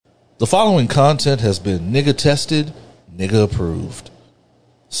The following content has been nigga tested, nigga approved.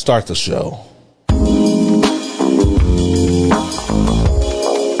 Start the show.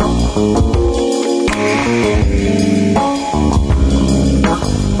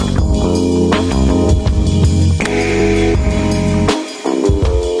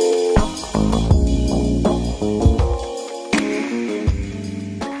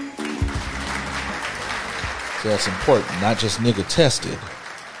 So that's important, not just nigga tested.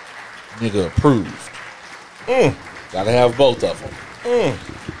 Nigga approved. Gotta have both of them.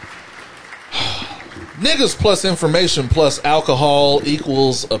 Niggas plus information plus alcohol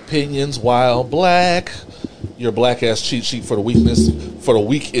equals opinions while black. Your black ass cheat sheet for the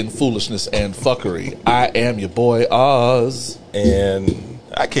weak in foolishness and fuckery. I am your boy Oz. And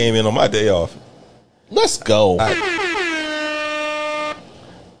I came in on my day off. Let's go.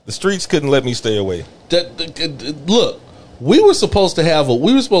 The streets couldn't let me stay away. Look, we were supposed to have a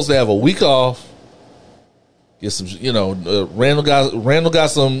week off. Get some, Randle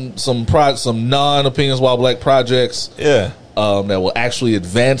got some non-opinions while black projects. Yeah, that will actually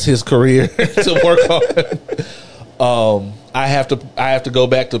advance his career to work on. I have to go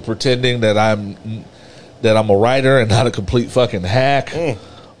back to pretending that I'm a writer and not a complete fucking hack.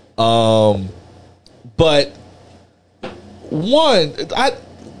 But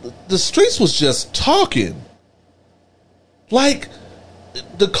the streets was just talking. Like,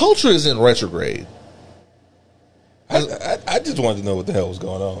 the culture is in retrograde. I just wanted to know what the hell was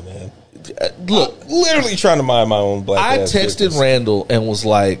going on, man. Look, I'm literally trying to mind my own black I ass texted business. Randle and was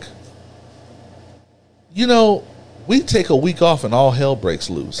like, we take a week off and all hell breaks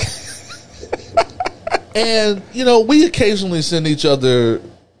loose. And, we occasionally send each other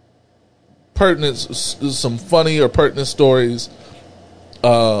some funny or pertinent stories,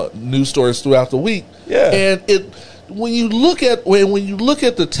 news stories throughout the week. Yeah. And when you look at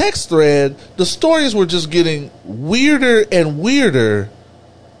the text thread, the stories were just getting weirder and weirder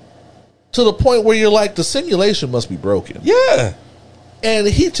to the point where you're like, the simulation must be broken. Yeah. And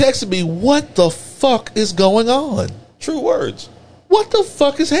he texted me, what the fuck is going on? True words. What the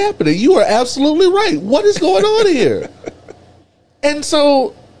fuck is happening? You are absolutely right. What is going on here? And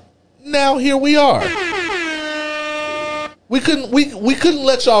so now here we are. We couldn't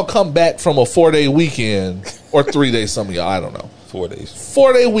let y'all come back from a 4-day weekend or 3 days. Some of y'all, I don't know. 4 days.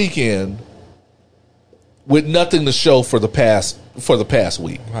 4-day weekend with nothing to show for the past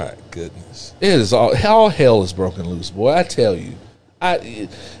week. My goodness, it is all hell is broken loose, boy. I tell you.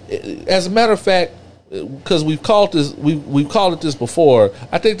 As a matter of fact, because we've called it this before.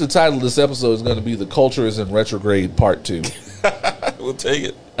 I think the title of this episode is going to be "The Culture is in Retrograde Part 2." We'll take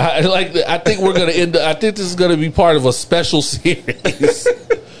it. I think we're going to end. I think this is going to be part of a special series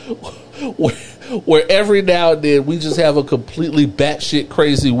where every now and then we just have a completely batshit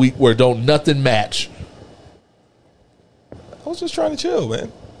crazy week where don't nothing match. I was just trying to chill,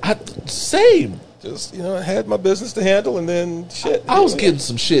 man. Same. Just had my business to handle, and then shit. I was getting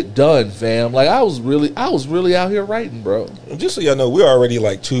some shit done, fam. Like I was really out here writing, bro. And just so y'all know, we're already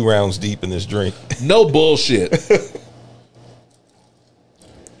like 2 rounds deep in this drink. No bullshit.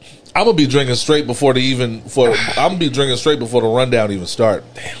 I'm gonna be drinking straight before the rundown even start.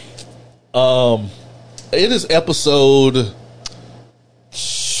 Damn. It is episode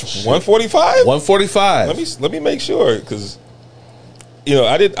 145. 145. Let me make sure, because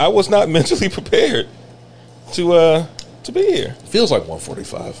I was not mentally prepared to be here. Feels like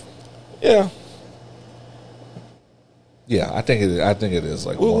 145. Yeah. Yeah, I think it is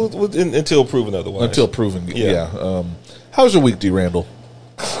like until proven otherwise. Until proven, yeah. How's your week, D. Randle?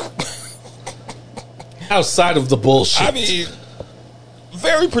 Outside of the bullshit. I mean,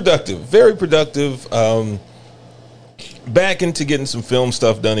 very productive. Very productive. Back into getting some film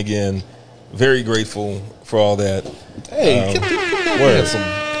stuff done again. Very grateful for all that. Hey, give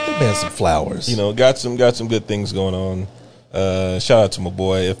that man some flowers. Got some good things going on. Shout out to my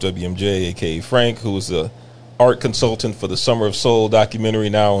boy FWMJ, aka Frank, who was the art consultant for the Summer of Soul documentary,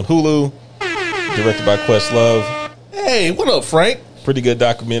 now on Hulu, directed by Questlove. Hey, what up, Frank? Pretty good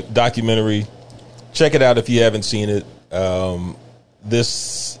documentary. Check it out if you haven't seen it.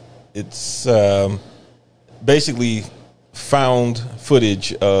 It's basically found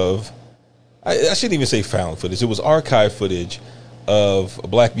footage of. I shouldn't even say found footage. It was archive footage of a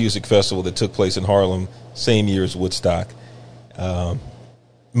black music festival that took place in Harlem, same year as Woodstock.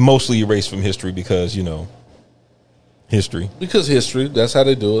 Mostly erased from history because history. Because history. That's how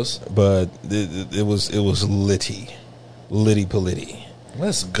they do us. But it was litty politty.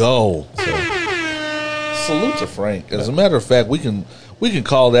 Let's go. Salute to Frank. As a matter of fact, we can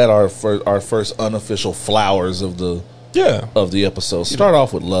call that our first unofficial flowers of the Yeah. of the episode. Start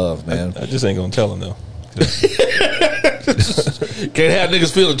off with love, man. I just ain't gonna tell him though. Can't have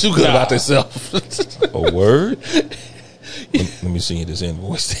niggas feeling too good about themselves. A word? Let me send you this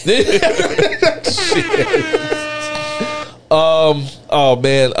invoice. Oh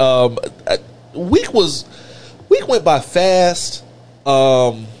man. Week went by fast.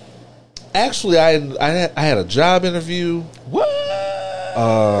 Actually, I had a job interview. What?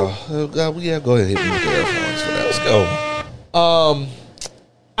 God, yeah, go ahead and hit me with the air horns for that. Let's go.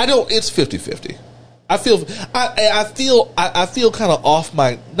 I don't. It's 50-50. I feel kind of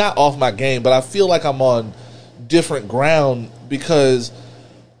not off my game, but I feel like I'm on different ground because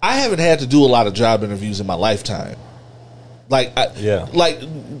I haven't had to do a lot of job interviews in my lifetime. Like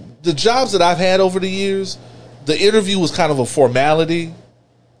the jobs that I've had over the years, the interview was kind of a formality,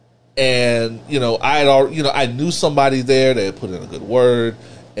 and I knew somebody there that had put in a good word,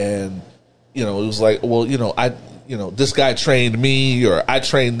 and it was like, well, this guy trained me, or I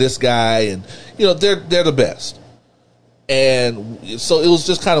trained this guy, and they're the best. And so it was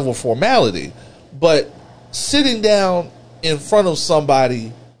just kind of a formality. But sitting down in front of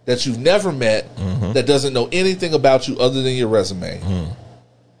somebody that you've never met, that doesn't know anything about you other than your resume,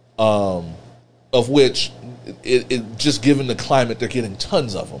 of which it just given the climate, they're getting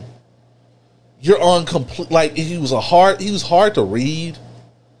tons of them. You're on complete, like he was hard to read,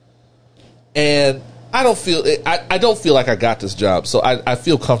 and I don't feel like I got this job, so I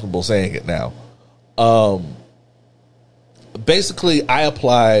feel comfortable saying it now. Basically, I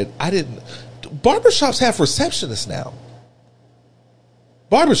applied. Barbershops have receptionists now.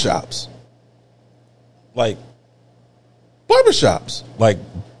 Barbershops. Like barbershops. Like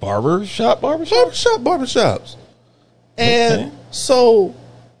barbershops. And so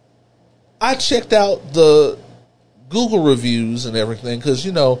I checked out the Google reviews and everything because,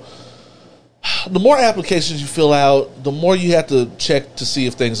 the more applications you fill out, the more you have to check to see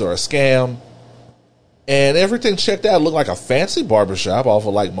if things are a scam. And everything checked out looked like a fancy barbershop off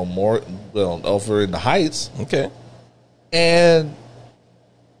of like over in the Heights. Okay. And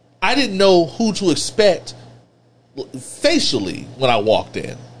I didn't know who to expect facially when I walked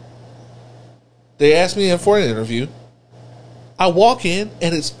in. They asked me in for an interview. I walk in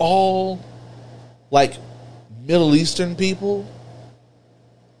and it's all like Middle Eastern people.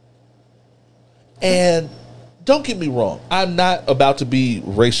 And don't get me wrong, I'm not about to be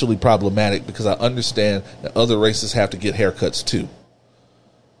racially problematic because I understand that other races have to get haircuts too.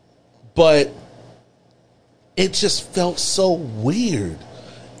 But it just felt so weird.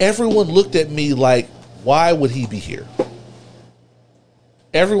 Everyone looked at me like, why would he be here?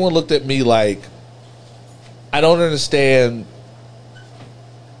 Everyone looked at me like, I don't understand.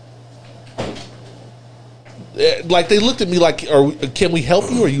 Like they looked at me like, can we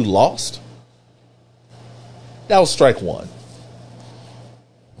help you? Are you lost? That was strike one.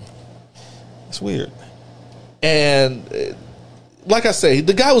 It's weird. And like I say,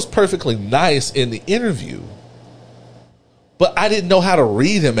 the guy was perfectly nice in the interview, but I didn't know how to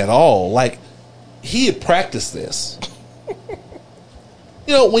read him at all. Like he had practiced this.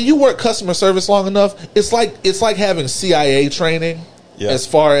 When you work customer service long enough, it's like having CIA training as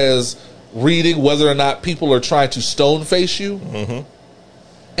far as reading whether or not people are trying to stone face you. Mm-hmm.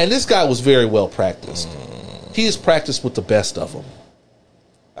 And this guy was very well practiced. He is practiced with the best of them.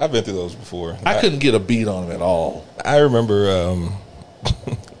 I've been through those before. I couldn't get a beat on him at all. I remember.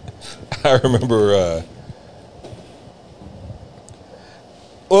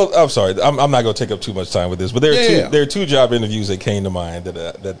 Well, I'm sorry. I'm not going to take up too much time with this, but there are two job interviews that came to mind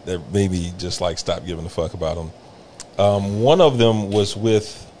that made me just like stop giving a fuck about them. One of them was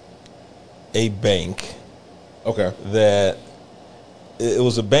with a bank. Okay. That it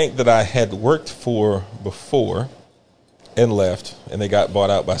was a bank that I had worked for before and left, and they got bought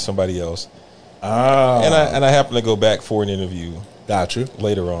out by somebody else. And I happened to go back for an interview. Got you.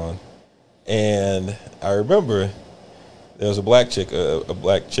 Later on, and I remember there was a black chick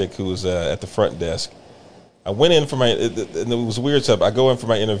who was at the front desk. I went in for and it was weird stuff. I go in for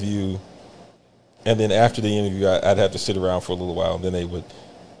my interview, and then after the interview, I'd have to sit around for a little while, and then they would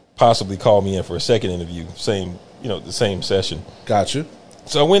possibly call me in for a second interview, the same session. Got you.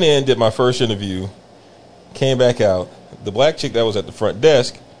 So I went in, did my first interview, came back out. The black chick that was at the front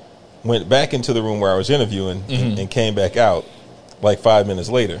desk went back into the room where I was interviewing and came back out like 5 minutes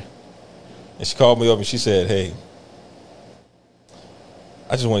later. And she called me up and she said, "Hey,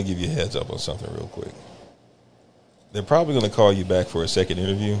 I just want to give you a heads up on something real quick. They're probably going to call you back for a second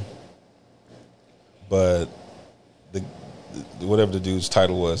interview, but whatever the dude's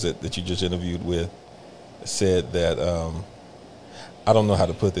title was that you just interviewed with said that I don't know how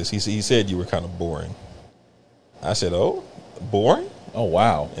to put this. He said you were kind of boring." I said, oh, boring? Oh,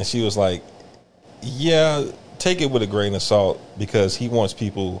 wow. And she was like, yeah, take it with a grain of salt, because he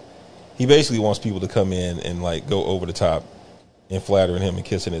basically wants people to come in and like go over the top and flattering him and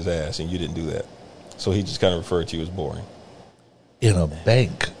kissing his ass, and you didn't do that. So he just kind of referred to you as boring. In a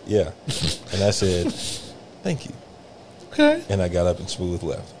bank. Yeah. And I said, thank you. Okay. And I got up and smooth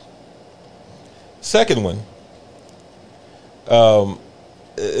left. Second one,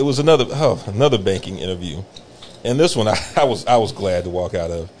 it was another banking interview, and this one I was glad to walk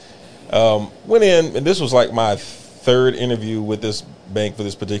out of. Went in, and this was like my third interview with this bank for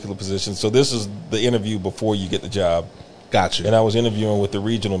this particular position. So this is the interview before you get the job. Gotcha. And I was interviewing with the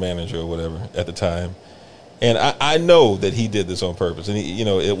regional manager or whatever at the time, and I know that he did this on purpose. And he,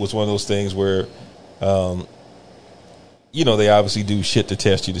 it was one of those things where, they obviously do shit to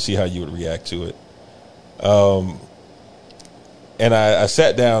test you to see how you would react to it. And I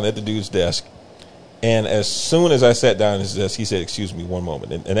sat down at the dude's desk, and as soon as I sat down at his desk, he said, "Excuse me, one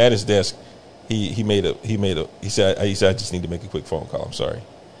moment." And at his desk, he said, "I just need to make a quick phone call. I'm sorry."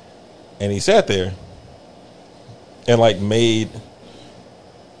 And he sat there and like made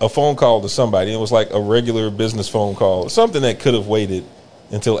a phone call to somebody. It was like a regular business phone call, something that could have waited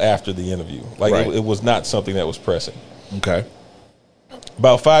until after the interview. Like right. it was not something that was pressing. Okay.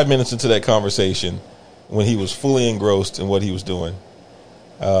 About 5 minutes into that conversation, when he was fully engrossed in what he was doing,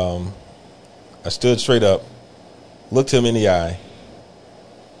 I stood straight up, looked him in the eye,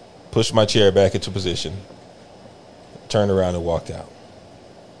 pushed my chair back into position, turned around and walked out.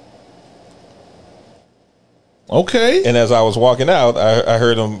 Okay. And as I was walking out, I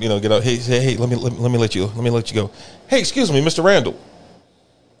heard him, get up. Hey, let me let you go. Hey, excuse me, Mr. Randle.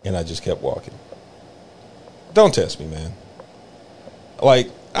 And I just kept walking. Don't test me, man. Like,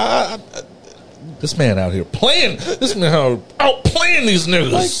 this man out here playing. This man out playing these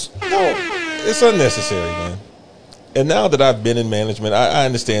niggas. Like, no, it's unnecessary, man. And now that I've been in management, I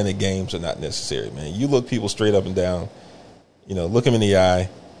understand that games are not necessary, man. You look people straight up and down, look them in the eye,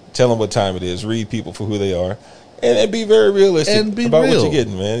 tell them what time it is, read people for who they are, and be very realistic about what you're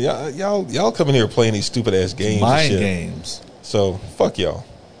getting, man. Y'all come in here playing these stupid ass games, mind and shit. Games. So fuck y'all.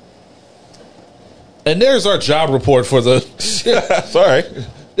 And there's our job report for the. Sorry.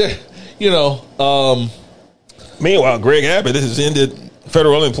 Meanwhile, Greg Abbott has ended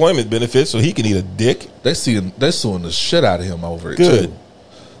federal unemployment benefits, so he can eat a dick. They're suing the shit out of him over it. Good. Too.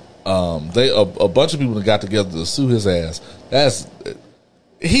 A bunch of people that got together to sue his ass.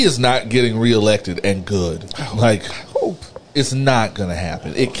 He is not getting reelected and good. Like, it's not going to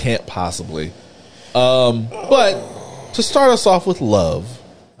happen. It can't possibly. But to start us off with love.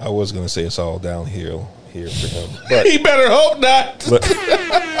 I was going to say it's all downhill here for him. But he better hope not.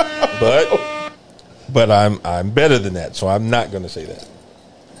 But I'm better than that, so I'm not going to say that.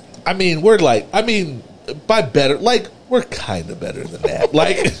 By better, like, we're kind of better than that.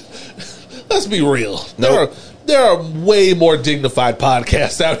 Like, let's be real. Nope. There are way more dignified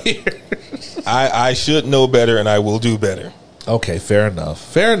podcasts out here. I should know better, and I will do better. Okay, fair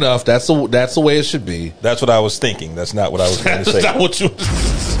enough. That's the way it should be. That's what I was thinking. That's not what I was going to say. That's not what you.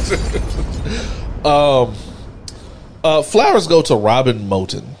 Flowers go to Robin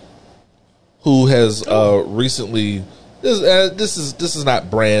Moten, who has recently. This is not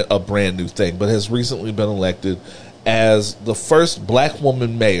a brand new thing, but has recently been elected as the first black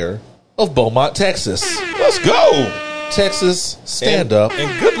woman mayor of Beaumont, Texas. Let's go, Texas! Stand up,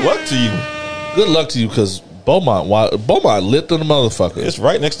 and good luck to you. Good luck to you, because Beaumont lit to the motherfucker. It's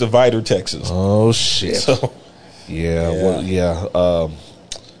right next to Vidor, Texas. Oh shit! So,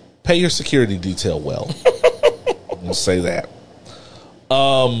 pay your security detail well. We'll say that.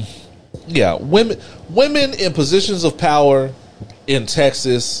 Women in positions of power in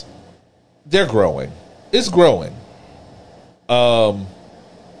Texas, they're growing. It's growing.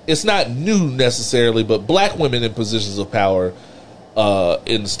 It's not new necessarily, but black women in positions of power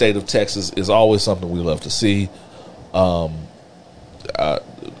in the state of Texas is always something we love to see. I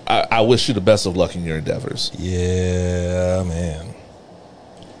wish you the best of luck in your endeavors. Yeah, man.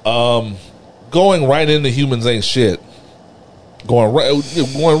 Going right into humans ain't shit. Going right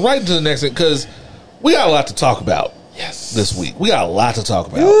into the next thing, because we got a lot to talk about. Yes, this week we got a lot to talk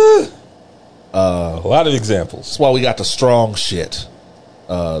about. A lot of examples. That's why we got the strong shit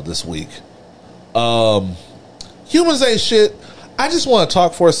this week. Humans ain't shit. I just want to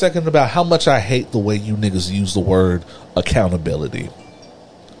talk for a second about how much I hate the way you niggas use the word accountability.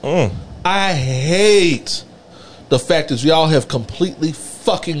 I hate the fact that y'all have completely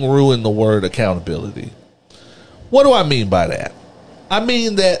fucking ruined the word accountability. What do I mean by that? I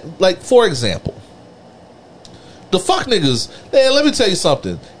mean that, like, for example, the fuck niggas, man, let me tell you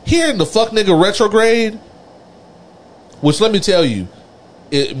something. Here in the fuck nigga retrograde, Which, let me tell you,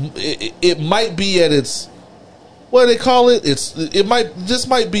 it might be at its, what do they call it? This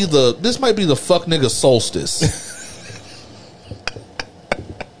might be the fuck nigga solstice.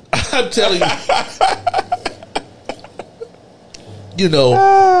 I'm telling you. You know,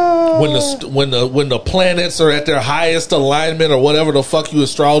 when the planets are at their highest alignment or whatever the fuck you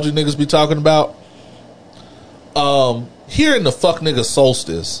astrology niggas be talking about. Here in the fuck nigga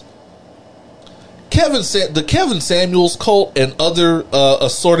solstice, the Kevin Samuels cult and other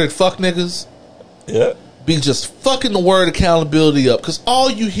assorted fuck niggas, be just fucking the word accountability up, because all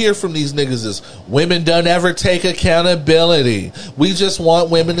you hear from these niggas is women don't ever take accountability. We just want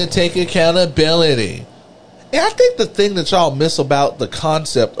women to take accountability. And I think the thing that y'all miss about the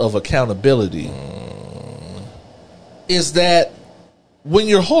concept of accountability is that when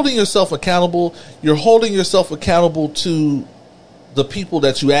you're holding yourself accountable, you're holding yourself accountable to the people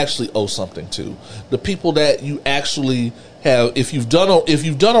that you actually owe something to, the people that you actually have. If you've done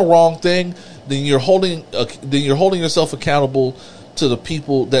a wrong thing, then you're holding yourself accountable to the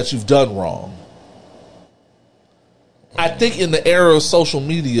people that you've done wrong. I think in the era of social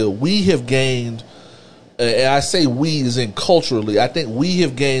media, we have gained, and I say we as in culturally, I think we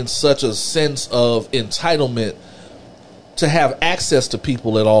have gained such a sense of entitlement to have access to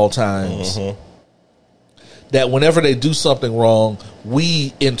people at all times, that whenever they do something wrong, we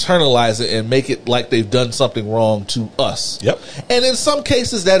internalize it and make it like they've done something wrong to us. Yep. And in some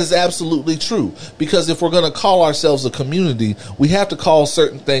cases, that is absolutely true. Because if we're going to call ourselves a community, we have to call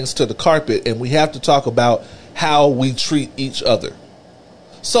certain things to the carpet, and we have to talk about how we treat each other.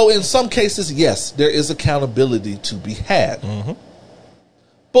 So in some cases, yes, there is accountability to be had.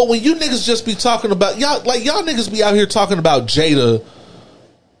 But when you niggas just be talking about, y'all niggas be out here talking about Jada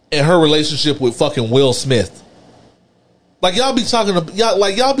and her relationship with fucking Will Smith. Like y'all be talking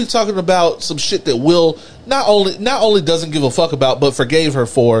about some shit that Will not only doesn't give a fuck about, but forgave her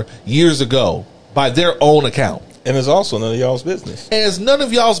for years ago by their own account. And it's also none of y'all's business. And it's none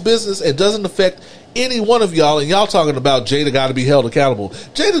of y'all's business. It doesn't affect any one of y'all. And y'all talking about Jada got to be held accountable.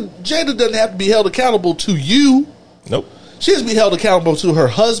 Jada doesn't have to be held accountable to you. Nope. She has to be held accountable to her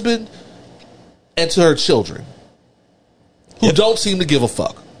husband and to her children, who don't seem to give a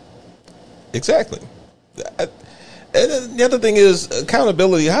fuck. Exactly. And the other thing is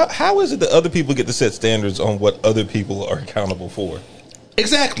accountability. How is it that other people get to set standards on what other people are accountable for?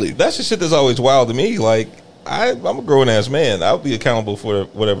 Exactly. That's the shit that's always wild to me. Like, I'm a grown ass man. I'll be accountable for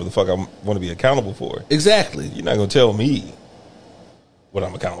whatever the fuck I want to be accountable for. Exactly. You're not going to tell me what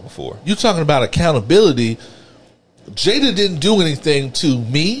I'm accountable for. You talking about accountability? Jada didn't do anything to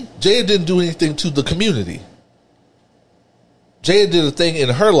me. Jada didn't do anything to the community. Jada did a thing in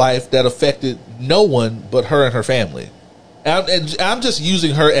her life that affected no one but her and her family. And I'm just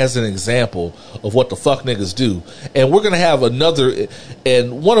using her as an example of what the fuck niggas do. And we're going to have another,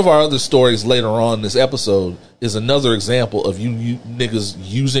 and one of our other stories later on in this episode is another example of you niggas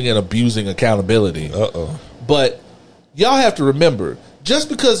using and abusing accountability. But y'all have to remember, just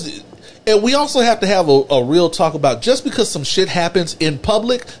because, and we also have to have a real talk about, just because some shit happens in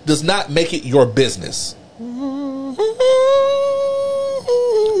public does not make it your business.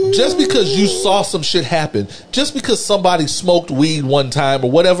 Just because you saw some shit happen, just because somebody smoked weed one time or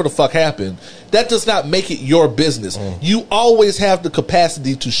whatever the fuck happened, that does not make it your business. You always have the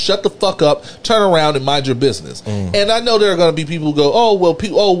capacity to shut the fuck up, turn around, and mind your business. And I know there are going to be people who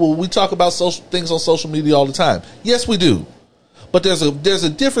go, we talk about social things on social media all the time. Yes, we do. But there's a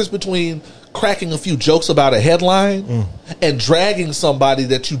difference between cracking a few jokes about a headline and dragging somebody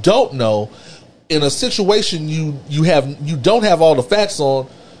that you don't know in a situation you don't have all the facts on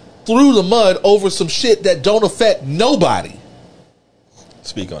through the mud over some shit that don't affect nobody.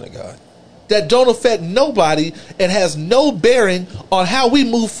 Speak on it, God. That don't affect nobody and has no bearing on how we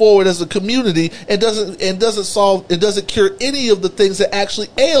move forward as a community, and doesn't cure any of the things that actually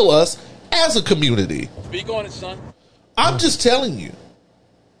ail us as a community. Speak on it, son. I'm just telling you.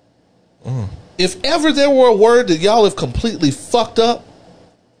 If ever there were a word that y'all have completely fucked up,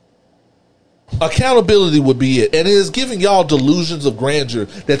 accountability would be it. And it is giving y'all delusions of grandeur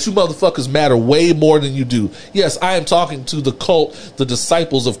that you motherfuckers matter way more than you do. Yes, I am talking to the cult, the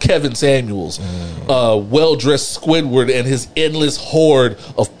disciples of Kevin Samuels, well-dressed Squidward and his endless horde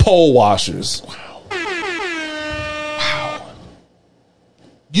of pole washers. Wow.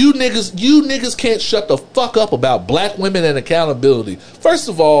 You niggas can't shut the fuck up about black women and accountability. First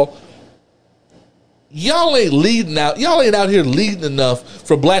of all, y'all ain't out here leading enough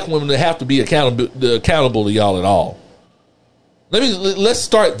for black women to have to be accountable to y'all at all. Let's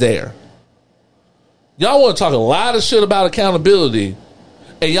start there. Y'all want to talk a lot of shit about accountability,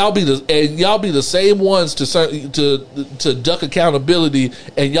 and y'all be the same ones to duck accountability,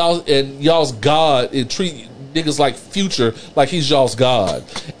 and y'all's God and treat niggas like Future like he's y'all's God,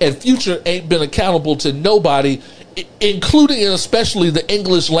 and Future ain't been accountable to nobody, including and especially the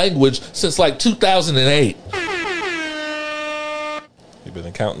English language, since like 2008. You've been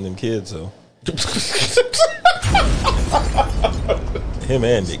accounting them kids though. Him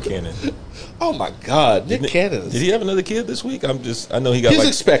and Nick Cannon. Oh my God, Nick Cannon. Did he have another kid this week? I know he got. He's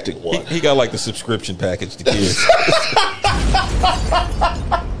expecting one. He got like the subscription package to kids.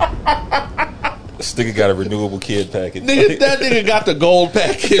 This nigga got a renewable kid package. That nigga got the gold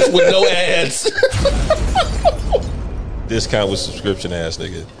package with no ads. Discount with subscription, ass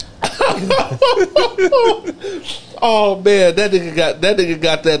nigga. Oh man, that nigga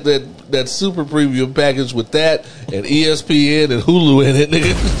got that super premium package with that and ESPN and Hulu in it,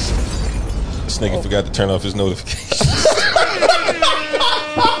 nigga. This nigga forgot to turn off his notifications.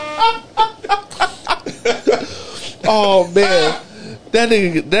 Oh man, that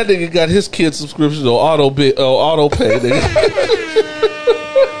nigga got his kid subscription on auto pay, nigga.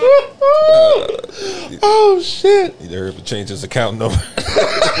 Oh shit! He hurry up and change his account number.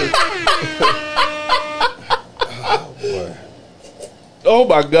 Oh boy! Oh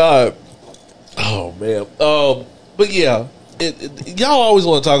my God! Oh man! But yeah. Y'all always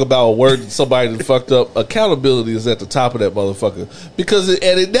want to talk about a word that somebody that fucked up. Accountability is at the top of that motherfucker, because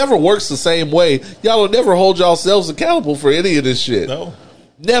it never works the same way. Y'all will never hold yourselves accountable for any of this shit. No,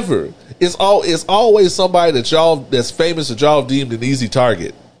 never. It's always somebody that's famous that y'all deemed an easy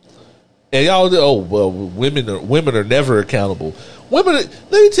target. And y'all, women are never accountable. Let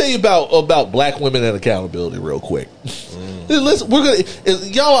me tell you about black women and accountability real quick. Listen,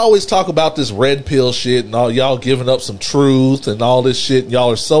 y'all always talk about this red pill shit and all, y'all giving up some truth and all this shit. And y'all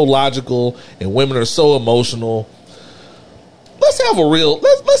are so logical and women are so emotional. Let's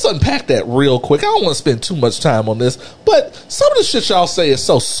unpack that real quick. I don't want to spend too much time on this, but some of the shit y'all say is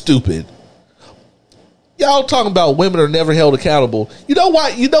so stupid. Y'all talking about women are never held accountable. You know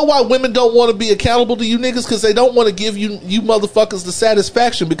why women don't want to be accountable to you niggas? Because they don't want to give you motherfuckers the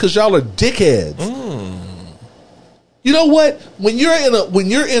satisfaction, because y'all are dickheads. You know what? When you're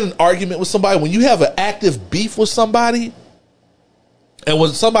in an argument with somebody, when you have an active beef with somebody, and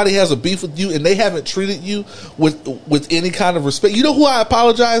when somebody has a beef with you and they haven't treated you with any kind of respect, you know who I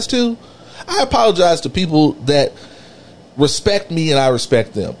apologize to? I apologize to people that respect me and I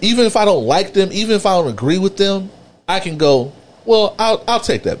respect them. Even if I don't like them, even if I don't agree with them, I can go, well, I'll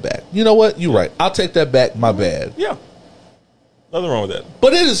take that back. You know what? You're right. I'll take that back. My bad. Yeah. Nothing wrong with that.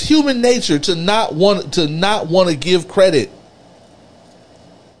 But it is human nature to not want to give credit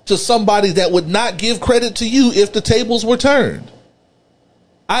to somebody that would not give credit to you if the tables were turned.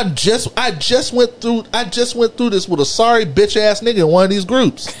 I just went through this with a sorry bitch ass nigga in one of these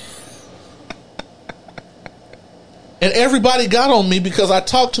groups. And everybody got on me because I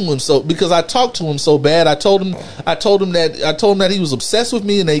talked to him so bad. I told him that he was obsessed with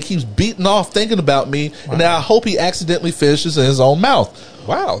me and that he keeps beating off thinking about me. Wow. And now I hope he accidentally finishes in his own mouth.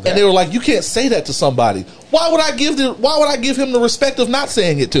 Wow. And they were like, you can't say that to somebody. Why would I give him the respect of not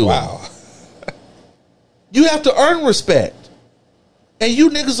saying it to him? Wow. You have to earn respect. And you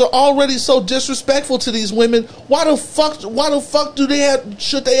niggas are already so disrespectful to these women. Why the fuck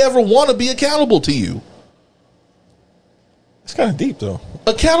should they ever want to be accountable to you? It's kind of deep, though.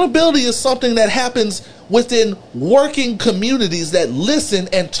 Accountability is something that happens within working communities that listen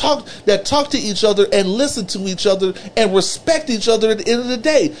and talk to each other and listen to each other and respect each other at the end of the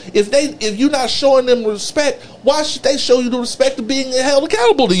day. If you're not showing them respect, why should they show you the respect of being held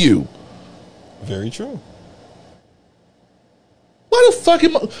accountable to you? Very true. Why the fuck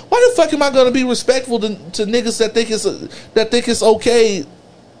am I going to be respectful to niggas that think it's okay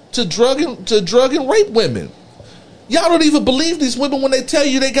to drug and rape women? Y'all don't even believe these women when they tell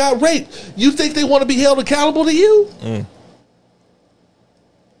you they got raped. You think they want to be held accountable to you?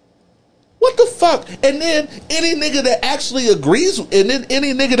 What the fuck? And then any nigga that actually agrees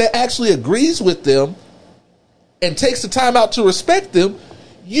with them and takes the time out to respect them,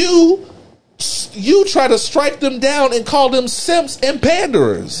 you try to strike them down and call them simps and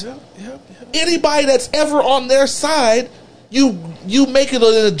panderers. Yep. Anybody that's ever on their side, you make it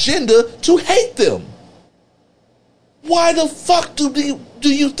an agenda to hate them. Why the fuck do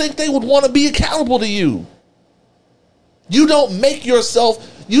you think they would want to be accountable to you? You don't make yourself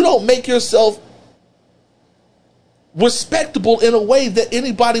respectable in a way that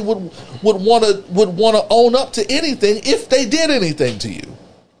anybody would want to own up to anything if they did anything to you.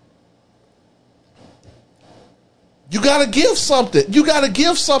 You gotta give something. You gotta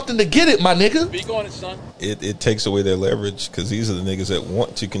give something to get it, my nigga. Speak on it, son. It takes away their leverage because these are the niggas that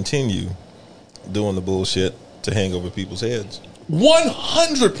want to continue doing the bullshit to hang over people's heads.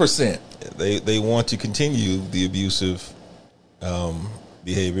 100%. They want to continue the abusive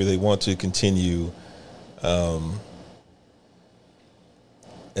behavior. They want to continue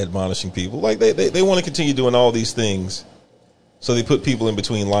admonishing people. Like they want to continue doing all these things. So they put people in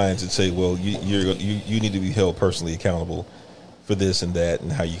between lines and say, "Well, you need to be held personally accountable for this and that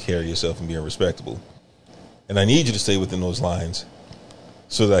and how you carry yourself and being respectable. And I need you to stay within those lines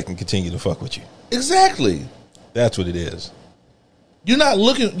so that I can continue to fuck with you." Exactly. That's what it is. You're not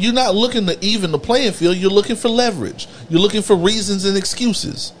looking to even the playing field. You're looking for leverage. You're looking for reasons and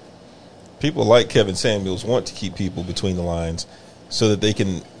excuses. People like Kevin Samuels want to keep people between the lines so that they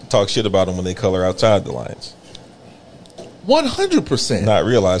can talk shit about them when they color outside the lines. 100%. Not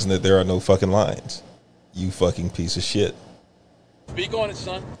realizing that there are no fucking lines. You fucking piece of shit. Speak on it,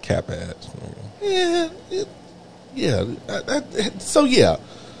 son. Cap ass. Yeah. So yeah.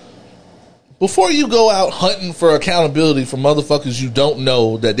 Before you go out hunting for accountability for motherfuckers you don't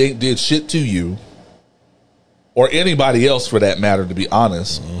know that they did shit to you, or anybody else for that matter, to be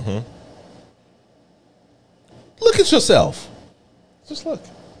honest, look at yourself. Just look.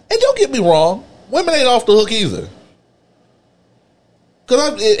 And don't get me wrong, women ain't off the hook either.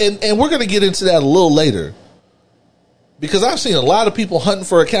 And we're going to get into that a little later. Because I've seen a lot of people hunting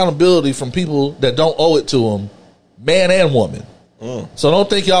for accountability from people that don't owe it to them, man and woman. So don't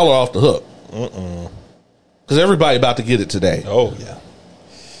think y'all are off the hook. Because everybody about to get it today. Oh, yeah.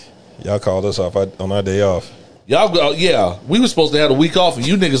 Y'all called us off on our day off. Y'all, yeah. We were supposed to have a week off and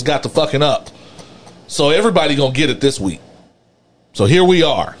you niggas got the fucking up. So everybody going to get it this week. So here we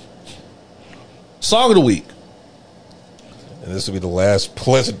are. Song of the week. And this will be the last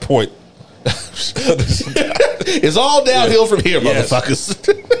pleasant point. It's all downhill from here, motherfuckers.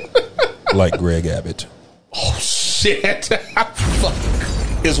 Like Greg Abbott. Oh, shit.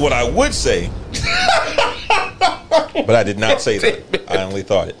 Is what I would say. But I did not say that. I only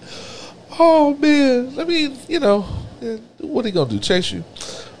thought it. Oh, man. I mean, you know, what are you going to do? Chase you?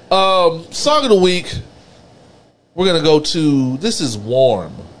 Song of the week. We're going to go to, this is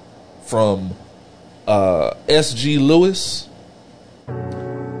Warm from S.G. Lewis.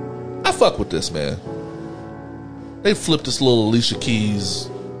 I fuck with this, man. They flipped this little Alicia Keys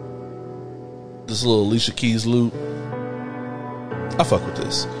loop. I fuck with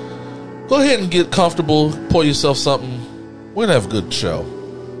this. Go ahead and get comfortable. Pour yourself something. We're gonna have a good show.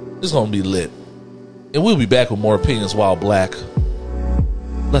 It's gonna be lit. And we'll be back with more Opinions While Black.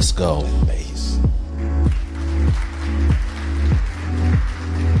 Let's go. Bass.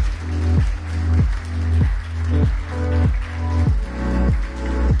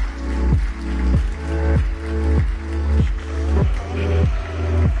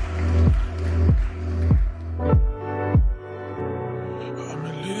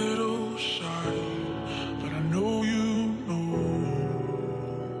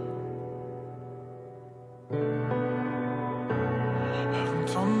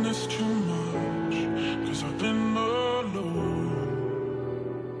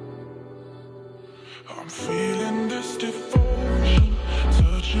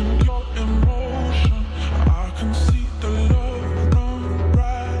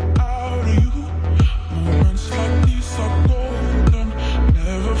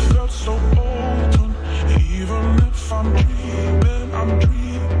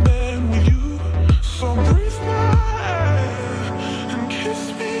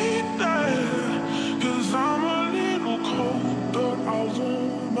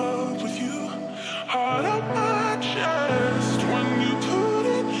 Hard up.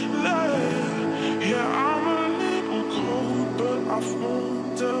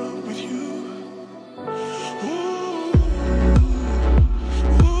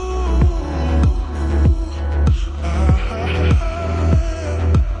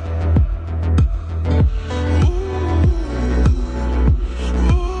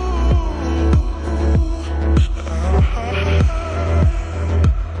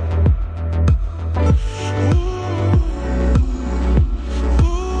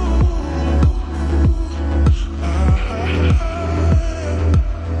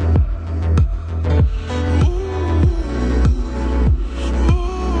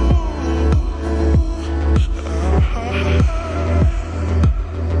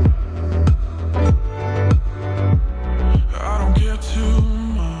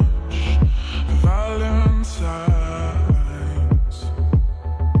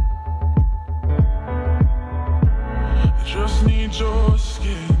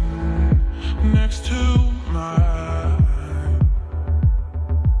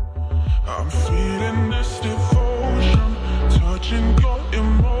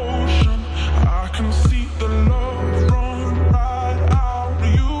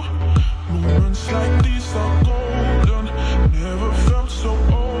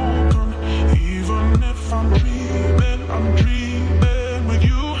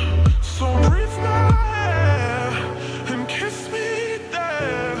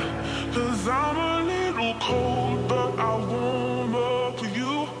 cold, but I warm up for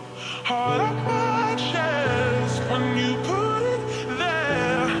you. Hard up my chest when you put it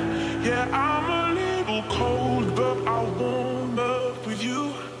there. Yeah, I'm a little cold, but I warm up with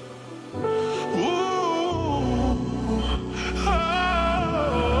you. Ooh, oh,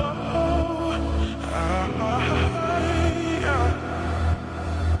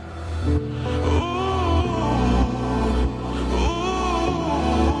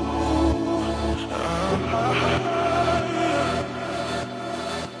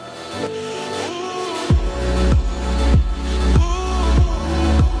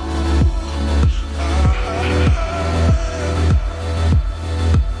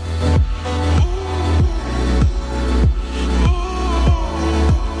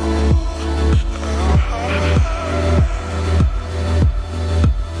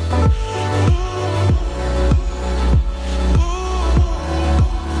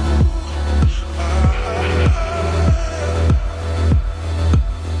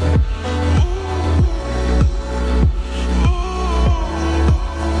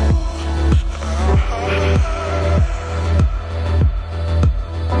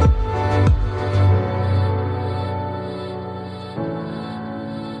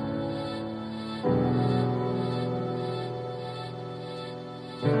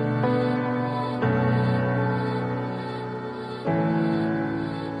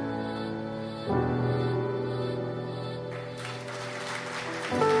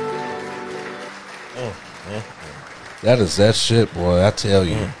 That is that shit, boy. I tell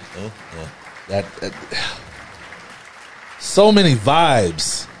you, that so many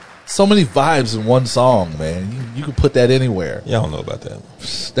vibes in one song, man. You can put that anywhere. Yeah, I don't know about that.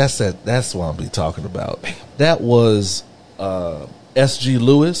 That's what I'll be talking about. That was S.G.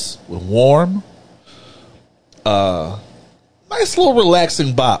 Lewis with "Warm." Nice little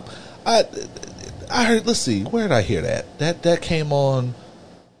relaxing bop. I heard. Let's see, where did I hear that? That came on.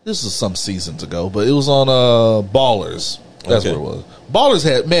 This was some seasons ago, but it was on Ballers. That's Okay. what it was. Ballers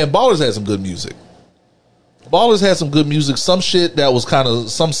had some good music. Ballers had some good music. Some shit that was kind of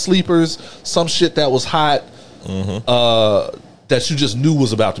some sleepers. Some shit that was hot. That you just knew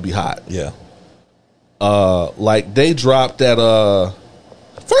was about to be hot. Yeah. Like they dropped that.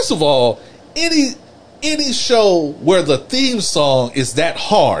 First of all, any show where the theme song is that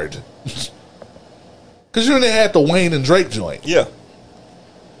hard, because you didn't had the Wayne and Drake joint. Yeah.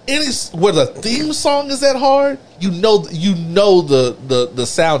 Where the theme song is that hard, you know the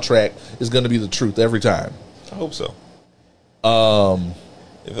soundtrack is going to be the truth every time. I hope so.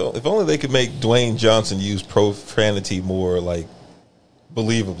 If only they could make Dwayne Johnson use profanity more like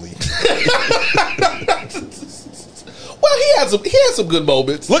believably. Well, he had some good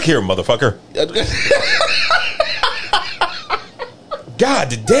moments. Look here, motherfucker.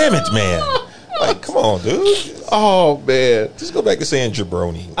 God damn it, man. Like, come on, dude. Oh man, Just go back to saying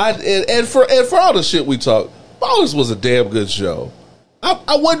jabroni. And for all the shit we talked, Ballers was a damn good show. I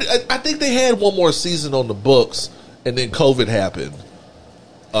think they had one more season on the books, and then COVID happened.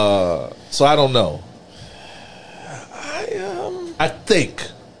 So I don't know. I think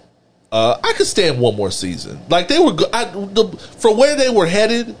I could stand one more season. Like they were good for where they were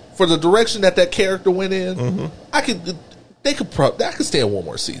headed, for the direction that character went in. I could stand one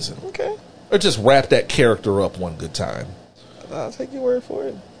more season. Okay. Or just wrap that character up one good time. I'll take your word for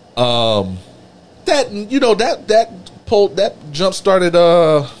it. That jump started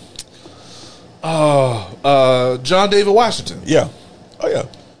John David Washington. Yeah. Oh, yeah.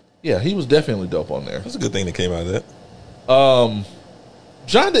 Yeah, he was definitely dope on there. That's a good thing that came out of that. I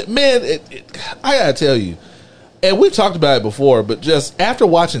gotta tell you, and we've talked about it before, but just after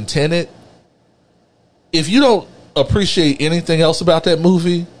watching Tenet, if you don't appreciate anything else about that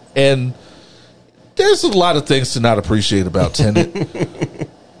movie, and there's a lot of things to not appreciate about Tenet.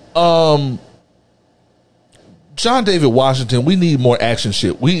 John David Washington, we need more action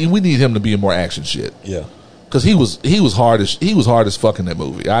shit. We need him to be in more action shit. Yeah. Because he was hard as fuck in that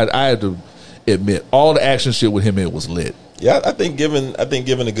movie. I had to admit, all the action shit with him in it was lit. Yeah, I think given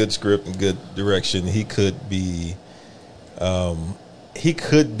a good script and good direction, he could be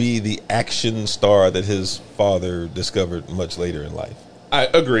the action star that his father discovered much later in life. I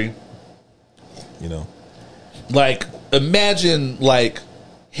agree. You know, like imagine like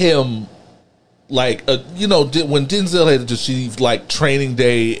him, like when Denzel had achieved like Training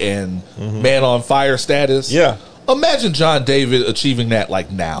Day and Man on Fire status. Yeah, imagine John David achieving that like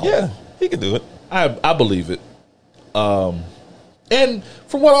now. Yeah, he can do it. I believe it. And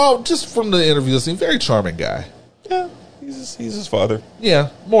from from the interviews, I've seen, very charming guy. Yeah, he's his father. Yeah,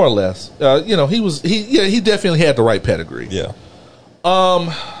 more or less. He definitely had the right pedigree. Yeah.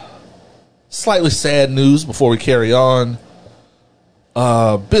 slightly sad news before we carry on.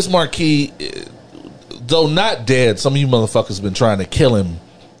 Biz Markie, though not dead, some of you motherfuckers been trying to kill him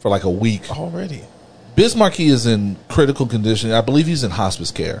for like a week already. Biz Markie is in critical condition. I believe he's in hospice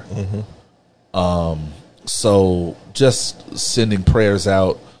care. So just sending prayers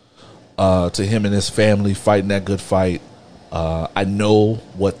out to him and his family fighting that good fight. I know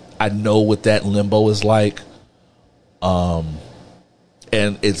what that limbo is like.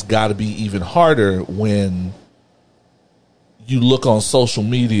 And it's got to be even harder when you look on social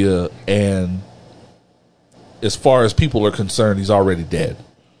media and as far as people are concerned, he's already dead.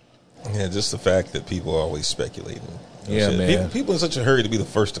 Yeah, just the fact that people are always speculating. Yeah, man. People in such a hurry to be the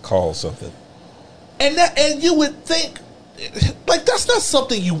first to call something. And you would think, like,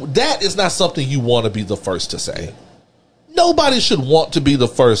 that is not something you want to be the first to say. Nobody should want to be the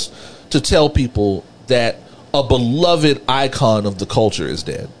first to tell people that a beloved icon of the culture is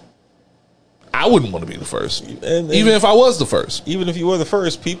dead. I wouldn't want to be the first, even if I was the first. Even if you were the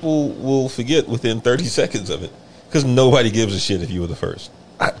first, people will forget within 30 seconds of it because nobody gives a shit if you were the first,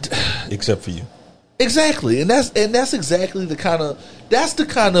 except for you. Exactly, and that's exactly the kind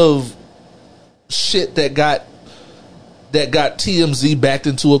of shit that got TMZ backed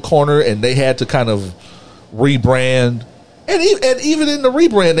into a corner, and they had to kind of rebrand, and even in the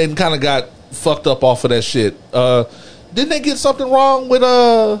rebrand, they kind of got fucked up off of that shit. Didn't they get something wrong with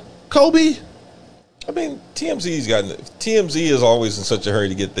Kobe? I mean, TMZ is always in such a hurry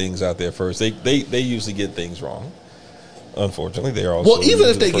to get things out there first. They usually get things wrong. Unfortunately, they are also even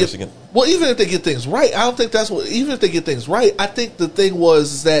if they get things right, I don't think that's what. Even if they get things right, I think the thing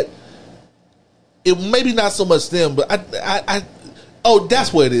was that it maybe not so much them, but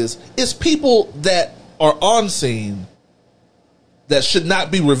that's what it is. It's people that are on scene that should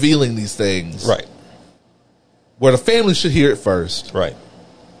not be revealing these things, right? Where the family should hear it first, right?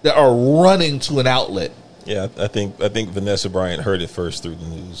 That are running to an outlet. Yeah, I think Vanessa Bryant heard it first through the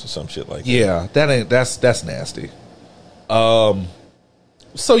news or some shit like that. Yeah, that's nasty.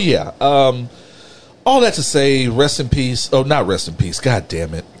 So yeah, all that to say, rest in peace. Oh, not rest in peace. God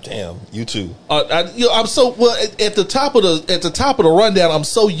damn it. Damn, you too. I'm so well at the top of the rundown. I'm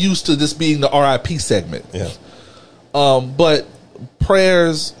so used to this being the RIP segment. Yeah. But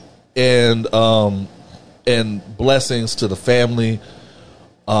prayers and blessings to the family.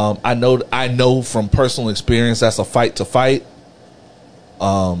 I know from personal experience that's a fight to fight.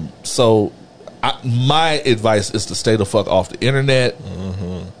 So my advice is to stay the fuck off the internet,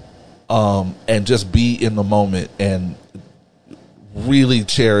 and just be in the moment and really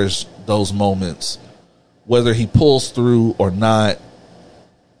cherish those moments, whether he pulls through or not.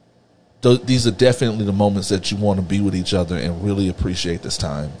 These are definitely the moments that you want to be with each other and really appreciate this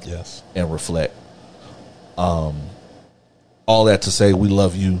time. Yes, and reflect. All that to say, we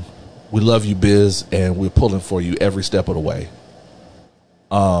love you, Biz, and we're pulling for you every step of the way.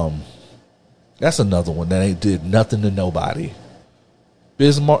 That's another one that ain't did nothing to nobody.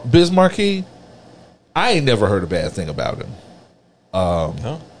 Biz Markie, I ain't never heard a bad thing about him.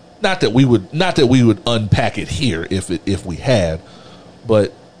 No. Not that we would unpack it here if we had,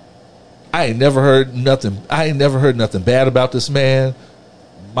 but I ain't never heard nothing bad about this man.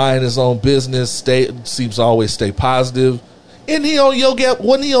 Mind his own business. Seems to always stay positive. And he on Yo Gab?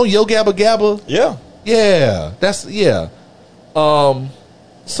 Wasn't he on Yo Gabba Gabba? Yeah. Yeah. That's yeah.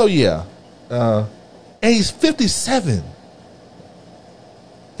 So yeah. And he's 57.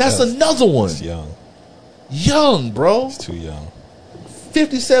 That's another one. He's young. Young, bro. He's too young.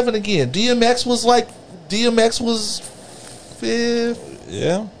 57 again. DMX was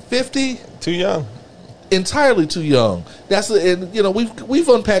 50. Too young. Entirely too young. We've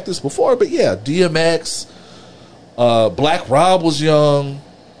unpacked this before, but yeah, DMX, Black Rob was young.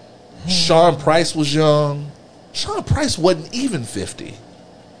 Sean Price was young. Sean Price wasn't even 50.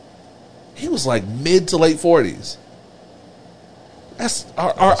 He was like mid to late 40s. That's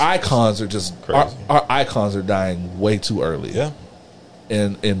our icons are just our icons are dying way too early. Yeah.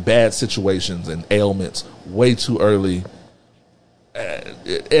 In bad situations and ailments way too early.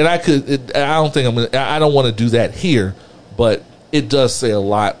 And I don't want to do that here, but it does say a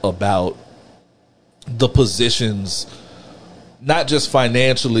lot about the positions, not just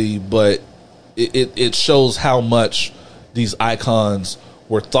financially, but it shows how much these icons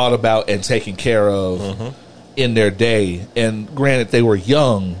were thought about and taken care of in their day. And granted, they were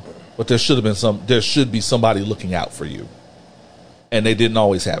young, but there should be somebody looking out for you, and they didn't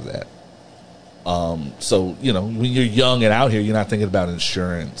always have that. So, when you're young and out here, you're not thinking about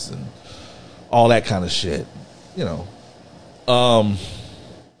insurance and all that kind of shit, Yeah,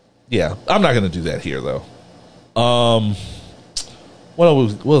 I'm not going to do that here, though. What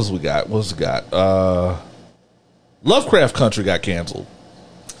else we got? What's we got? Lovecraft Country got canceled.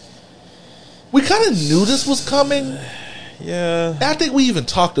 We kind of knew this was coming. Yeah. I think we even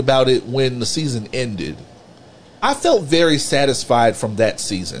talked about it when the season ended. I felt very satisfied from that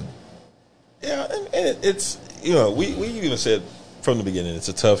season. Yeah, and it's, you know, we even said from the beginning, it's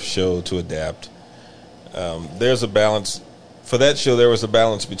a tough show to adapt. There's a balance. For that show, there was a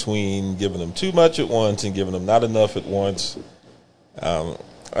balance between giving them too much at once and giving them not enough at once.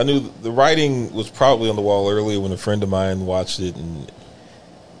 I knew the writing was probably on the wall earlier when a friend of mine watched it,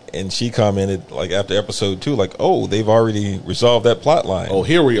 and she commented, like, after episode 2, like, oh, they've already resolved that plot line. Oh,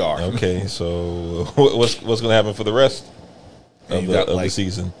 here we are. Okay, so what's going to happen for the rest of the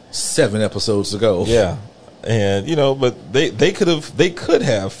season? 7 episodes to go. Yeah, and you know, but they could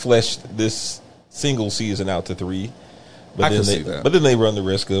have fleshed this single season out to 3, but then they run the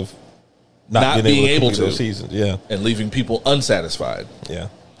risk of not being able to those seasons. Yeah, and leaving people unsatisfied. Yeah,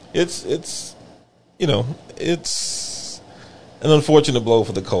 it's you know, it's an unfortunate blow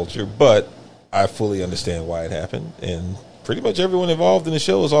for the culture, but I fully understand why it happened, and pretty much everyone involved in the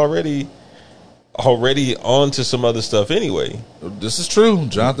show is already on to some other stuff anyway. This is true.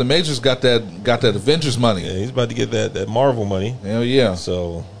 Jonathan Majors got that Avengers money. Yeah, he's about to get that Marvel money. Hell yeah.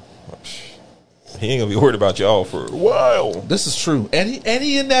 So he ain't gonna be worried about y'all for a while. This is true. And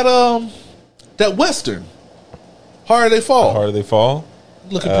he in that Western. Harder They Fall. Harder They Fall.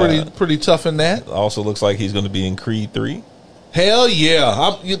 Looking pretty tough in that. Also looks like he's gonna be in Creed 3. Hell yeah.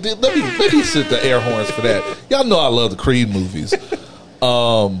 Let me sit the air horns for that. Y'all know I love the Creed movies.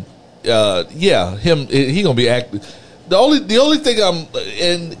 Yeah, he gonna be acting. The only thing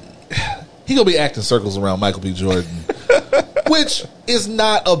he gonna be acting circles around Michael B. Jordan, which is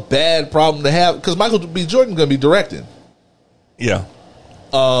not a bad problem to have because Michael B. Jordan gonna be directing. Yeah,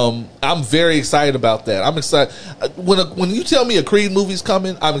 I'm very excited about that. I'm excited when you tell me a Creed movie's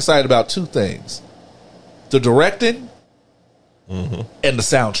coming. I'm excited about 2 things: the directing and the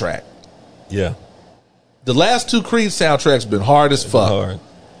soundtrack. Yeah, the last 2 Creed soundtracks been hard as fuck. Hard.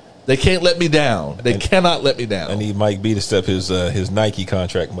 They can't let me down. They cannot let me down. I need Mike B to step his Nike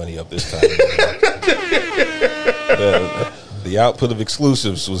contract money up this time. The output of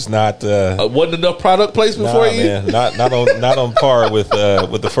exclusives was not wasn't enough product placement for you. Man, not on par with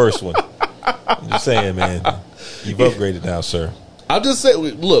the first one. I'm just saying, man, you've upgraded now, sir. I'm just saying.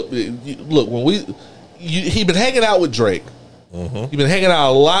 Look. When he been hanging out with Drake. He been hanging out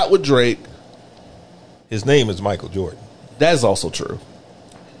a lot with Drake. His name is Michael Jordan. That is also true.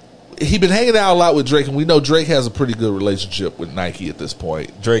 He been hanging out a lot with Drake, and we know Drake has a pretty good relationship with Nike at this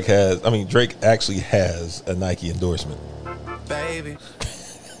point. Drake actually has a Nike endorsement, baby.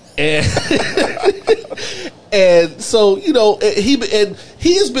 And so, you know, he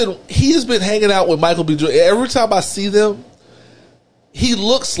has been hanging out with Michael B. Jordan. Every time I see them, he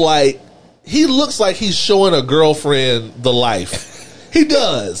looks like he's showing a girlfriend the life. He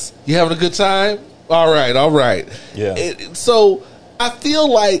does. You having a good time? All right. Yeah. So I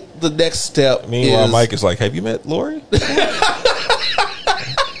feel like the next step. Meanwhile, Mike is like, "Have you met Lori?"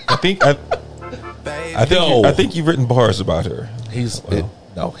 I think you've written bars about her. He's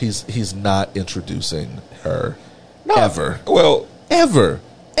not introducing her ever. Well, ever.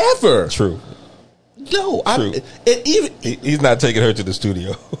 True. No, true. He's not taking her to the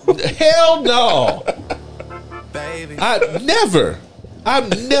studio. Hell no, baby. I'm never.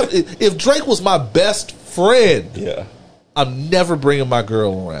 If Drake was my best friend, yeah, I'm never bringing my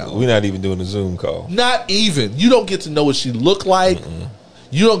girl around. We're not even doing a Zoom call. Not even. You don't get to know what she looked like.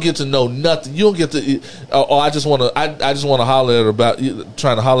 You don't get to know nothing. You don't get to. I just want to. I just want to holler at her about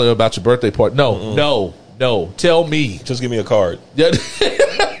trying to holler about your birthday party. No. Tell me. Just give me a card. Yeah.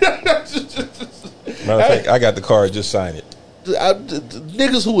 Matter of fact, I got the card. Just sign it.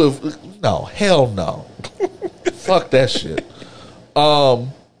 Niggas who have hell no. Fuck that shit.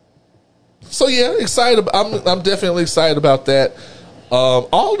 So yeah, excited. I'm definitely excited about that.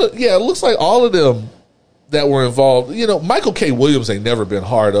 It looks like all of them that were involved. You know, Michael K. Williams ain't never been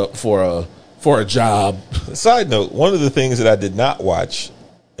hard up for a job. Side note: one of the things that I did not watch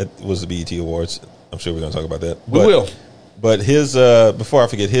was the BET Awards. I'm sure we're going to talk about that. We will. But his before I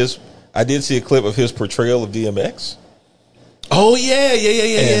forget I did see a clip of his portrayal of DMX. Oh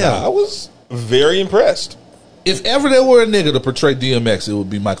yeah. I was very impressed. If ever there were a nigga to portray DMX, it would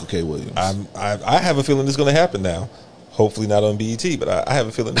be Michael K. Williams. I have a feeling it's going to happen now. Hopefully not on BET, but I have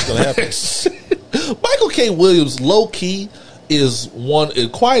a feeling it's going to happen. Michael K. Williams, low key, is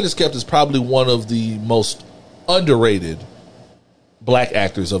quiet as kept, is probably one of the most underrated black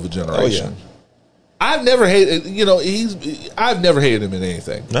actors of a generation. Oh, yeah. I've never hated. I've never hated him in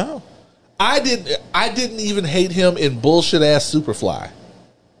anything. No. I didn't even hate him in bullshit ass Superfly.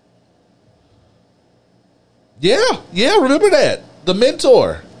 Yeah, remember that? The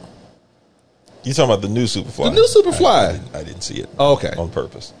Mentor. You talking about the new Superfly? The new Superfly. I didn't see it. Oh, okay. On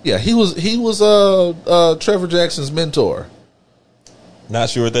purpose. Yeah, he was Trevor Jackson's mentor. Not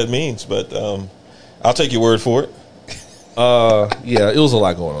sure what that means, but I'll take your word for it. Yeah, it was a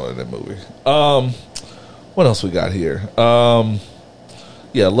lot going on in that movie. What else we got here?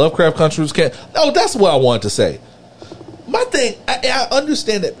 Yeah, Lovecraft Country was that's what I wanted to say. My thing, I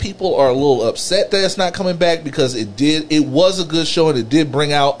understand that people are a little upset that it's not coming back because it was a good show and it did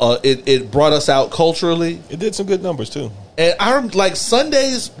bring out it brought us out culturally. It did some good numbers too. And I like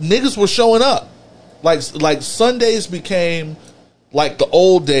Sundays, niggas were showing up. Like Sundays became like the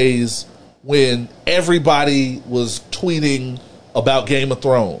old days when everybody was tweeting about Game of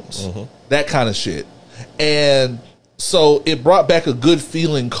Thrones, that kind of shit. And so it brought back a good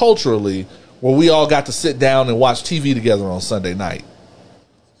feeling culturally where we all got to sit down and watch TV together on Sunday night.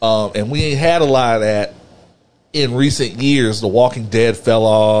 And we ain't had a lot of that in recent years. The Walking Dead fell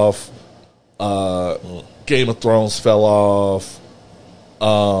off. Game of Thrones fell off.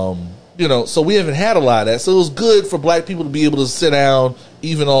 So we haven't had a lot of that. So it was good for black people to be able to sit down,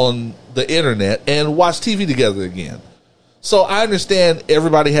 even on the internet, and watch TV together again. So I understand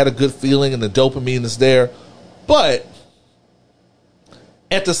everybody had a good feeling and the dopamine is there. But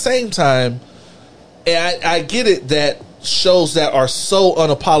at the same time, I get it that shows that are so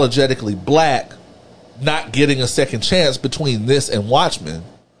unapologetically black not getting a second chance between this and Watchmen.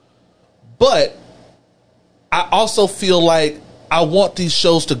 But I also feel like I want these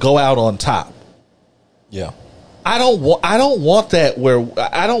shows to go out on top. Yeah. I don't want that where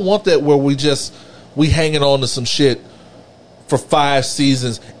we hanging on to some shit for 5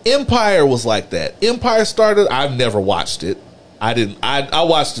 seasons. Empire was like that. Empire started, I've never watched it. I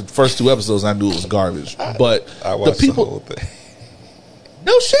watched the first 2 episodes. I knew it was garbage. But I watched the people, the whole thing.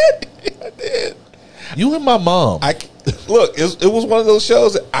 No shit. I did. You and my mom. Look, it was one of those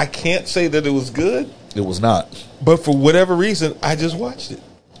shows that I can't say that it was good. It was not. But for whatever reason, I just watched it.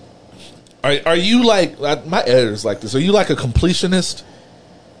 Are you like my editor's like this? Are you like a completionist?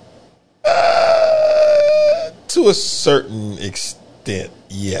 To a certain extent,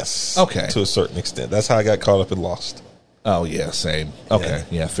 yes. Okay. To a certain extent. That's how I got caught up in Lost. Oh yeah, same. Okay,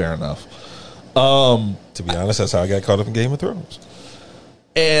 yeah, fair enough. To be honest, that's how I got caught up in Game of Thrones.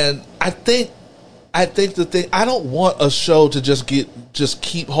 And I think the thing, I don't want a show to just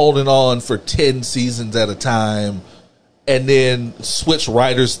keep holding on for 10 seasons at a time, and then switch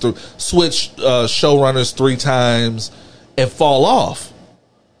showrunners 3 times and fall off,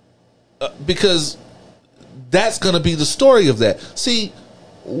 because that's going to be the story of that. See,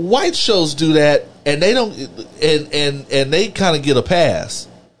 white shows do that, and they don't, and they kind of get a pass.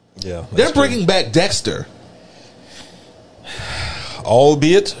 Yeah, they're bringing back Dexter,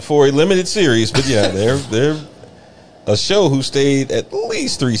 albeit for a limited series, but yeah, they're a show who stayed at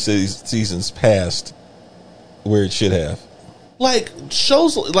least 3 seasons past where it should have. Like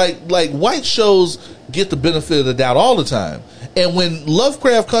shows, like white shows get the benefit of the doubt all the time, and when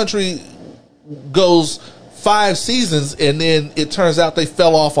Lovecraft Country goes 5 seasons and then it turns out they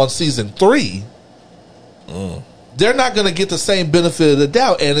fell off on season 3, they're not going to get the same benefit of the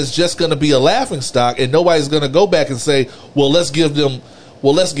doubt, and it's just going to be a laughing stock, and nobody's going to go back and say, well, let's give them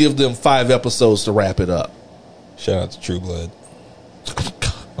 5 episodes to wrap it up. Shout out to True Blood.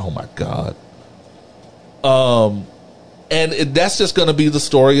 Oh my God. And that's just going to be the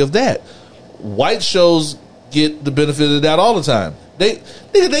story of that. White shows get the benefit of the doubt all the time. They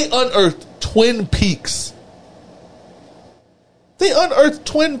unearthed Twin Peaks. They unearthed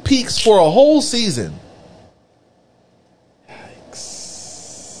Twin Peaks for a whole season.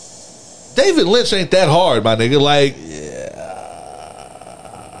 Yikes. David Lynch ain't that hard, my nigga. Like,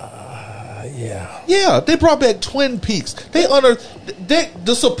 yeah. They brought back Twin Peaks. They unearthed.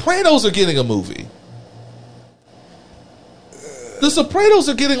 The Sopranos are getting a movie. The Sopranos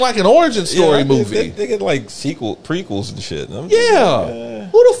are getting like an origin story movie. They get like prequels and shit. Who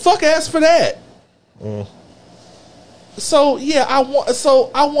the fuck asked for that? So yeah, I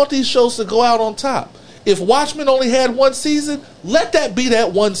want these shows to go out on top. If Watchmen only had 1 season, let that be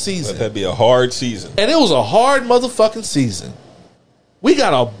that 1 season. Let that be a hard season. And it was a hard motherfucking season. We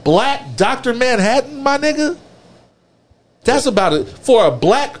got a black Dr. Manhattan, my nigga. That's about it. For a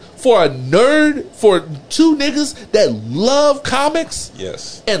nerd, for 2 niggas that love comics,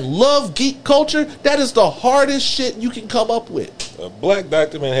 yes, and love geek culture, that is the hardest shit you can come up with. A black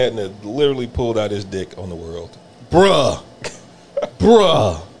Dr. Manhattan that literally pulled out his dick on the world. Bruh.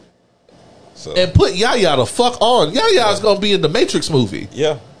 So. And put Yaya the fuck on. Yaya's gonna be in the Matrix movie.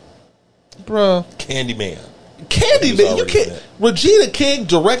 Yeah. bruh. Candyman. Candyman, you can't. Regina King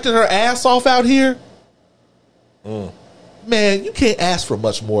directed her ass off out here. Man, you can't ask for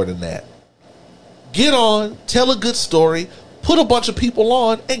much more than that. Get on, tell a good story, put a bunch of people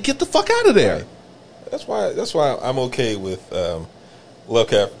on, and get the fuck out of there. Right. That's why I'm okay with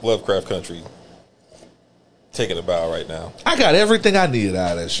Lovecraft Country taking a bow right now. I got everything I needed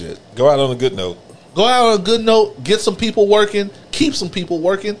out of that shit. Go out on a good note. Go out on a good note, get some people working, keep some people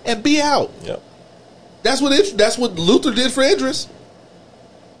working, and be out. Yep. That's what Luther did for Idris.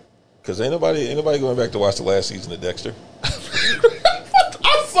 Because ain't nobody going back to watch the last season of Dexter.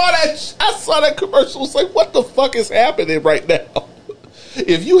 I saw that commercial. It's like, what the fuck is happening right now?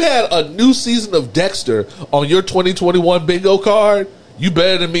 If you had a new season of Dexter on your 2021 bingo card, you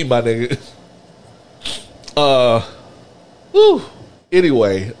better than me, my nigga.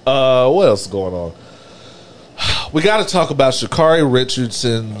 Anyway, what else is going on? We got to talk about Sha'Carri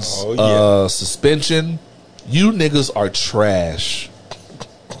Richardson's suspension. You niggas are trash.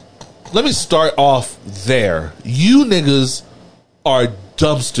 Let me start off there. You niggas are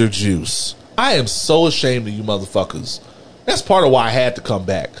dumpster juice. I am so ashamed of you motherfuckers. That's part of why I had to come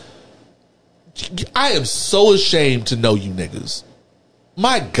back. I am so ashamed to know you niggas.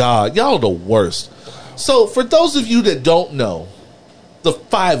 My God, y'all are the worst. So, for those of you that don't know, the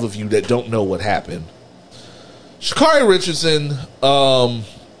 5 of you that don't know what happened, Sha'Carri Richardson,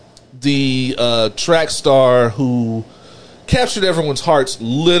 the track star who captured everyone's hearts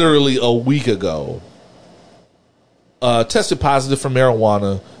literally a week ago, tested positive for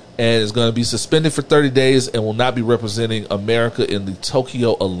marijuana and is going to be suspended for 30 days and will not be representing America in the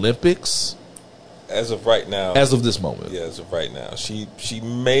Tokyo Olympics. As of right now. As of this moment. Yeah, as of right now.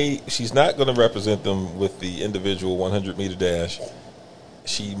 She's not going to represent them with the individual 100-meter dash.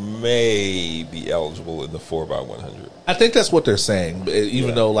 She may be eligible in the 4x100. I think that's what they're saying.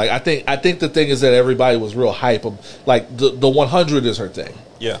 Even though, like, I think the thing is that everybody was real hype. Like, the 100 is her thing.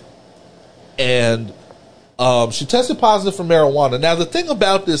 Yeah. And she tested positive for marijuana. Now, the thing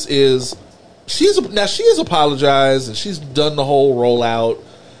about this is she has apologized and she's done the whole rollout,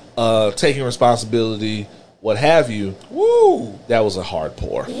 taking responsibility, what have you. Woo! That was a hard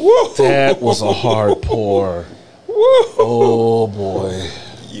pour. Woo! That was a hard pour. Woo! Oh boy,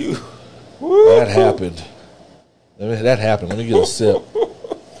 that happened. Let me get a sip.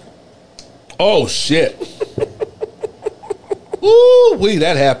 Oh shit! Ooh,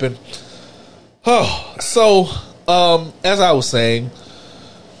 that happened. Oh, so as I was saying,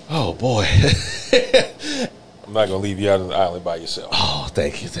 oh boy, I'm not gonna leave you out on the island by yourself. Oh,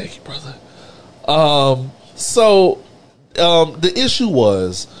 thank you, brother. So the issue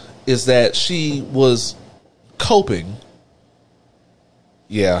is that she was coping.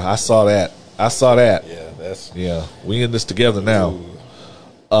 Yeah, I saw that. Yeah, we in this together now.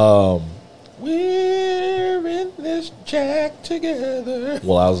 We're in this jack together.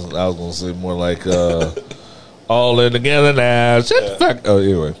 Well, I was gonna say more like all in together now. Shut the fuck. Oh,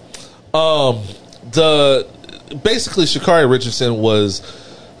 anyway. Basically Sha'Carri Richardson was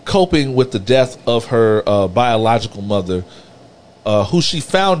coping with the death of her biological mother, who she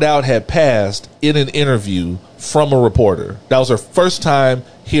found out had passed in an interview from a reporter. That was her first time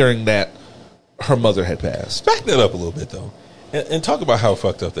hearing that her mother had passed. Back that up a little bit, though, and talk about how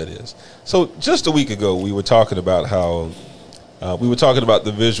fucked up that is. So just a week ago, we were talking about how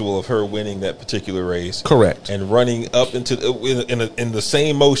the visual of her winning that particular race, correct, and running up into in the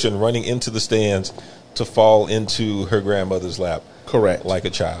same motion, running into the stands to fall into her grandmother's lap, correct, like a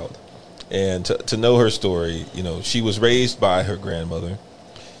child. And to know her story, you know, she was raised by her grandmother,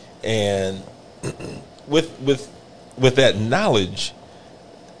 and with that knowledge,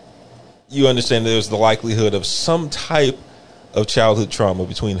 you understand there's the likelihood of some type of childhood trauma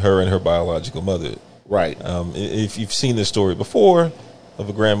between her and her biological mother. Right. If you've seen this story before of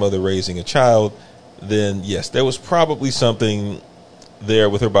a grandmother raising a child, then yes, there was probably something there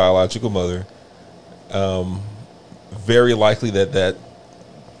with her biological mother. Very likely that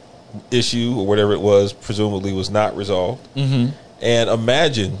issue or whatever it was presumably was not resolved. Mm-hmm. And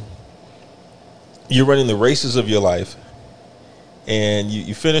imagine you're running the races of your life, and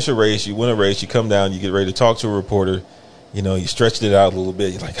you finish a race, you win a race, you come down, you get ready to talk to a reporter, you know, you stretched it out a little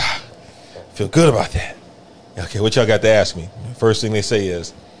bit, you're like, feel good about that. Okay, what y'all got to ask me? First thing they say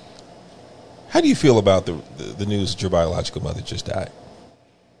is, how do you feel about the news that your biological mother just died?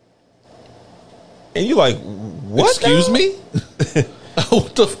 And you're like, what? Excuse me?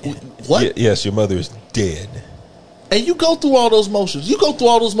 What? Yes, your mother is dead. And you go through all those motions. You go through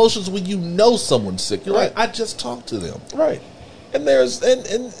all those motions when you know someone's sick. You're like, I just talked to them. Right. And there's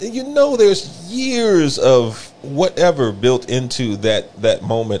you know there's years of whatever built into that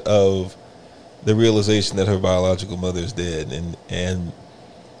moment of the realization that her biological mother is dead, and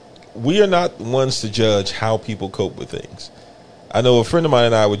we are not ones to judge how people cope with things. I know a friend of mine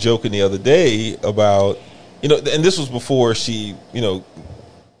and I were joking the other day about, and this was before she,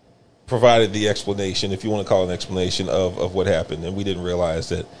 provided the explanation, if you want to call it an explanation of what happened, and we didn't realize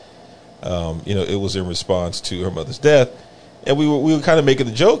that, it was in response to her mother's death, and we were kind of making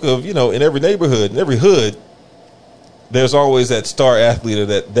the joke of, in every neighborhood, in every hood, there's always that star athlete or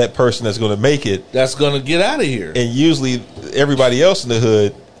that person that's going to make it, that's going to get out of here, and usually everybody else in the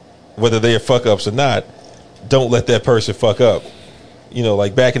hood, whether they are fuck ups or not, don't let that person fuck up.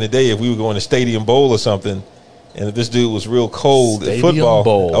 Like back in the day, if we were going to Stadium Bowl or something, and if this dude was real cold in football,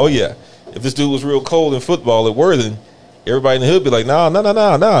 Bowl. oh yeah, if this dude was real cold in football at Worthing, everybody in the hood be like, nah,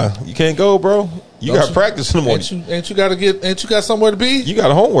 you can't go, bro. You got practice in the morning. Ain't you got somewhere to be? You got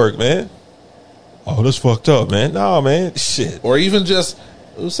homework, man. Oh, that's fucked up, man. Nah, man, shit. Or even just,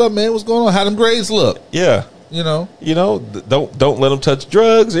 what's up, man? What's going on? How them grades look? Yeah. Don't let them touch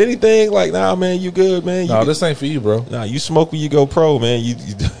drugs or anything. Like, nah, man, you good, man. This ain't for you, bro. Nah, you smoke when you go pro, man. You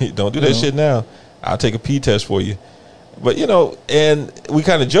don't do that shit now. I'll take a pee test for you. But, and we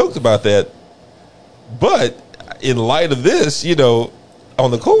kind of joked about that. But in light of this, on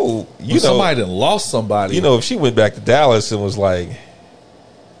the cool, somebody done lost somebody. If she went back to Dallas and was like,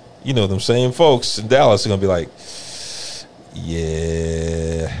 them same folks in Dallas are going to be like,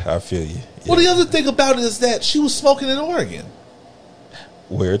 yeah, I feel you. Well, the other thing about it is that she was smoking in Oregon,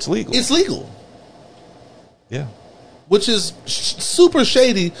 where it's legal. It's legal. Yeah. Which is super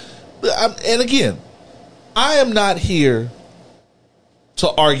shady. And again, I am not here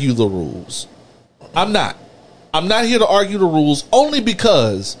to argue the rules. I'm not here to argue the rules only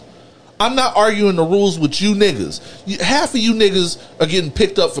because I'm not arguing the rules with you niggas. Half of you niggas are getting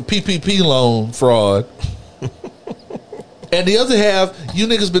picked up for PPP loan fraud. And the other half, you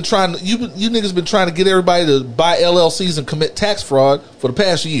niggas been trying to get everybody to buy LLCs and commit tax fraud for the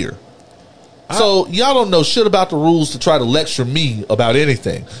past year. So y'all don't know shit about the rules to try to lecture me about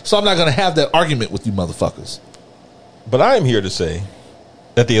anything. So I'm not going to have that argument with you motherfuckers. But I am here to say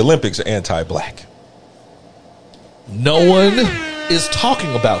that the Olympics are anti-black. No one is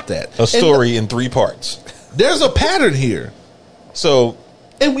talking about that. A story in 3 parts. There's a pattern here. So,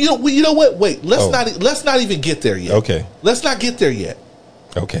 and you know what? Wait, let's not even get there yet. Okay, let's not get there yet.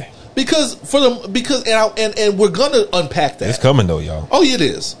 Okay, because and we're gonna unpack that. It's coming though, y'all. Oh, it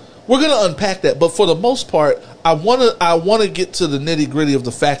is. We're gonna unpack that, but for the most part, I wanna get to the nitty gritty of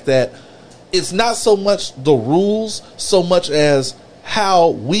the fact that it's not so much the rules, so much as how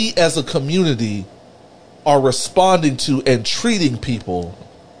we as a community are responding to and treating people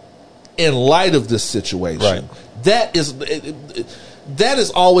in light of this situation. Right. That is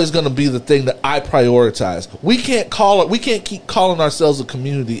always going to be the thing that I prioritize. We can't keep calling ourselves a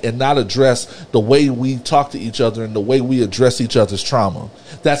community and not address the way we talk to each other and the way we address each other's trauma.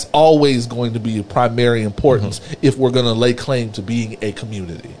 That's always going to be of primary importance if we're going to lay claim to being a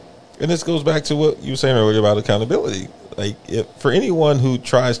community. And this goes back to what you were saying earlier about accountability. Like, for anyone who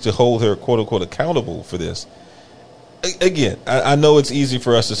tries to hold her quote unquote accountable for this, again, I know it's easy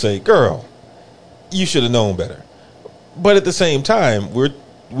for us to say, girl, you should have known better. But at the same time,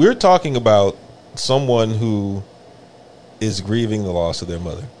 we're talking about someone who is grieving the loss of their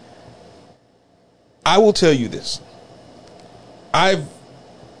mother. I will tell you this.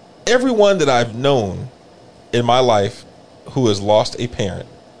 Everyone that I've known in my life who has lost a parent,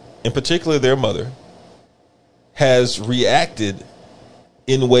 in particular their mother, has reacted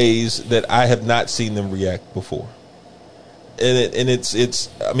in ways that I have not seen them react before. And it's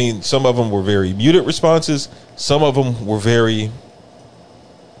I mean, some of them were very muted responses. Some of them were very,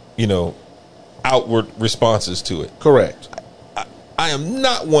 outward responses to it. Correct. I am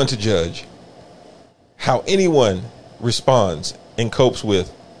not one to judge how anyone responds and copes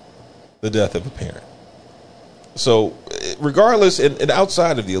with the death of a parent. So regardless, and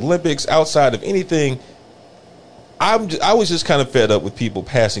outside of the Olympics, outside of anything, I was just kind of fed up with people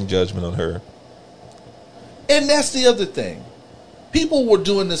passing judgment on her. And that's the other thing. People were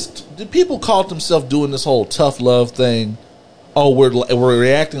doing this. People called themselves doing this whole tough love thing. Oh, we're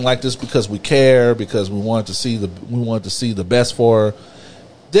reacting like this because we care, because we want to see the best for her.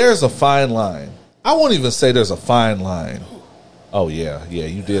 There's a fine line. I won't even say there's a fine line. Oh yeah,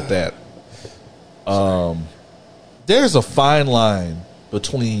 you did that. There's a fine line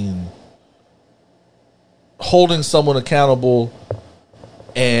between holding someone accountable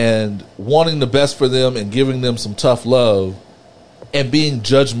and wanting the best for them and giving them some tough love, and being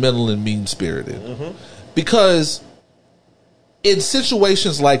judgmental and mean-spirited. Mm-hmm. Because in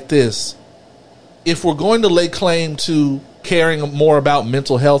situations like this, if we're going to lay claim to caring more about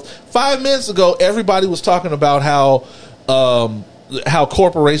mental health. 5 minutes ago, everybody was talking about how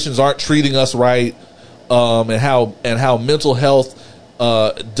corporations aren't treating us right, and how mental health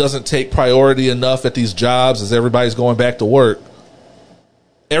doesn't take priority enough at these jobs as everybody's going back to work.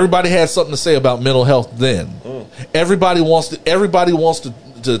 Everybody had something to say about mental health then. Everybody wants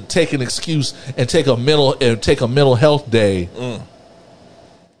to take an excuse and take a mental health day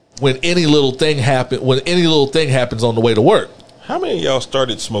when any little thing happens on the way to work. How many of y'all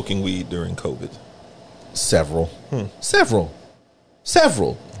started smoking weed during COVID? Several.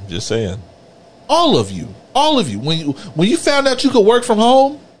 Just saying. All of you. When you found out you could work from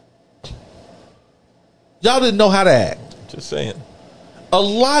home, y'all didn't know how to act. Just saying. A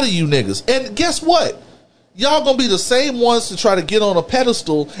lot of you niggas. And guess what? Y'all gonna be the same ones to try to get on a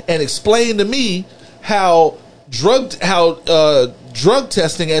pedestal and explain to me how drug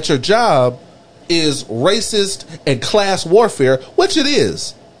testing at your job is racist and class warfare, which it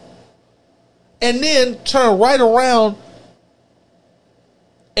is. And then turn right around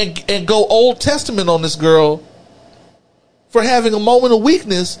and go Old Testament on this girl for having a moment of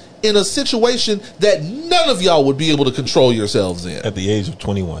weakness in a situation that none of y'all would be able to control yourselves in. At the age of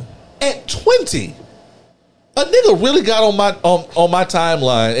 21. At 20. A nigga really got on my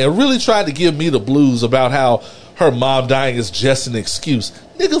timeline and really tried to give me the blues about how her mom dying is just an excuse.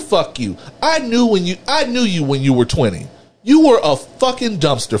 Nigga, fuck you. I knew you when you were 20. You were a fucking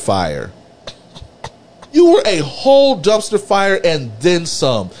dumpster fire. You were a whole dumpster fire and then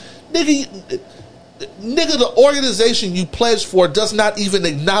some. Nigga, the organization you pledged for does not even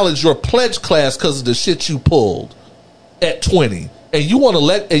acknowledge your pledge class because of the shit you pulled at 20. And you want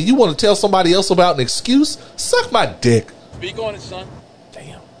to tell somebody else about an excuse? Suck my dick. Speak on it, son.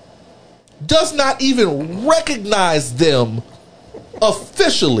 Damn. Does not even recognize them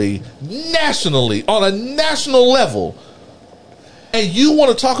officially, nationally, on a national level. And you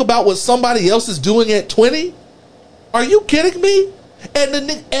want to talk about what somebody else is doing at 20? Are you kidding me? And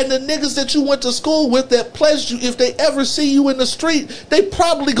the niggas that you went to school with that pledged you, if they ever see you in the street, they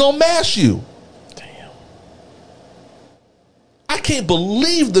probably gonna mash you. Damn. I can't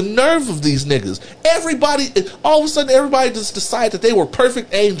believe the nerve of these niggas. All of a sudden, everybody just decided that they were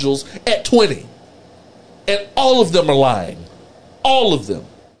perfect angels at 20. And all of them are lying. All of them.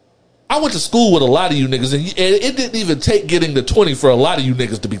 I went to school with a lot of you niggas, and it didn't even take getting to 20 for a lot of you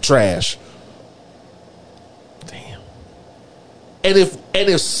niggas to be trash. Damn. And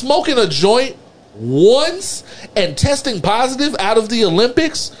if smoking a joint once and testing positive out of the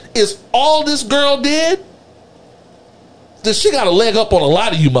Olympics is all this girl did, then she got a leg up on a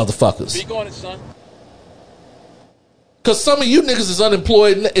lot of you motherfuckers. Speak on it, son. Cause some of you niggas is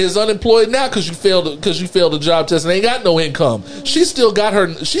unemployed now because you failed the job test and ain't got no income. She still got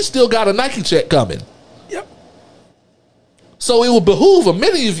a Nike check coming. Yep. So it would behoove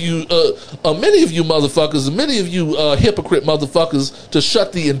many of you motherfuckers, and many of you hypocrite motherfuckers to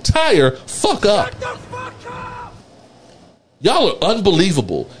shut the entire fuck up. Shut the fuck up! Y'all are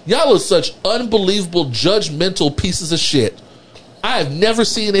unbelievable. Y'all are such unbelievable judgmental pieces of shit. I have never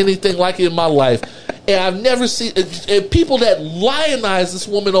seen anything like it in my life. And I've never seen people that lionized this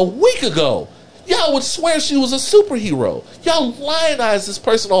woman a week ago. Y'all would swear she was a superhero. Y'all lionized this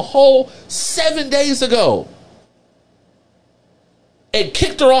person a whole 7 days ago. And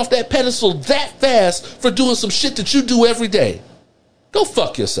kicked her off that pedestal that fast for doing some shit that you do every day. Go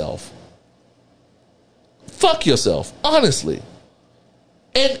fuck yourself. Fuck yourself, honestly.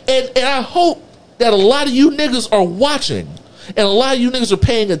 And I hope that a lot of you niggas are watching. And a lot of you niggas are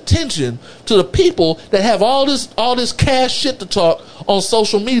paying attention to the people that have all this cash shit to talk on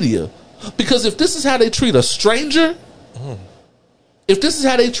social media. Because if this is how they treat a stranger, if this is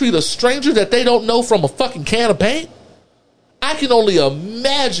how they treat a stranger that they don't know from a fucking can of paint, I can only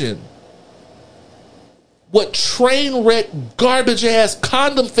imagine what train wreck, garbage ass,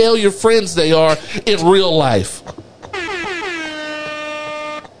 condom failure friends they are in real life.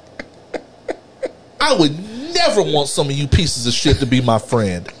 I would never want some of you pieces of shit to be my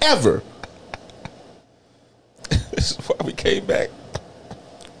friend. Ever. This is why we came back.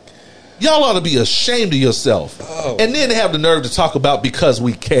 Y'all ought to be ashamed of yourself. Oh. And then have the nerve to talk about because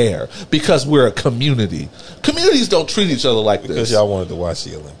we care. Because we're a community. Communities don't treat each other like Because this. y'all wanted to watch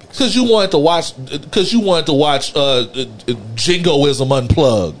the Olympics. Because you wanted to watch Jingoism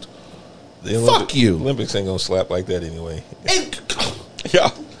Unplugged. Fuck you. Olympics ain't gonna slap like that anyway. And,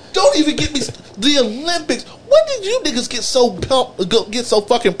 Yeah. don't even get me the Olympics. When did you niggas get so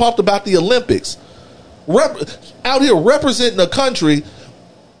fucking pumped about the Olympics? Out here representing a country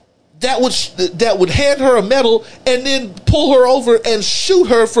that would hand her a medal and then pull her over and shoot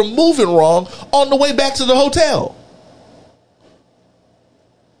her for moving wrong on the way back to the hotel.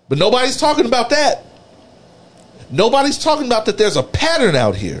 But nobody's talking about that. Nobody's talking about that there's a pattern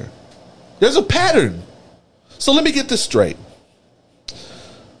out here. There's a pattern. So let me get this straight.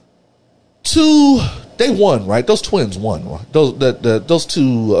 They won, right? Those twins won. Right? Those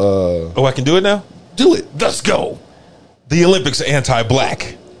two. Oh, I can do it now? Do it. Let's go. The Olympics are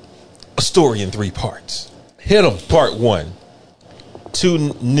anti-black. A story in 3 parts. Hit them. Part 1. 2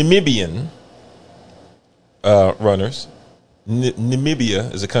 Namibian runners.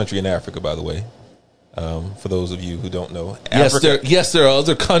 Namibia is a country in Africa, by the way. For those of you who don't know. Yes, there are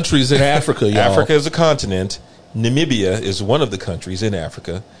other countries in Africa, y'all. Africa is a continent. Namibia is one of the countries in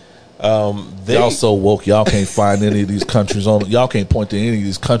Africa. Y'all so woke, y'all can't find any of these countries y'all can't point to any of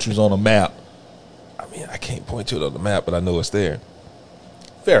these countries on a map. I mean, I can't point to it on the map, but I know it's there.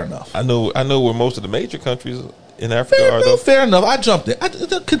 Fair enough. I know where most of the major countries in Africa are, though. Fair enough. I jumped in.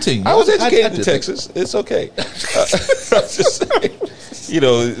 Continue. I was educated in Texas. It's okay. I was just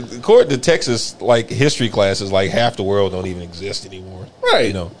saying, according to Texas, like history classes, like half the world don't even exist anymore.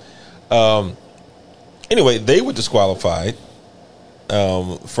 Right. Anyway, they were disqualified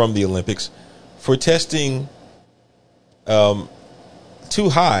from the Olympics for testing too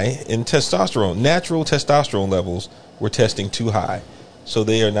high in testosterone. Natural testosterone levels were testing too high. So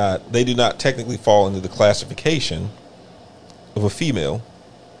they do not technically fall into the classification of a female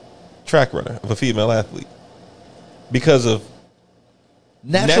track runner, of a female athlete, because of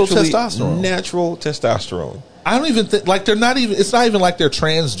natural testosterone. Natural testosterone. I don't even think they're not even. It's not even like they're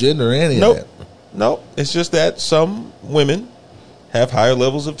transgender or any of that. Nope. It's just that some women have higher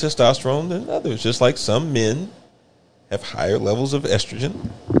levels of testosterone than others, just like some men have higher levels of estrogen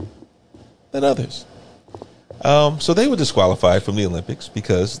than others. So they were disqualified from the Olympics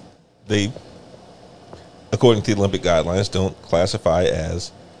because they, according to the Olympic guidelines, don't classify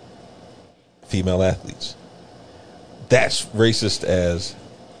as female athletes. That's racist as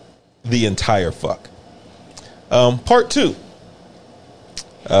the entire fuck. Part 2.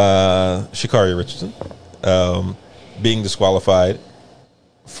 Sha'Carri Richardson being disqualified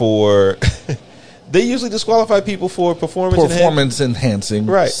for... They usually disqualify people for performance enhancing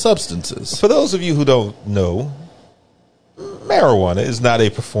substances. For those of you who don't know, marijuana is not a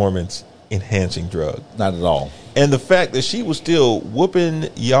performance enhancing drug. Not at all. And the fact that she was still whooping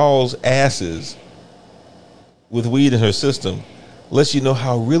y'all's asses with weed in her system lets you know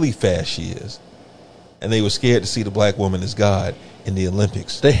how really fast she is. And they were scared to see the black woman as God in the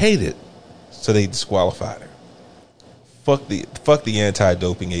Olympics. They hate it. So they disqualified her. Fuck the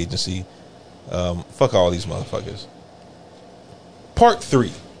anti-doping agency. Fuck all these motherfuckers. Part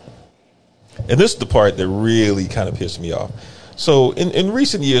 3. And this is the part that really kind of pissed me off. So in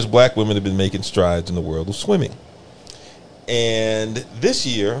recent years, black women have been making strides in the world of swimming. And this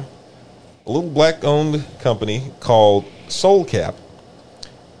year, a little black-owned company called Soul Cap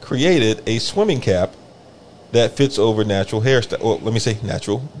created a swimming cap that fits over natural hairstyle. Well, let me say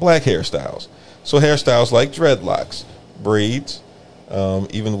natural black hairstyles. So hairstyles like dreadlocks, braids,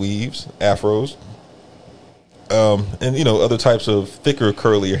 even weaves, afros, and other types of thicker,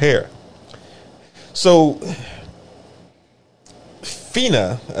 curlier hair. So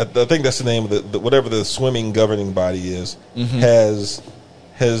FINA, I think that's the name of the whatever the swimming governing body is,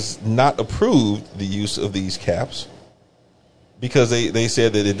 has not approved the use of these caps because they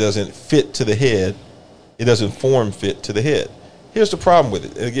said that it doesn't fit to the head. It doesn't form fit to the head. Here's the problem with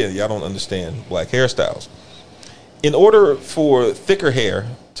it. Again, y'all don't understand black hairstyles. In order for thicker hair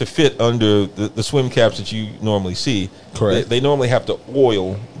to fit under the swim caps that you normally see, correct, they normally have to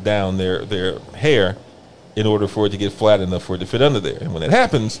oil down their hair in order for it to get flat enough for it to fit under there. And when that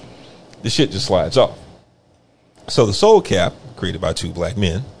happens, the shit just slides off. So the Soul Cap, created by 2 black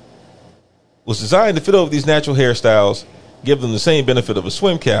men, was designed to fit over these natural hairstyles, give them the same benefit of a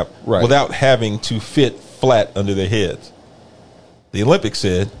swim cap, without having to fit flat under their heads. The Olympics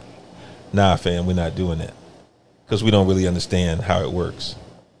said, nah, fam, we're not doing that because we don't really understand how it works.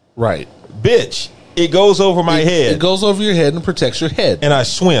 Right. Bitch, it goes over my head. It goes over your head and protects your head. And I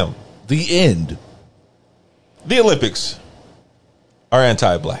swim. The end. The Olympics are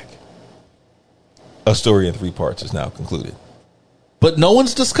anti-black. A story in 3 parts is now concluded. But no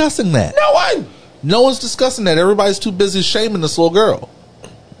one's discussing that. No one. No one's discussing that. Everybody's too busy shaming this little girl.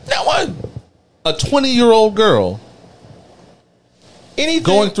 No one. A 20-year-old girl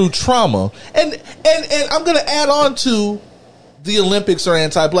going through trauma. And I'm going to add on to the Olympics are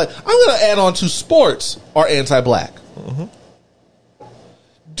anti-black. I'm going to add on to sports are anti-black. Mm-hmm.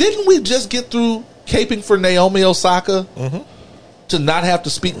 Didn't we just get through caping for Naomi Osaka to not have to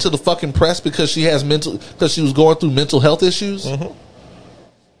speak to the fucking press because she was going through mental health issues? Mm-hmm.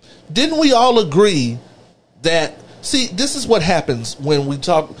 Didn't we all agree that See, this is what happens when we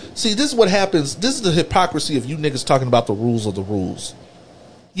talk. See, this is what happens. This is the hypocrisy of you niggas talking about the rules of the rules.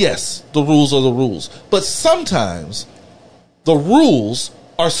 Yes, the rules are the rules. But sometimes the rules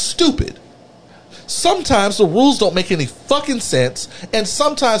are stupid. Sometimes the rules don't make any fucking sense, and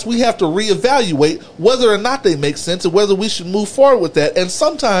sometimes we have to reevaluate whether or not they make sense and whether we should move forward with that. And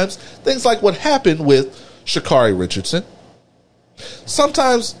sometimes things like what happened with Sha'Carri Richardson,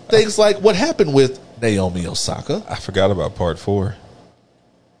 sometimes things like what happened with Naomi Osaka. I forgot about part 4.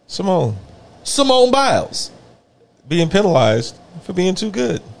 Simone Biles. being penalized for being too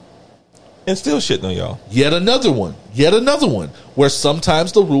good. And still shitting on y'all. Yet another one, where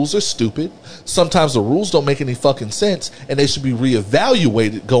sometimes the rules are stupid, sometimes the rules don't make any fucking sense, and they should be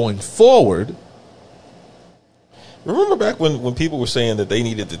reevaluated going forward. Remember back when people were saying that they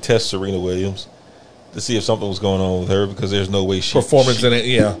needed to test Serena Williams to see if something was going on with her because there's no way Performance in it,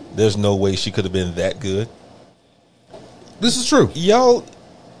 yeah. There's no way she could have been that good. This is true. Y'all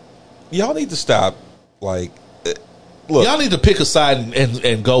need to stop, like... Look, y'all need to pick a side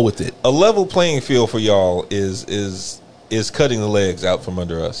and go with it. A level playing field for y'all is cutting the legs out from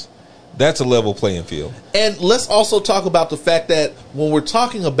under us. That's a level playing field. And let's also talk about the fact that when we're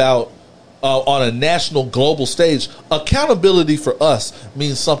talking about on a national global stage, accountability for us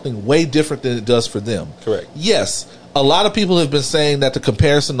means something way different than it does for them. Correct. Yes, a lot of people have been saying that the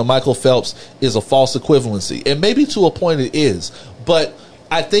comparison to Michael Phelps is a false equivalency, and maybe to a point it is, but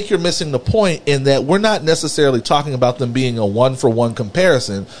I think you're missing the point in that we're not necessarily talking about them being a one-for-one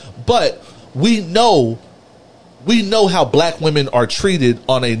comparison, but we know how black women are treated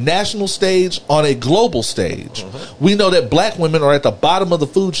on a national stage, on a global stage. Mm-hmm. We know that black women are at the bottom of the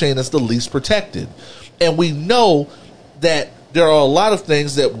food chain as the least protected. And we know that there are a lot of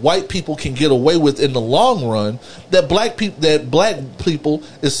things that white people can get away with in the long run that black people,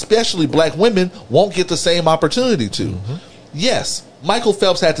 especially black women, won't get the same opportunity to. Mm-hmm. Yes, Michael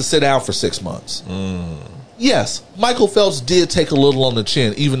Phelps had to sit down for 6 months. Yes, Michael Phelps did take a little on the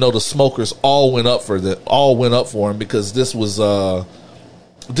chin, even though the smokers all went up for him because this was a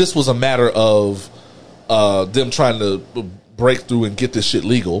matter of them trying to break through and get this shit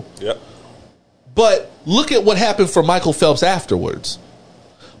legal. Yep. But look at what happened for Michael Phelps afterwards.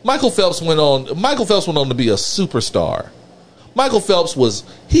 Michael Phelps went on to be a superstar. Michael Phelps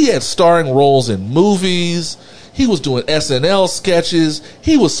had starring roles in movies. He was doing SNL sketches.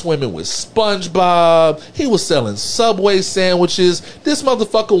 He was swimming with SpongeBob. He was selling Subway sandwiches. This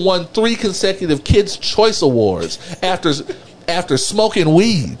motherfucker won 3 consecutive Kids' Choice Awards after smoking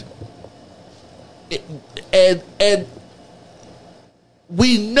weed. And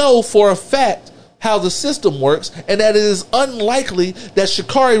we know for a fact how the system works, and that it is unlikely that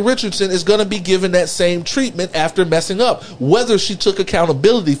Sha'Carri Richardson is going to be given that same treatment after messing up, whether she took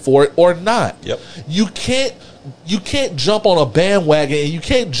accountability for it or not. Yep. You can't jump on a bandwagon, and you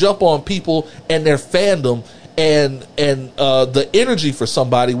can't jump on people and their fandom and the energy for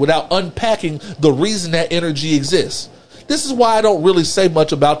somebody without unpacking the reason that energy exists. This is why I don't really say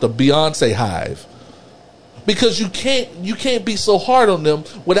much about the Beyonce hive. Because you can't be so hard on them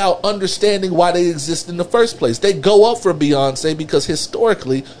without understanding why they exist in the first place. They go up for Beyonce because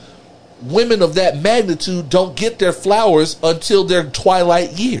historically, women of that magnitude don't get their flowers until their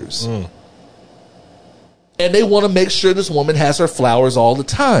twilight years. And they want to make sure this woman has her flowers all the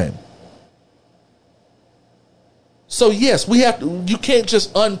time. So yes, you can't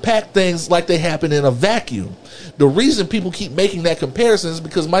just unpack things like they happen in a vacuum. The reason people keep making that comparison is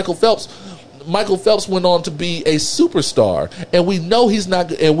because Michael Phelps went on to be a superstar, and we know he's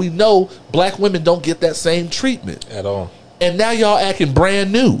not, and we know black women don't get that same treatment at all. And now y'all acting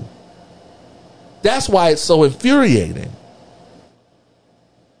brand new. That's why it's so infuriating.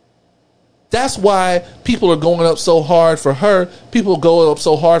 That's why people are going up so hard for her. People go up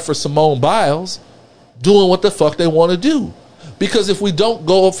so hard for Simone Biles, doing what the fuck they want to do. Because if we don't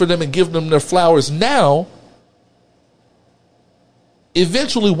go up for them and give them their flowers now,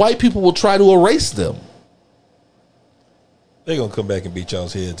 eventually white people will try to erase them. They're going to come back and beat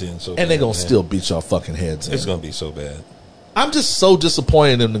y'all's heads in. And they're going to still beat y'all fucking heads in. It's going to be so bad. I'm just so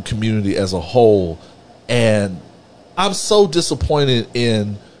disappointed in the community as a whole. And I'm so disappointed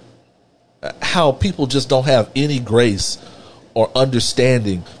in how people just don't have any grace or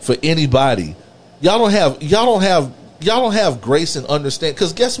understanding for anybody. Y'all don't have grace and understanding.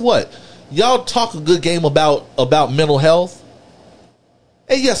 Because guess what? Y'all talk a good game about mental health.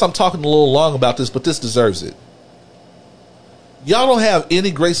 And yes, I'm talking a little long about this, but this deserves it. Y'all don't have any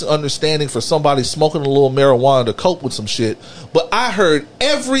grace and understanding for somebody smoking a little marijuana to cope with some shit. But I heard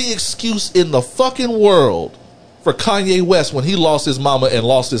every excuse in the fucking world for Kanye West when he lost his mama and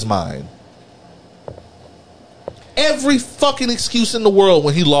lost his mind. every fucking excuse in the world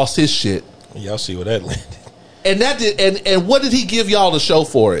when he lost his shit. Y'all see where that landed. And that did, and what did he give y'all to show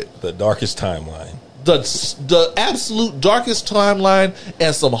for it? The darkest timeline. The absolute darkest timeline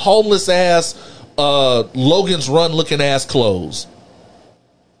and some homeless ass Logan's Run looking ass clothes.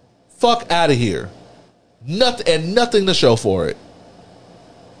 Fuck out of here. Nothing to show for it.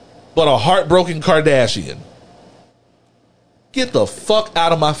 But a heartbroken Kardashian. Get the fuck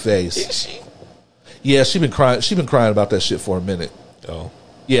out of my face. Is she? Yeah, she been crying about that shit for a minute. Oh.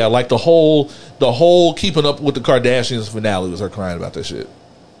 Yeah, like the whole Keeping Up with the Kardashians finale was her crying about that shit.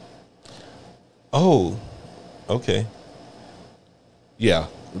 Oh. Okay. Yeah.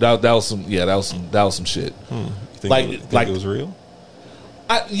 That was some shit. You think it was real?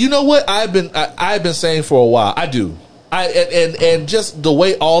 You know what I've been saying for a while. I do. And just the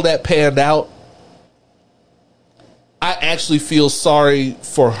way all that panned out, I actually feel sorry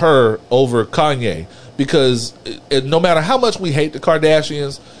for her over Kanye, because no matter how much we hate the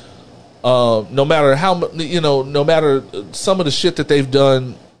Kardashians, no matter some of the shit that they've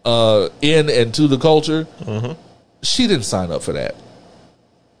done in and to the culture, she didn't sign up for that.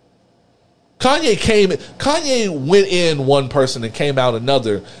 Kanye went in one person and came out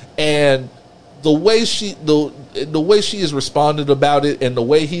another, and the way she has responded about it, and the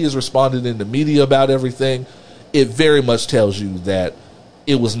way he has responded in the media about everything, it very much tells you that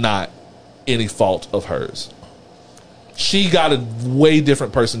it was not any fault of hers. She got a way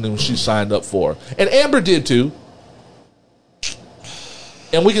different person than she signed up for, and Amber did too.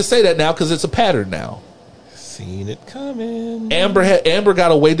 And we can say that now because it's a pattern now. Seen it coming. Amber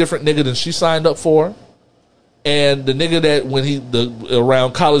got a way different nigga than she signed up for, and the nigga that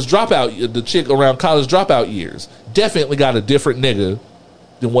around college dropout, the chick around college dropout years, definitely got a different nigga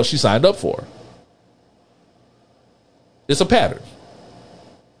than what she signed up for. It's a pattern.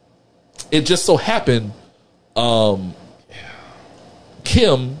 It just so happened,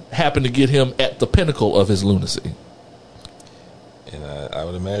 Kim happened to get him at the pinnacle of his lunacy. And I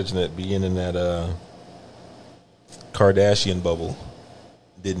would imagine that being in that Kardashian bubble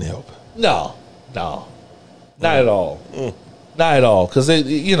didn't help. No, not at all. Not at all. Because they're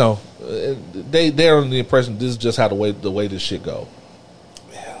under the impression this is just how the way this shit go.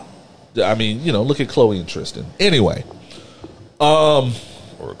 Yeah. I mean, look at Chloe and Tristan. Anyway. Or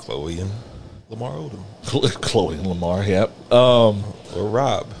Chloe and Lamar Odom. Chloe and Lamar, yep. Or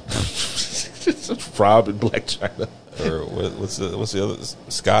Rob. Rob and Black China. Or what's the other?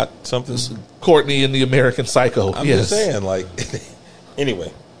 Scott something? Courtney and the American Psycho. I'm just saying, like,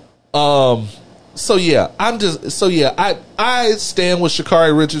 anyway. I stand with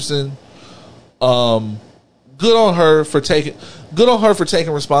Sha'Carri Richardson. Good on her for taking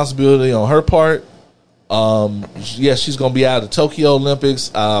responsibility on her part. She's going to be out of the Tokyo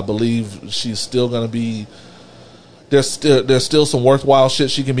Olympics. I believe she's still going to be. There's still some worthwhile shit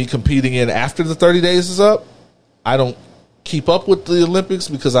she can be competing in after the 30 days is up. I don't keep up with the Olympics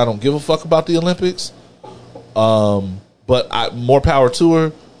because I don't give a fuck about the Olympics. But more power to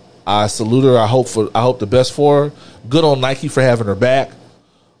her. I salute her. I hope the best for her. Good on Nike for having her back.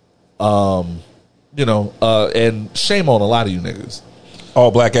 And shame on a lot of you niggas.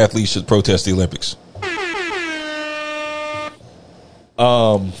 All black athletes should protest the Olympics.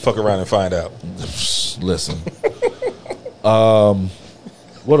 Fuck around and find out. Listen.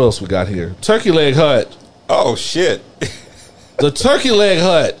 What else we got here? Turkey Leg Hut. Oh shit. The Turkey Leg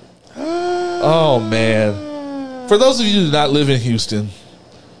Hut. Oh man. For those of you who do not live in Houston,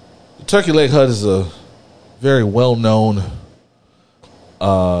 the Turkey Leg Hut is a very well-known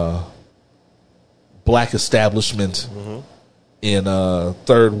black establishment in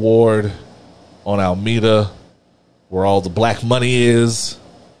 3rd Ward on Alameda, where all the black money is.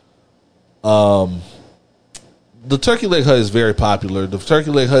 The Turkey Leg Hut is very popular. The Turkey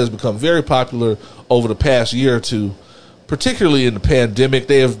Leg Hut has become very popular over the past year or two, particularly in the pandemic.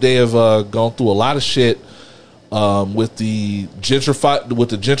 They have gone through a lot of shit with the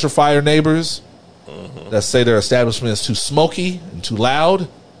gentrifier neighbors that say their establishment is too smoky and too loud.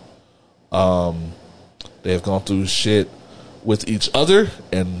 They have gone through shit with each other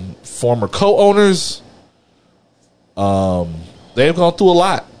and former co-owners. They have gone through a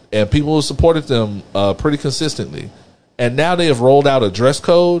lot. And people have supported them pretty consistently. And now they have rolled out a dress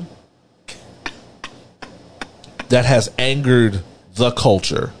code that has angered the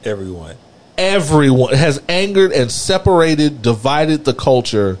culture. Everyone has angered and divided the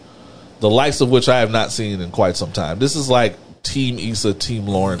culture, the likes of which I have not seen in quite some time. This is like Team Issa, Team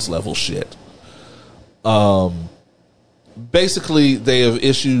Lawrence level shit. Basically, they have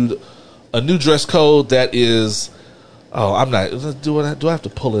issued a new dress code that is Oh, I'm not. Do I have to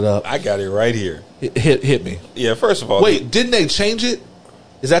pull it up? I got it right here. Hit me. Yeah, first of all, Wait, didn't they change it?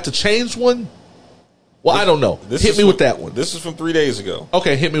 Is that the changed one? Well, I don't know. Hit me with that one. This is from 3 days ago.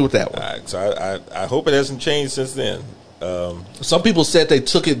 Okay, hit me with that one. All right, so I hope it hasn't changed since then. Some people said they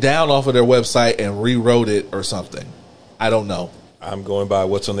took it down off of their website and rewrote it or something. I don't know. I'm going by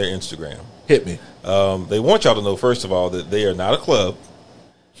what's on their Instagram. Hit me. They want y'all to know, first of all, that they are not a club.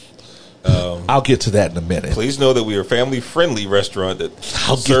 I'll get to that in a minute. Please know that we are a family-friendly restaurant that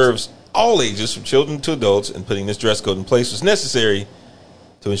serves all ages, from children to adults, and putting this dress code in place was necessary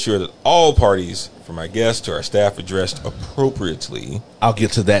to ensure that all parties, from our guests to our staff, are dressed appropriately. I'll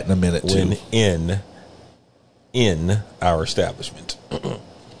get to that in a minute, too. When in our establishment.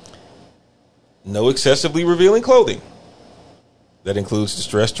 No excessively revealing clothing. That includes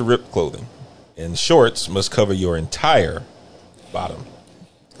distressed or ripped clothing. And shorts must cover your entire bottom.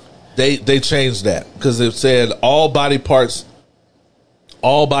 They changed that because it said all body parts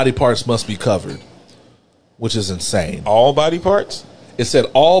must be covered, which is insane. All body parts? It said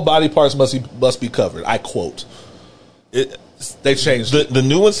all body parts must be covered. I quote. They changed it. The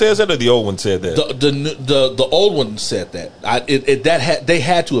new one says that, or the old one said that? The old one said that. They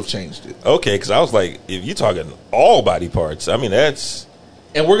had to have changed it. Okay, because I was like, if you're talking all body parts, I mean that's.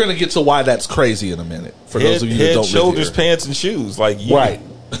 And we're gonna get to why that's crazy in a minute. For those of you that don't shoulders, live here. pants, and shoes, like right.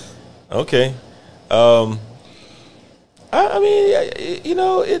 Okay. I mean, you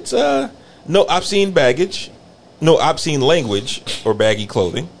know, it's no obscene baggage, no obscene language or baggy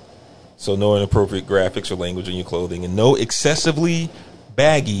clothing. So no inappropriate graphics or language on your clothing, and no excessively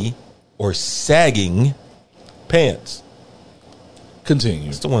baggy or sagging pants. Continue.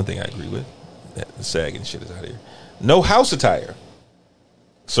 That's the one thing I agree with. That the sagging shit is out here. No house attire,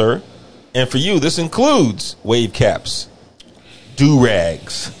 sir. And for you, this includes wave caps,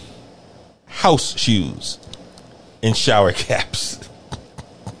 do-rags, house shoes, and shower caps.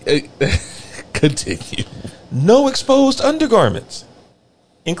 Continue. No exposed undergarments,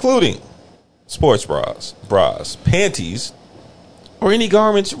 including sports bras, panties, or any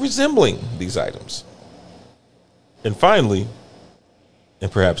garments resembling these items. And finally, and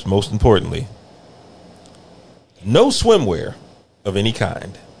perhaps most importantly, no swimwear of any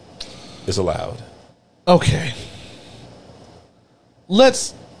kind is allowed. Okay.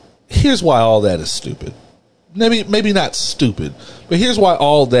 Here's why all that is stupid. Maybe not stupid, but here's why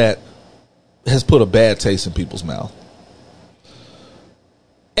all that has put a bad taste in people's mouth.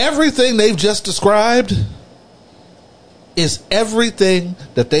 Everything they've just described is everything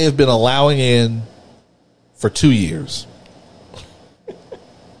that they have been allowing in for 2 years.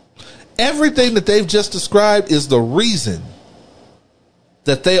 Everything that they've just described is the reason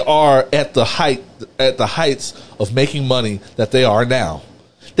that they are at the heights of making money that they are now.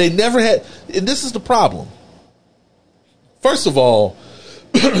 They never had, and this is the problem. First of all,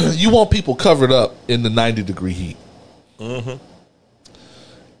 you want people covered up in the 90-degree heat. Mm-hmm.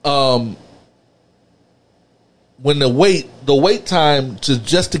 When the wait time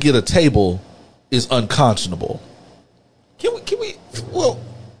just to get a table is unconscionable. Can we? Well,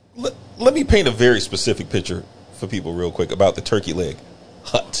 let me paint a very specific picture for people real quick about the turkey leg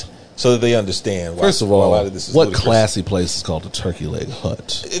hut, so that they understand. First of all, a lot of this is what ludicrous. classy place is called the Turkey Leg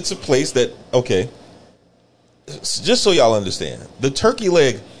Hut? It's a place that, okay, just so y'all understand, the Turkey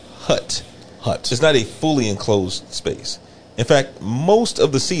Leg Hut is not a fully enclosed space. In fact, most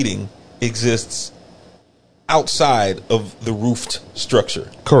of the seating exists outside of the roofed structure.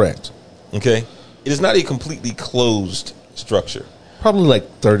 Correct. Okay? It is not a completely closed structure. Probably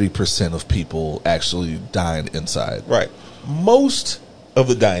like 30% of people actually dine inside. Right. Most of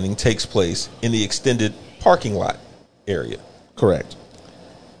the dining takes place in the extended parking lot area. Correct.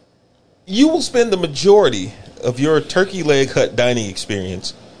 You will spend the majority of your Turkey Leg Hut dining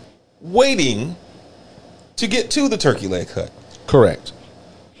experience waiting to get to the Turkey Leg Hut. Correct.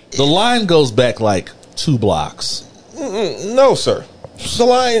 The line goes back like 2 blocks. No, sir. The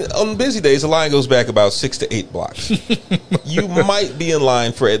line on busy days, the line goes back about 6 to 8 blocks. You might be in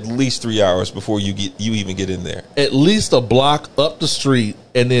line for at least 3 hours before you even get in there. At least a block up the street,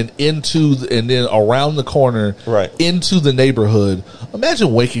 and then around the corner, right into the neighborhood.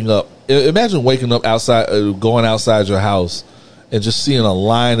 Imagine waking up outside, going outside your house, and just seeing a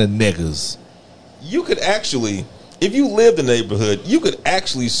line of niggas. You could actually, if you lived in the neighborhood, you could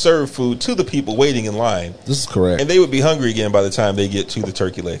actually serve food to the people waiting in line. This is correct. And they would be hungry again by the time they get to the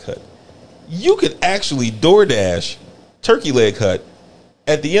Turkey Leg Hut. You could actually DoorDash Turkey Leg Hut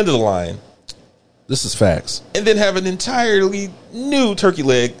at the end of the line. This is facts. And then have an entirely new Turkey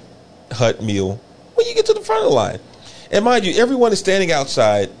Leg Hut meal when you get to the front of the line. And mind you, everyone is standing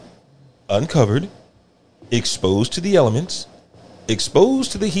outside, uncovered, exposed to the elements,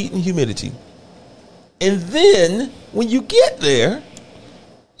 exposed to the heat and humidity. And then when you get there,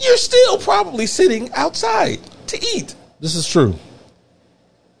 you're still probably sitting outside to eat. This is true.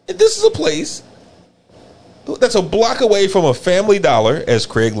 And this is a place that's a block away from a Family Dollar, as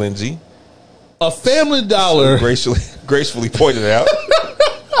Craig Lindsay A Family Dollar. gracefully pointed out.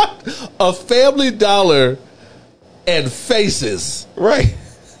 A Family Dollar and Faces. Right.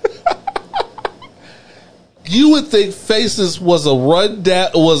 You would think Faces was a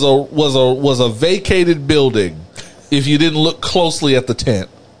rundown, was a vacated building if you didn't look closely at the tent.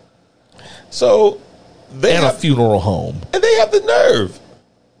 So they And have, a funeral home. and they have the nerve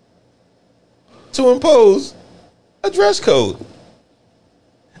to impose a dress code.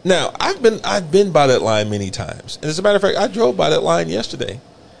 Now, I've been by that line many times. And as a matter of fact, I drove by that line yesterday.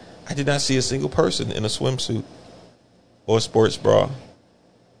 I did not see a single person in a swimsuit or a sports bra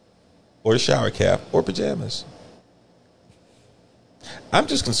or a shower cap or pajamas. I'm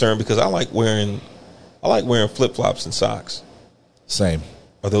just concerned because I like wearing flip-flops and socks. Same.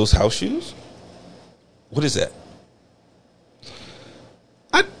 Are those house shoes? What is that?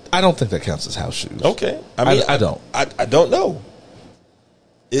 I don't think that counts as house shoes. Okay. I mean, I don't. I don't know.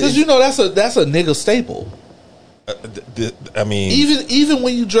 Because you know that's a nigga staple. I mean, Even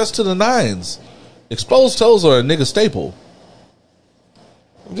when you dress to the nines, exposed toes are a nigga staple.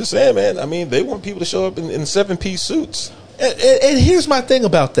 I'm just saying, man. I mean, they want people to show up in 7-piece suits. And here's my thing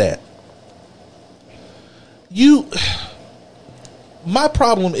about that. My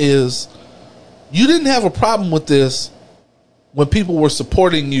problem is, you didn't have a problem with this when people were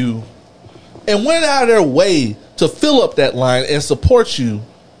supporting you and went out of their way to fill up that line and support you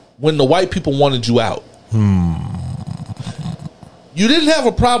when the white people wanted you out. You didn't have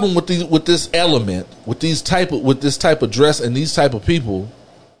a problem with this element, with this type of dress and these type of people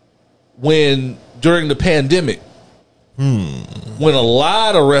when during the pandemic, when a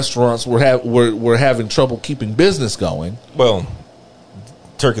lot of restaurants were having trouble keeping business going. Well,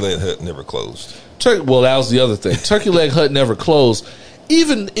 Turkey Leg Hut never closed. Well, that was the other thing. Turkey Leg Hut never closed.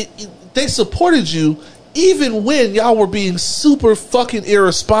 They supported you even when y'all were being super fucking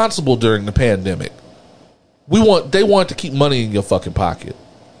irresponsible during the pandemic. They want to keep money in your fucking pocket.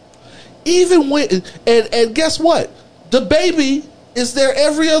 Even when and guess what? The baby is there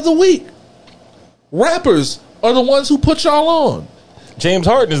every other week. Rappers are the ones who put y'all on. James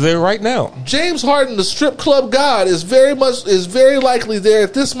Harden is there right now. James Harden, the strip club god, is very likely there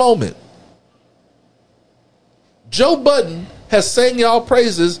at this moment. Joe Budden has sang y'all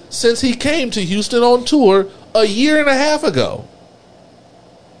praises since he came to Houston on tour a year and a half ago.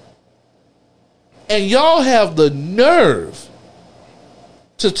 And y'all have the nerve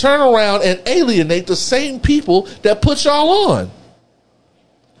to turn around and alienate the same people that put y'all on.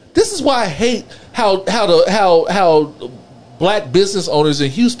 This is why I hate how black business owners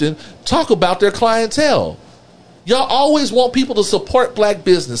in Houston talk about their clientele. Y'all always want people to support black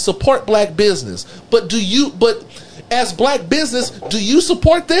business. But as black business, do you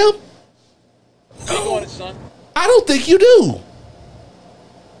support them? Keep on it, son. I don't think you do.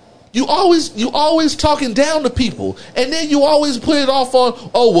 You always talking down to people, and then you always put it off on,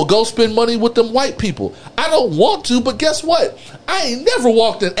 oh, well, go spend money with them white people. I don't want to, but guess what? I ain't never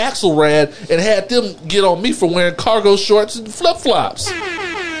walked in Axelrad and had them get on me for wearing cargo shorts and flip-flops.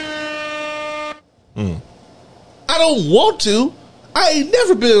 I don't want to. I ain't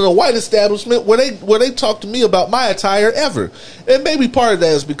never been in a white establishment where they talk to me about my attire ever. And maybe part of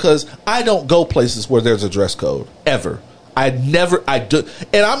that is because I don't go places where there's a dress code ever. I do,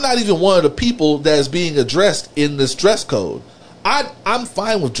 and I'm not even one of the people that is being addressed in this dress code. I'm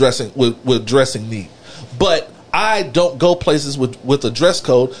fine with dressing neat, but I don't go places with a dress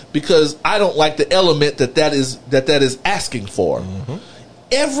code because I don't like the element that is asking for. Mm-hmm.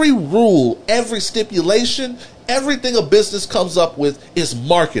 Every rule, every stipulation, everything a business comes up with is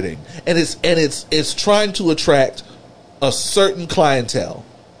marketing, and it's trying to attract a certain clientele.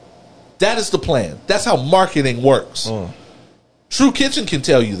 That is the plan. That's how marketing works. True Kitchen can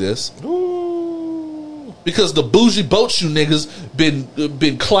tell you this. Ooh. Because the bougie boat shoe niggas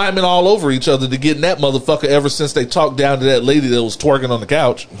been climbing all over each other to get in that motherfucker ever since they talked down to that lady that was twerking on the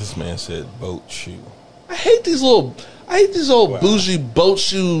couch. This man said boat shoe. I hate these old bougie boat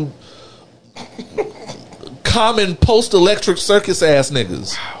shoe common post-electric circus ass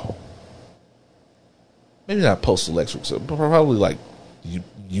niggas. Wow. Maybe not post-electric, but probably like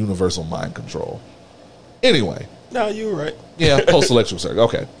universal mind control. Anyway. No, you were right. Yeah, post-electric circuit.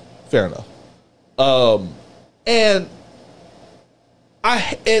 Okay, fair enough. And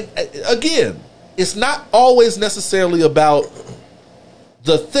again, it's not always necessarily about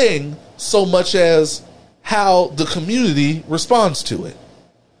the thing so much as how the community responds to it.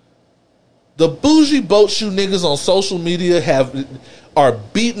 The bougie boat shoe niggas on social media are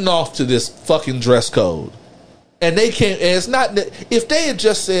beaten off to this fucking dress code. And they can't, and it's not, if they had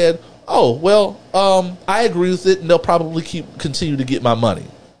just said, oh, well, I agree with it, and they'll probably continue to get my money.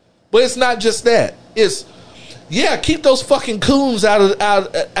 But it's not just that. It's, yeah, keep those fucking coons out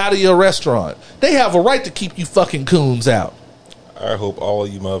of your restaurant. They have a right to keep you fucking coons out. I hope all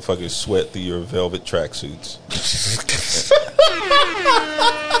of you motherfuckers sweat through your velvet tracksuits.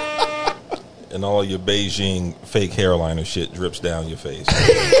 And all your Beijing fake hairliner shit drips down your face.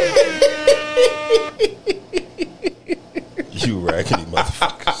 You raggedy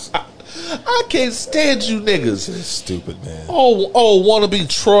motherfuckers. I can't stand you niggas. It's stupid, man. Oh, wanna be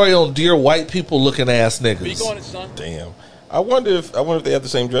Troy on Dear White People looking ass niggas. Where you going, son? Damn. I wonder if they have the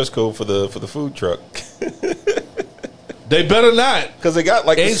same dress code for the food truck. They better not, because they got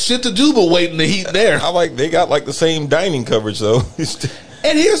like ain't shit to do but wait in the heat there. They got like the same dining coverage though.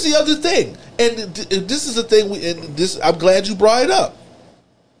 And here's the other thing, and this is the thing. I'm glad you brought it up.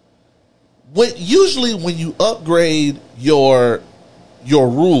 Usually when you upgrade your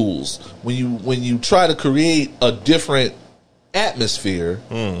rules, when you try to create a different atmosphere,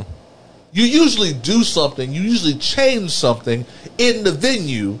 you usually do something. You usually change something in the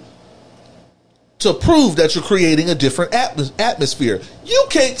venue to prove that you're creating a different atmosphere. You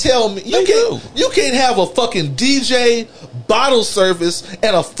can't tell me you can't have a fucking DJ, bottle service,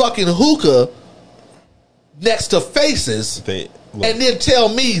 and a fucking hookah next to faces, and then tell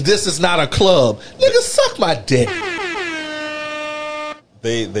me this is not a club. Nigga, suck my dick.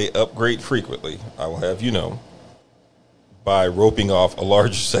 They upgrade frequently, I will have you know, by roping off a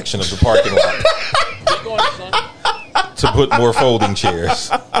larger section of the parking lot to put more folding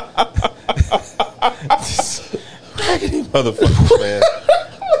chairs. Raggedy motherfuckers, man.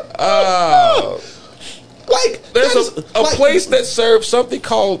 There's a place that serves something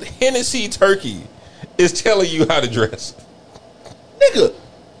called Hennessy Turkey is telling you how to dress. Nigga,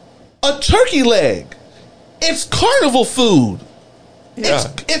 a turkey leg. It's carnival food. Yeah.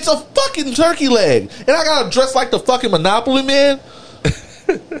 It's a fucking turkey leg. And I gotta dress like the fucking Monopoly man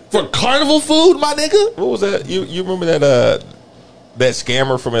for carnival food, my nigga? What was that? You remember that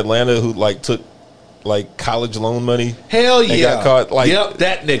scammer from Atlanta who took college loan money? Hell yeah. And got caught yep,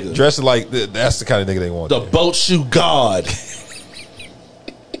 that nigga. Dressing like that's the kind of nigga they want. The boat shoe god.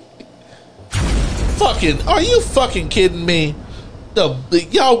 Fucking, are you fucking kidding me? Oh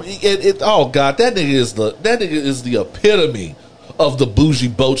god, that nigga is the epitome of the bougie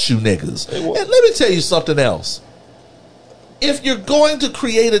boat shoe niggas. And let me tell you something else. If you're going to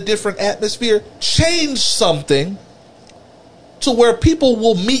create a different atmosphere, change something to where people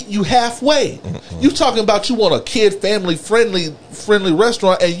will meet you halfway. You talking about you want a kid family friendly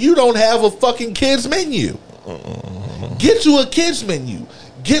restaurant and you don't have a fucking kids menu. Get you a kids menu.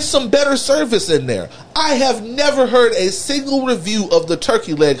 Get some better service in there. I have never heard a single review of the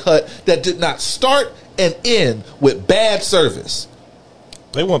Turkey Leg Hut that did not start and end with bad service.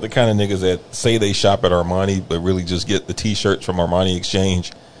 They want the kind of niggas that say they shop at Armani but really just get the t-shirts from Armani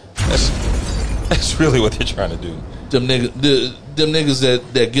Exchange. That's really what they're trying to do. Them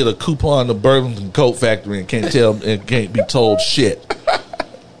niggas that get a coupon to Burlington Coat Factory and can't tell and can't be told shit.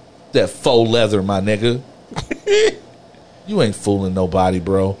 That faux leather, my nigga. You ain't fooling nobody,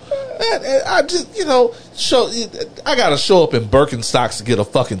 bro. I just, I gotta show up in Birkenstocks to get a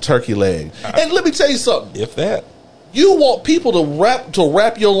fucking turkey leg. And let me tell you something. If that. You want people to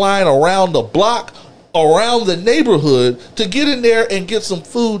wrap your line around the block, around the neighborhood, to get in there and get some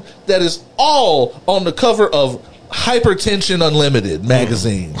food that is all on the cover of Hypertension Unlimited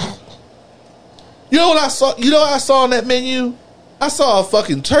magazine. You know what I saw? You know what I saw on that menu? I saw a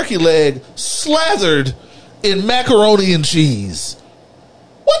fucking turkey leg slathered in macaroni and cheese.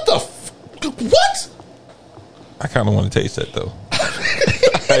 What the what? I kind of want to taste that though.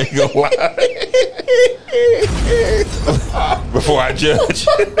 I ain't gonna lie. Before I judge,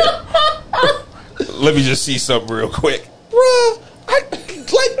 let me just see something real quick. Bruh, I like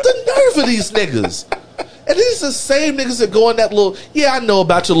the nerve of these niggas. And these are the same niggas that go in that little, I know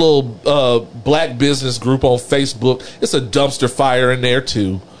about your little black business group on Facebook. It's a dumpster fire in there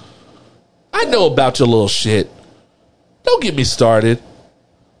too. I know about your little shit. Don't get me started.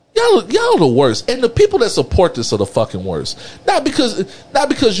 Y'all the worst. And the people that support this are the fucking worst. Not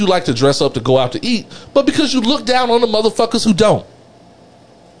because you like to dress up to go out to eat, but because you look down on the motherfuckers who don't.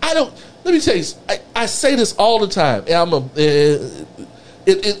 Let me tell you, I say this all the time. And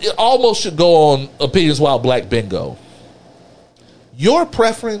it almost should go on Opinions While Black Bingo. Your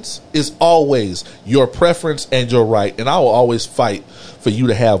preference is always your preference and your right. And I will always fight for you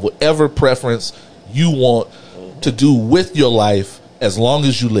to have whatever preference you want to do with your life as long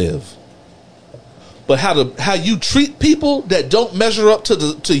as you live. But how you treat people that don't measure up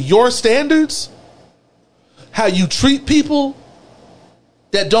to your standards, how you treat people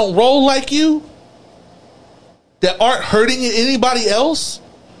that don't roll like you, that aren't hurting anybody else,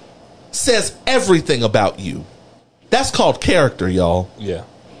 says everything about you. That's called character, y'all. Yeah.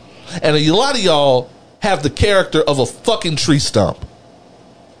 And a lot of y'all have the character of a fucking tree stump.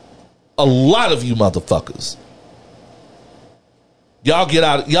 A lot of you motherfuckers. Y'all get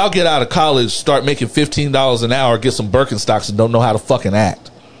out of college, start making $15 an hour, get some Birkenstocks, and don't know how to fucking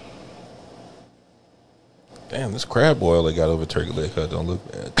act. Damn, this crab oil they got over Turkey Leg Hut don't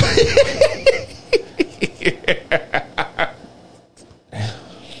look bad.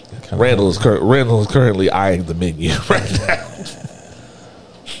 Randle is currently eyeing the menu right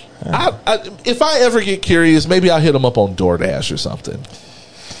now. If I ever get curious, maybe I'll hit them up on DoorDash or something.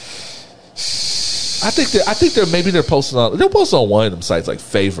 I think they're posting on one of them sites like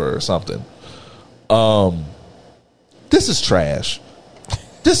Favor or something. This is trash.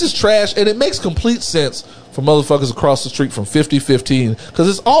 This is trash, and it makes complete sense for motherfuckers across the street from 5015 because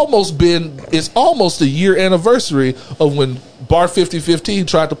it's almost a year anniversary of when Bar 5015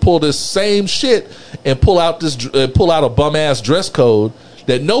 tried to pull this same shit and pull out a bum ass dress code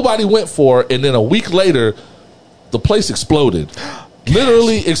that nobody went for, and then a week later the place exploded.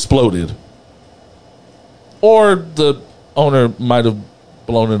 Literally exploded. Or the owner might have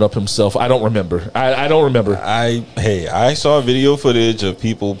blown it up himself. I don't remember. I don't remember. I saw video footage of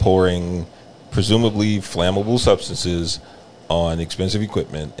people pouring presumably flammable substances on expensive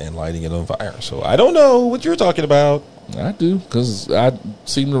equipment and lighting it on fire. So I don't know what you're talking about. I do, because I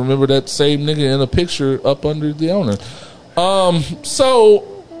seem to remember that same nigga in a picture up under the owner.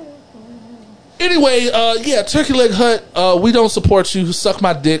 So anyway, yeah, Turkey Leg Hut, we don't support you. Suck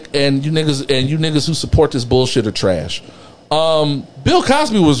my dick, and you niggas who support this bullshit are trash. Bill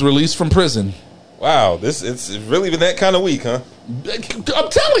Cosby was released from prison. Wow, it's really been that kind of week, huh? I'm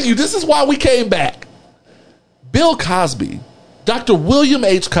telling you, this is why we came back. Bill Cosby, Dr. William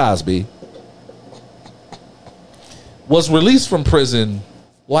H. Cosby, was released from prison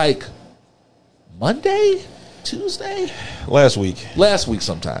like Monday, Tuesday? Last week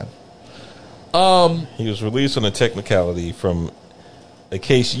sometime. He was released on a technicality from a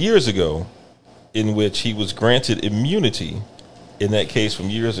case years ago in which he was granted immunity in that case from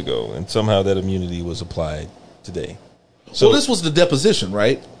years ago, and somehow that immunity was applied today. So well, this was the deposition,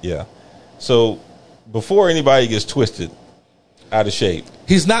 right? Yeah. So before anybody gets twisted out of shape,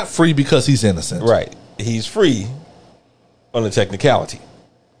 he's not free because he's innocent. Right. He's free on a technicality.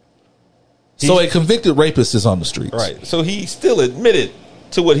 So a convicted rapist is on the streets. Right. So he still admitted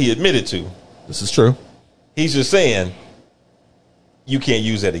to what he admitted to. This is true. He's just saying, you can't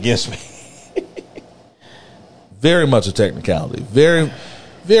use that against me. Very much a technicality. Very,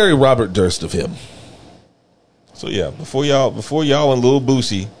 very Robert Durst of him. So yeah, before y'all and Lil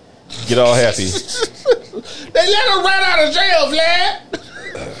Boosie get all happy. They let her run out of jail, Vlad.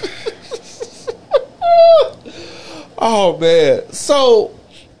 Oh man. So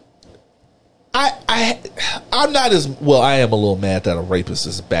I'm not as well, I am a little mad that a rapist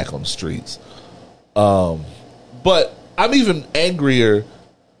is back on the streets. But I'm even angrier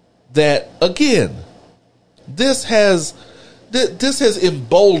that, again, this has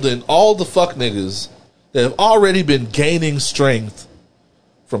emboldened all the fuck niggas that have already been gaining strength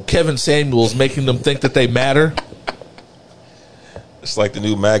from Kevin Samuels making them think that they matter. It's like the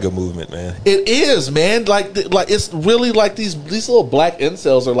new MAGA movement, man. It is, man. Like it's really like these little black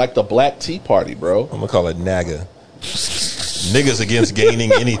incels are like the Black Tea Party, bro. I'm gonna call it NAGA. Niggas against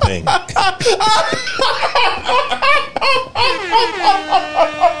gaining anything.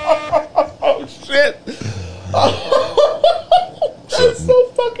 Oh shit! That's so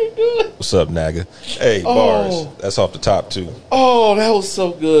fucking good. What's up, NAGA? Hey, bars. That's off the top too. Oh, that was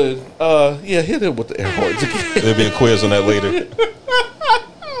so good. Yeah, hit him with the air horns again. There'll be a quiz on that later.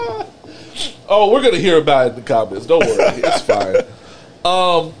 Oh, we're gonna hear about it in the comments. Don't worry, it's fine.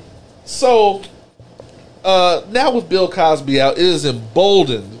 So now with Bill Cosby out, it is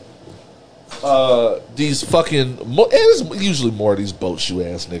emboldened these fucking. And it's usually more of these boat shoe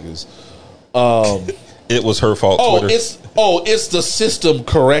ass niggas. It was her fault. Oh, Twitter. it's the system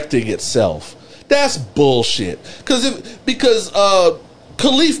correcting itself. That's bullshit. Because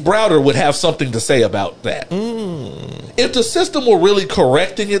Khalif Browder would have something to say about that. If the system were really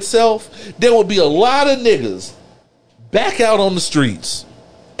correcting itself, there would be a lot of niggas back out on the streets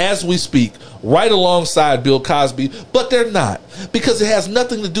as we speak, right alongside Bill Cosby, but they're not, because it has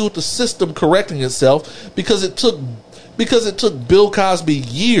nothing to do with the system correcting itself. Because it took Bill Cosby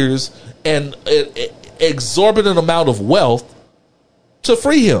years and exorbitant amount of wealth to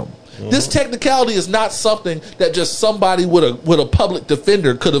free him. This technicality is not something that just somebody with a public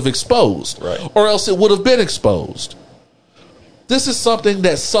defender could have exposed, right, or else it would have been exposed. This is something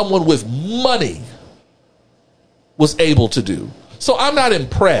that someone with money was able to do. So I'm not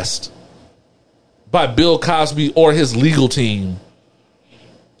impressed by Bill Cosby or his legal team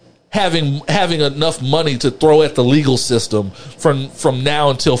having enough money to throw at the legal system from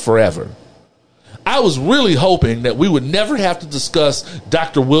now until forever. I was really hoping that we would never have to discuss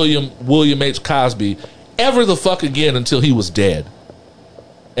Dr. William H. Cosby ever the fuck again until he was dead.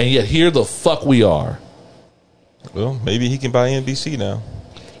 And yet here the fuck we are. Well, maybe he can buy NBC now.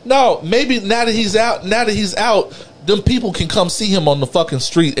 No, maybe now that he's out, them people can come see him on the fucking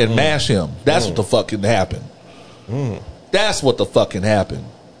street and mash him. That's what the fuck can happen. That's what the fuck can happen.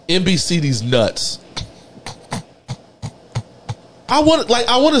 NBC these nuts. I want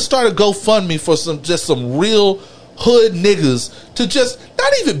to start a GoFundMe for some real hood niggas to just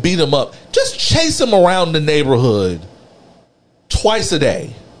not even beat him up, just chase him around the neighborhood twice a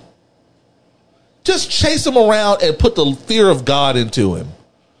day. Just chase him around and put the fear of God into him.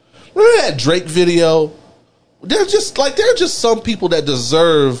 Remember that Drake video? There are just some people that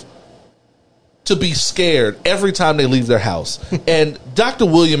deserve to be scared every time they leave their house, and Dr.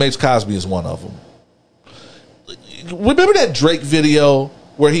 William H. Cosby is one of them. Remember that Drake video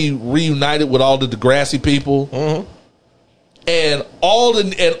where he reunited with all the Degrassi people, and all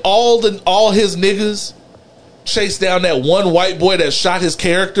his niggas chased down that one white boy that shot his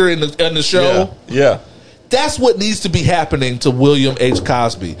character in the show? Yeah. That's what needs to be happening to William H.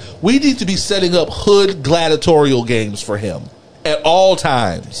 Cosby. We need to be setting up hood gladiatorial games for him at all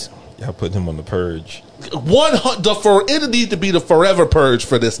times. Y'all putting him on the purge. It need to be the forever purge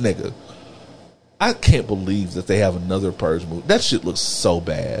for this nigga. I can't believe that they have another purge movie. That shit looks so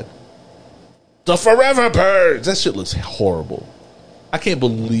bad. The forever purge. That shit looks horrible. I can't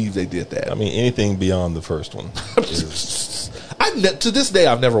believe they did that. I mean, anything beyond the first one. To this day,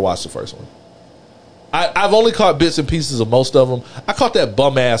 I've never watched the first one. I've only caught bits and pieces of most of them. I caught that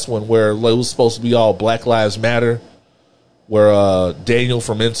bum ass one where it was supposed to be all Black Lives Matter, where Daniel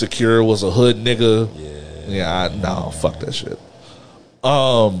from Insecure was a hood nigga. Fuck that shit.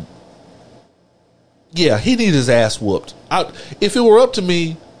 Yeah, he needs his ass whooped. If it were up to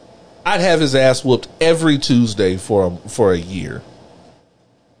me, I'd have his ass whooped every Tuesday for a year,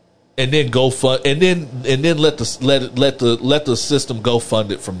 and then and then let the system go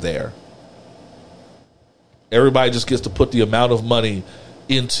fund it from there. Everybody just gets to put the amount of money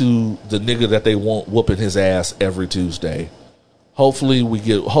into the nigga that they want whooping his ass every Tuesday. Hopefully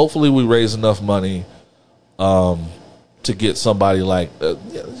we raise enough money to get somebody like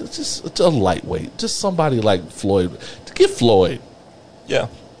just a lightweight, just somebody like Floyd, to get Floyd. Yeah.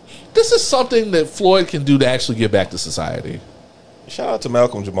 This is something that Floyd can do to actually get back to society. Shout out to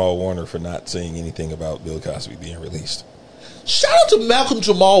Malcolm Jamal Warner for not saying anything about Bill Cosby being released. Shout out to Malcolm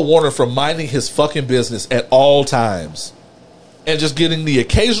Jamal Warner for minding his fucking business at all times and just getting the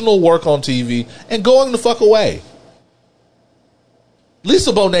occasional work on TV and going the fuck away.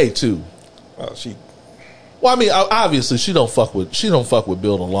 Lisa Bonet too. Well, I mean, obviously she don't fuck with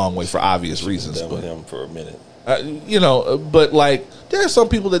Bill the long way for obvious reasons. Been with him for a minute. But like there are some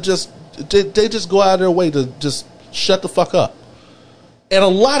people that they just go out of their way to just shut the fuck up, and a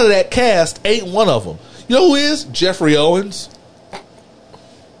lot of that cast ain't one of them. You know who is? Jeffrey Owens.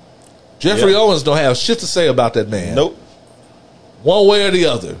 Jeffrey Owens don't have shit to say about that man. Nope. One way or the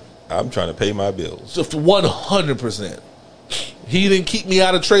other. I'm trying to pay my bills. Just 100%. He didn't keep me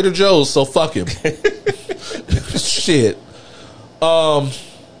out of Trader Joe's, so fuck him. Shit.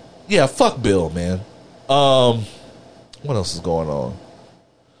 Yeah, fuck Bill, man. What else is going on?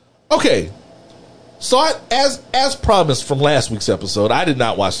 Okay. So as promised from last week's episode, I did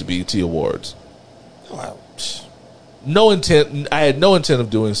not watch the BET Awards. Wow. No intent. I had no intent of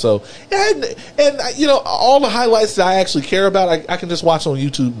doing so. And all the highlights that I actually care about, I can just watch on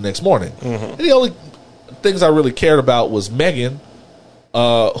YouTube the next morning. Mm-hmm. And the only things I really cared about was Megan,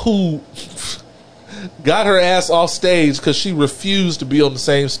 who got her ass off stage because she refused to be on the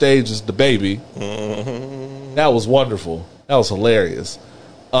same stage as the baby. Mm-hmm. That was wonderful. That was hilarious.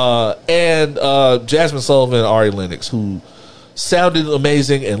 And Jasmine Sullivan and Ari Lennox, who sounded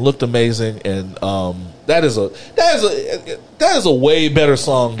amazing and looked amazing, and that is a way better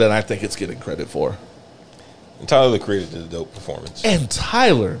song than I think it's getting credit for. And Tyler created a dope performance. And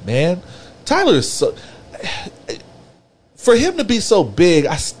Tyler, man, Tyler is so. For him to be so big,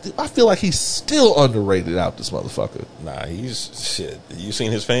 I feel like he's still underrated out this motherfucker. Nah, he's shit. You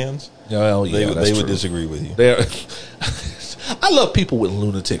seen his fans? Well, yeah, they would disagree with you. I love people with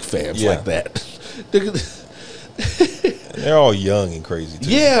lunatic fans like that. They're all young and crazy too.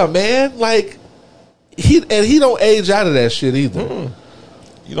 Yeah, man. Like he don't age out of that shit either.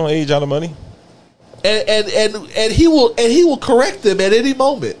 You don't age out of money. And he will correct them at any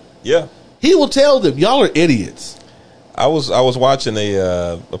moment. Yeah. He will tell them, y'all are idiots. I was watching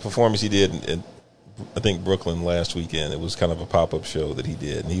a performance he did in I think Brooklyn last weekend. It was kind of a pop-up show that he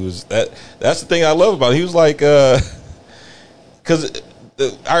did, and he was that's the thing I love about it. He was like, because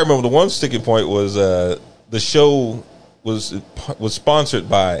I remember the one sticking point was the show was sponsored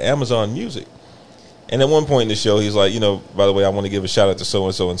by Amazon Music, and at one point in the show, he's like, by the way, I want to give a shout out to so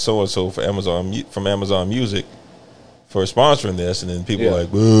and so and so and so for Amazon Music for sponsoring this, and then people were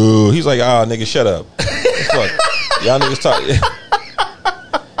like, boo. He's like, nigga, shut up. Fuck. Y'all niggas talk.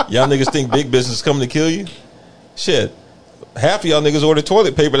 Y'all niggas think big business is coming to kill you? Shit. Half of y'all niggas ordered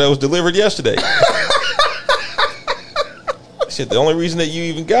toilet paper that was delivered yesterday. Shit, the only reason that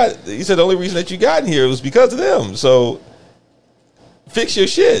you got in here was because of them. So fix your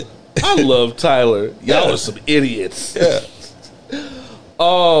shit. I love Tyler. Y'all are some idiots. Yeah.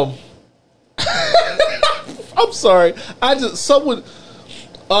 I'm sorry. Someone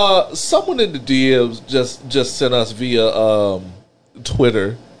in the DMs just sent us via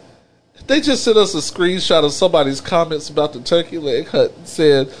Twitter. They just sent us a screenshot of somebody's comments about the turkey leg hut and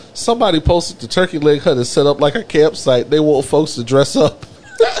said somebody posted the turkey leg hut is set up like a campsite. They want folks to dress up.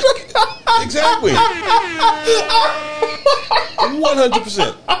 Exactly.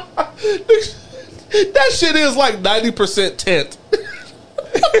 100%. That shit is like 90% tent.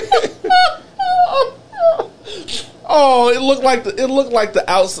 Oh, it looked like the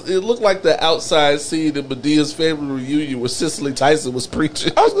outside scene in Medea's family reunion where Cicely Tyson was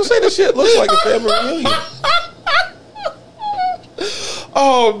preaching. I was gonna say this shit looks like a family reunion.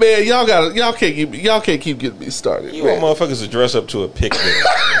 Oh man, y'all can't keep getting me started. You want motherfuckers to dress up to a picnic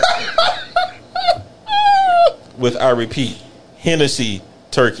with, I repeat, Hennessy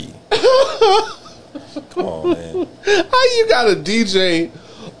turkey. Come on, man. How you got a DJ?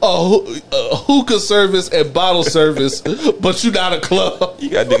 A hookah service and bottle service, but you not a club.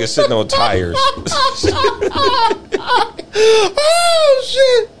 You got niggas sitting on tires. Oh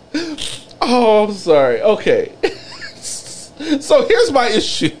shit! Oh, I'm sorry. Okay, so here's my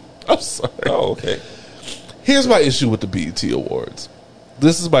issue. I'm sorry. Oh, okay. Here's my issue with the BET Awards.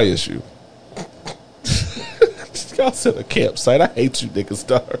 This is my issue. Y'all said a campsite. I hate you, niggas,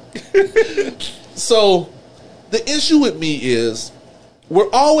 dog. So the issue with me is, we're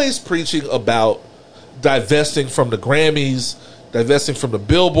always preaching about divesting from the Grammys, divesting from the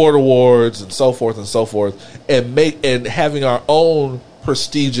Billboard Awards, and so forth, and having our own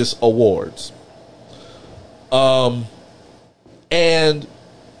prestigious awards. And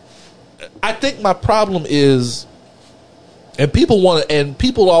I think my problem is, and people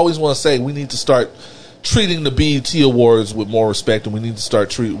always want to say we need to start treating the BET Awards with more respect, and we need to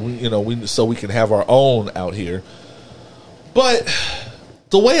start so we can have our own out here. But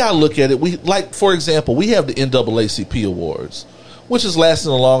the way I look at it, for example, we have the NAACP Awards, which has lasted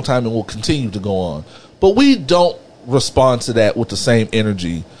a long time and will continue to go on. But we don't respond to that with the same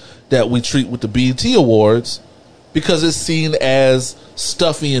energy that we treat with the BET Awards, because it's seen as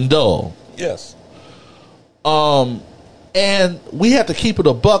stuffy and dull. Yes. And we have to keep it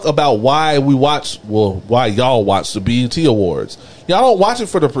a buck about why why y'all watch the BET Awards. Y'all don't watch it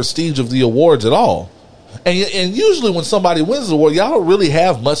for the prestige of the awards at all. And usually when somebody wins the award, y'all don't really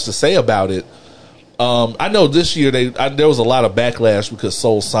have much to say about it. I know this year there was a lot of backlash because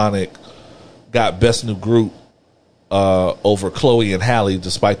Soul Sonic got Best New Group over Chloe and Halle,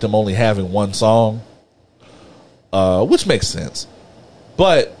 despite them only having one song, which makes sense.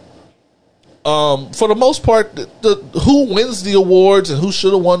 But for the most part, who wins the awards and who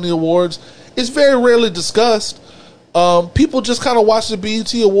should have won the awards is very rarely discussed. People just kind of watch the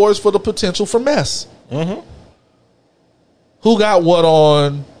BET Awards for the potential for mess. Mm-hmm. Who got what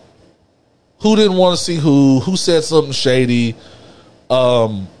on? Who didn't want to see who? Who said something shady?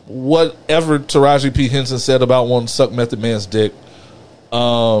 Whatever Taraji P. Henson said about wanting to suck Method Man's dick.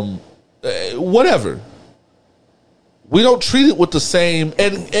 Whatever. We don't treat it with the same.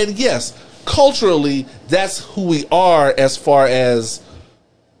 And yes, culturally, that's who we are as far as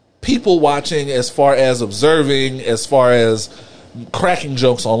people watching, as far as observing, as far as cracking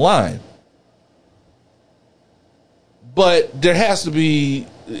jokes online. But there has to be,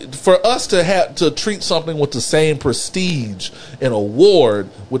 for us to have to treat something with the same prestige, an award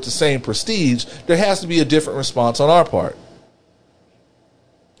with the same prestige, there has to be a different response on our part.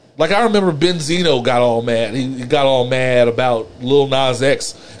 Like, I remember Benzino got all mad. He got all mad about Lil Nas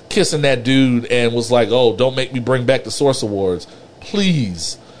X kissing that dude and was like, "Oh, don't make me bring back the Source Awards,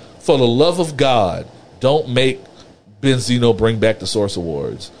 please, for the love of God, don't make Benzino bring back the Source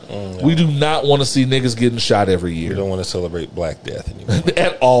Awards. No. We do not want to see niggas getting shot every year. We don't want to celebrate Black Death anymore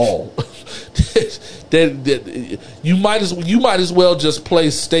at all. You might as well just play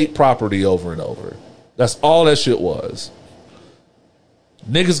state property over and over. That's all that shit was.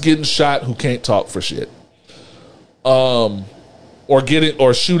 Niggas getting shot who can't talk for shit, or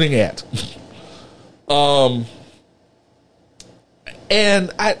shooting at.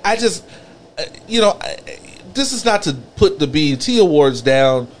 And I just, this is not to put the BET Awards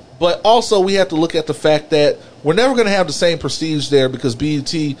down, but also we have to look at the fact that we're never going to have the same prestige there because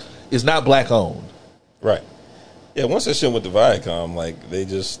BET is not black owned. Right. Yeah, once that shit went to Viacom, like, they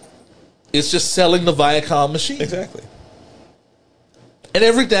just... It's just selling the Viacom machine. Exactly. And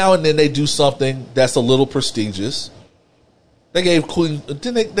every now and then they do something that's a little prestigious. They gave Queen...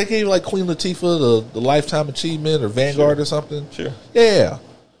 Didn't they gave, like, Queen Latifah the Lifetime Achievement or Vanguard or something? Sure. Yeah.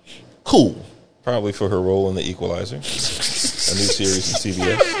 Cool. Probably for her role in The Equalizer, a new series on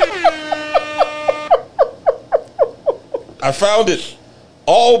CBS. I found it.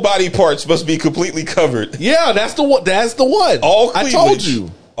 All body parts must be completely covered. Yeah, that's the one. That's the one. All cleavage, I told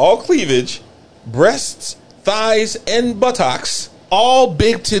you. All cleavage, breasts, thighs, and buttocks. All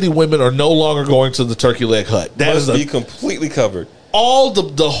big titty women are no longer going to the Turkey Leg Hut. That must be completely covered. All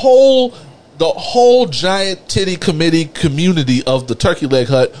the whole giant titty community of the Turkey Leg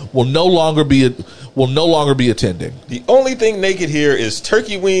Hut will no longer be attending. The only thing naked here is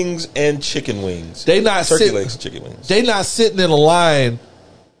turkey wings and chicken wings. Turkey legs and chicken wings. They not sitting in a line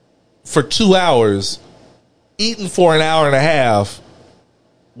for 2 hours, eating for an hour and a half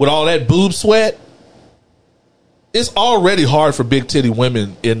with all that boob sweat. It's already hard for big titty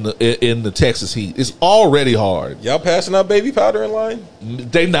women in the Texas heat. It's already hard. Y'all passing out baby powder in line?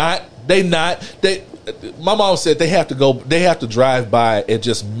 They not. My mom said they have to drive by and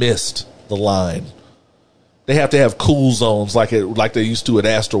just mist the line. They have to have cool zones like they used to at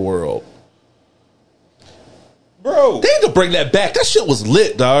Astroworld. Bro, they need to bring that back. That shit was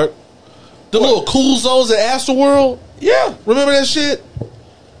lit, dog. The little cool zones at Astroworld. Yeah. Remember that shit?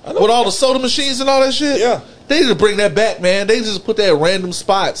 With all the soda machines and all that shit? Yeah. They need to bring that back, man. They just put that at random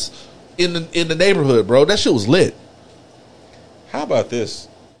spots in the neighborhood, bro. That shit was lit. How about this?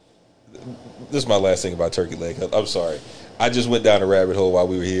 This is my last thing about Turkey Leg. I'm sorry. I just went down a rabbit hole while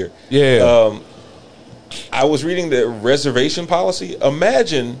we were here. Yeah. I was reading the reservation policy.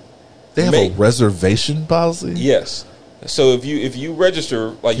 Imagine they have a reservation policy? Yes. So if you register,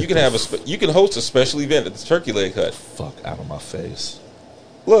 like, you can have you can host a special event at the Turkey Leg Hut. Fuck out of my face.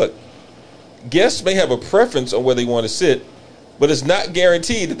 Look, guests may have a preference on where they want to sit, but it's not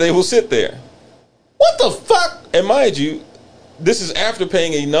guaranteed that they will sit there. What the fuck? And mind you, this is after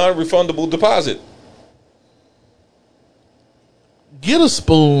paying a non-refundable deposit. Get a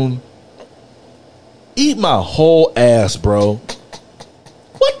spoon. Eat my whole ass, bro.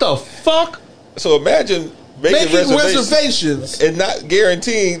 What the fuck? So imagine making reservations and not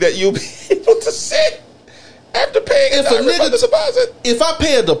guaranteeing that you'll be able to sit after paying a deposit. If I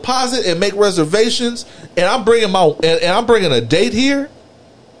pay a deposit and make reservations, and I'm bringing a date here,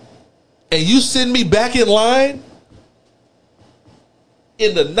 and you send me back in line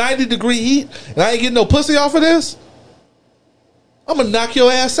in the 90-degree heat, and I ain't getting no pussy off of this, I'm gonna knock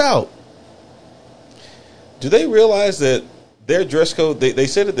your ass out. Do they realize that their dress code? They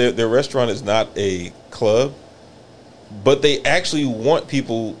said that their restaurant is not a club, but they actually want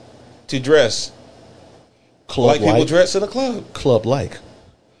people to dress like people dress in a club. Club-like.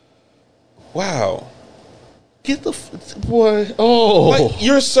 Wow. Get the boy. Oh, like,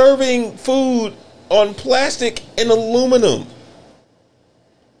 you're serving food on plastic and aluminum.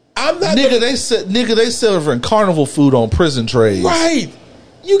 I'm not. They serving carnival food on prison trays. Right.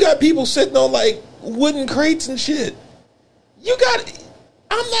 You got people sitting on like wooden crates and shit.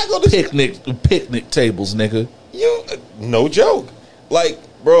 I'm not going to picnic tables, nigga. No joke. Like,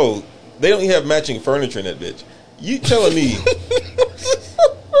 bro, they don't even have matching furniture in that bitch. You telling me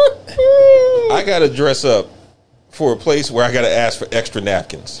I got to dress up for a place where I got to ask for extra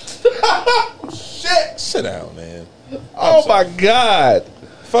napkins? Shit. Sit down, man. Oh my God.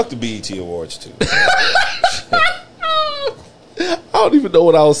 Fuck the BET Awards too. I don't even know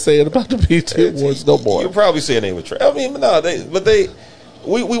what I was saying about the BET Awards no more. You're probably saying they were trash. I mean, no,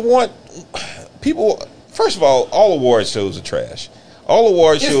 we want people. First of all award shows are trash. All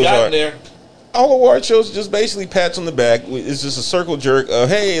award shows are just basically pats on the back. It's just a circle jerk of,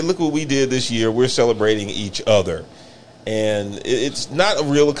 hey, look what we did this year. We're celebrating each other, and it's not a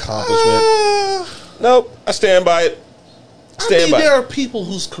real accomplishment. Nope, I stand by it. stand by. There are people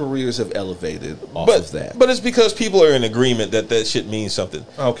whose careers have elevated off of that. But it's because people are in agreement that shit means something.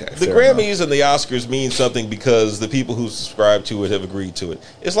 Okay, the fair Grammys enough. and the Oscars mean something because the people who subscribe to it have agreed to it.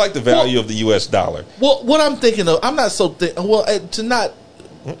 It's like the value of the U.S. dollar. Well, what I'm thinking of, I'm not so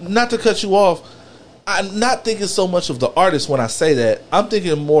not to cut you off. I'm not thinking so much of the artists when I say that. I'm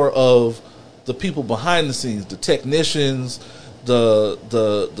thinking more of the people behind the scenes, the technicians,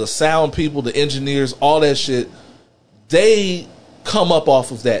 the sound people, the engineers, all that shit. They come up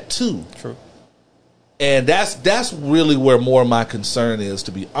off of that too. True. And that's really where more of my concern is,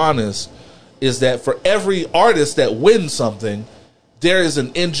 to be honest, is that for every artist that wins something, there is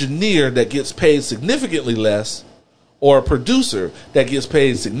an engineer that gets paid significantly less, or a producer that gets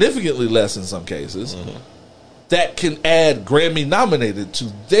paid significantly less in some cases, that can add Grammy nominated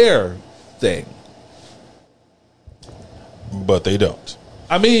to their thing. But they don't.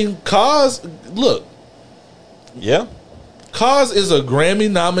 I mean, Cos, look. Yeah. Cos is a Grammy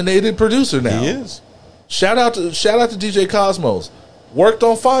nominated producer now. He is. Shout out to DJ Cosmos. Worked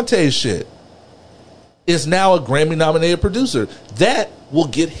on Fonte's shit. Is now a Grammy nominated producer. That will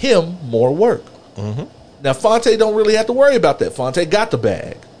get him more work. Mm-hmm. Now Fonte don't really have to worry about that. Fonte got the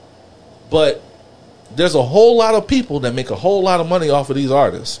bag. But there's a whole lot of people that make a whole lot of money off of these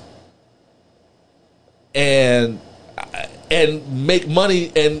artists. And make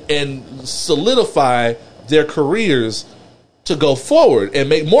money and solidify their careers to go forward and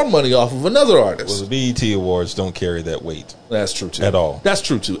make more money off of another artist. Well, the BET Awards don't carry that weight. That's true too. At all. That's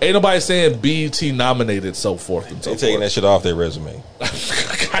true too. Ain't nobody saying BET nominated, so forth and so They're forth. taking that shit off their resume.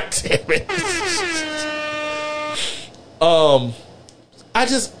 God damn it.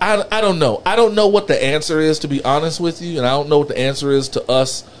 I don't know. I don't know what the answer is, to be honest with you, and I don't know what the answer is to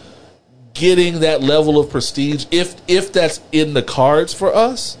us getting that level of prestige, if that's in the cards for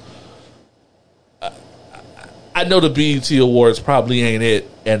us. I know the BET Awards probably ain't it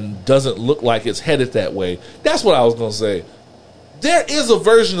and doesn't look like it's headed that way. That's what I was going to say. There is a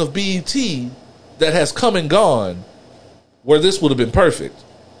version of BET that has come and gone where this would have been perfect.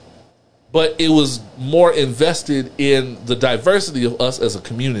 But it was more invested in the diversity of us as a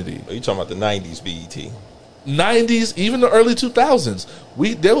community. Are you talking about the 90s BET? 90s, even the early 2000s.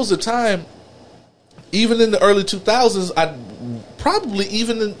 There was a time, even in the early 2000s,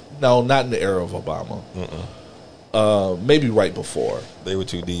 not in the era of Obama. Maybe right before. They were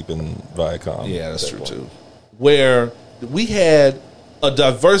too deep in Viacom. Yeah, that's true too. Where we had a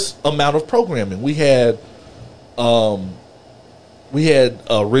diverse amount of programming. We had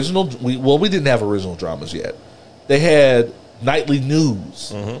original. We didn't have original dramas yet. They had nightly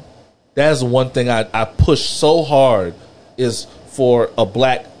news. Mm-hmm. That is the one thing I push so hard, is for a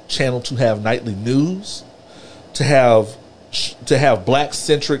black channel to have nightly news, to have black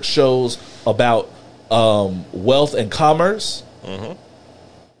centric shows about wealth and commerce. Mm-hmm.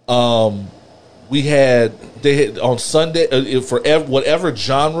 They had on Sunday, for whatever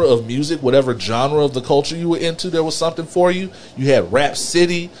genre of music, whatever genre of the culture you were into, there was something for you. You had Rap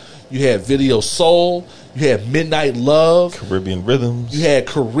City, you had Video Soul, you had Midnight Love, Caribbean Rhythms, you had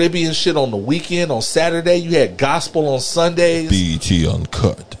Caribbean shit on the weekend, on Saturday, you had gospel on Sundays, BET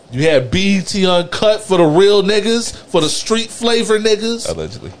Uncut. You had BET Uncut for the real niggas, for the street flavor niggas,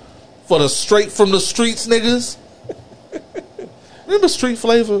 allegedly, for the straight from the streets niggas. Remember Street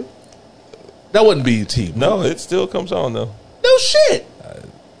Flavor? That wasn't BET. No, it still comes on though. No shit.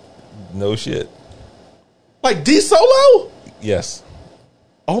 No shit. Like D Solo? Yes.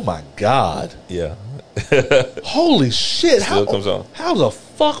 Oh my God. Yeah. Holy shit. Still comes on. How the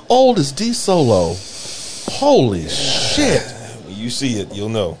fuck old is D Solo? Holy shit. When you see it, you'll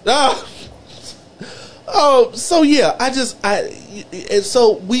know. Oh, so yeah, and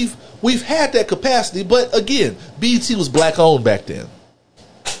so we've had that capacity, but again, BET was black owned back then.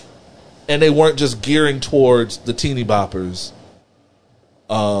 And they weren't just gearing towards the teeny boppers.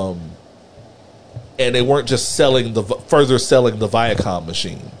 And they weren't just further selling the Viacom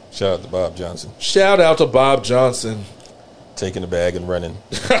machine. Shout out to Bob Johnson. Shout out to Bob Johnson. Taking the bag and running.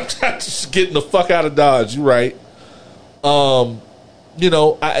 Just getting the fuck out of Dodge, you right. There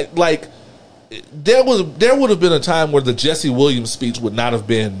would have been a time where the Jesse Williams speech would not have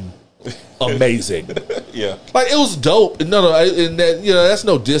been amazing. Yeah, like it was dope. And that's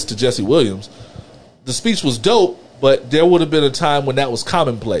no diss to Jesse Williams. The speech was dope, but there would have been a time when that was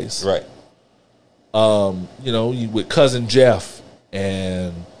commonplace, right? With Cousin Jeff,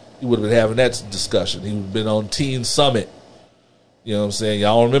 and he would have been having that discussion. He would have been on Teen Summit. You know what I'm saying?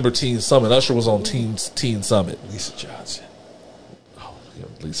 Y'all remember Teen Summit? Usher was on Teen Summit. Lisa Johnson.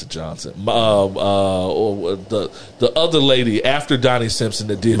 Lisa Johnson. The other lady after Donnie Simpson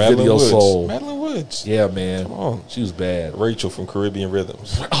that did Madeline Video Woods. Soul. Madeline Woods. Yeah, man. Come on. She was bad. Rachel from Caribbean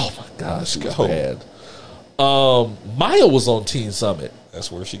Rhythms. Oh my God, she was go. bad. Maya was on Teen Summit.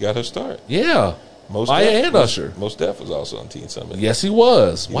 That's where she got her start. Yeah. Maya and Usher. Most Def was also on Teen Summit. Yes, he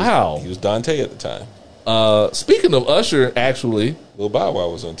was. Wow. He was Dante at the time. Speaking of Usher, actually, Lil Bow Wow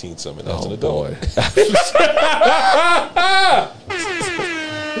was on Teen Summit as an adult. boy.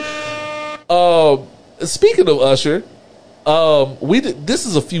 Speaking of Usher, this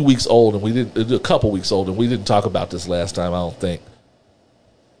is a few weeks old, and a couple weeks old, and we didn't talk about this last time. I don't think.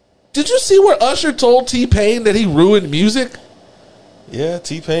 Did you see where Usher told T-Pain that he ruined music? Yeah,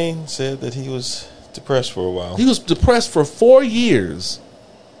 T-Pain said that he was depressed for a while. He was depressed for 4 years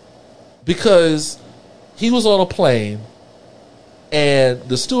because he was on a plane and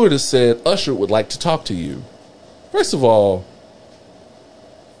the stewardess said, Usher would like to talk to you. First of all,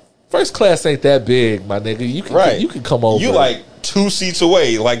 first class ain't that big, my nigga. You can come over. You like 2 seats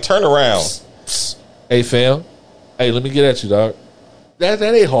away. Like, turn around. Hey, fam. Hey, let me get at you, dog. That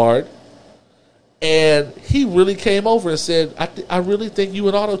ain't hard. And he really came over and said, I really think you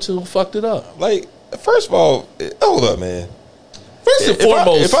and Auto-Tune fucked it up. Like, first of all, hold up, man. First and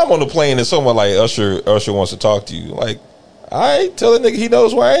foremost, if I'm on the plane and someone like Usher wants to talk to you, like, I tell that nigga he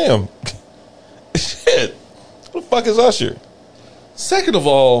knows where I am. Shit. Who the fuck is Usher? Second of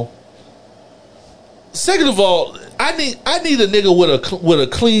all, I need a nigga with a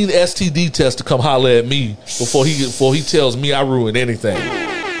clean STD test to come holler at me before he tells me I ruined anything.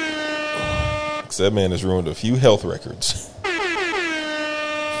 That man has ruined a few health records.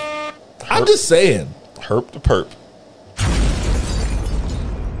 I'm just saying. Herp the perp.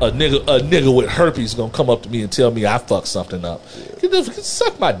 A nigga with herpes gonna come up to me and tell me I fucked something up. Yeah.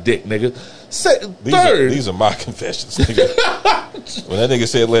 Suck my dick, nigga. These are my confessions, nigga. When that nigga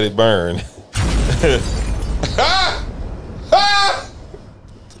said let it burn.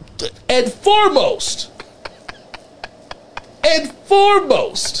 And foremost,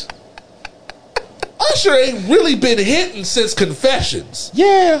 Usher ain't really been hitting since Confessions.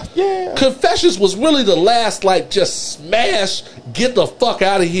 Yeah. Confessions was really the last, like, just smash, get the fuck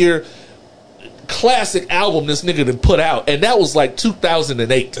out of here classic album this nigga done put out. And that was like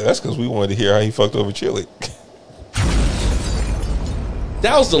 2008. That's because we wanted to hear how he fucked over Chili.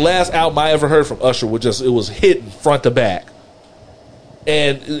 That was the last album I ever heard from Usher. It was hitting front to back.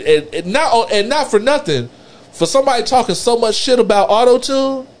 And not for nothing, for somebody talking so much shit about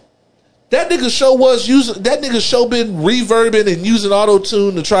Auto-Tune, that nigga show been reverbing and using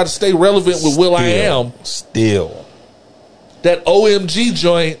Auto-Tune to try to stay relevant with will.i.am. Still. That OMG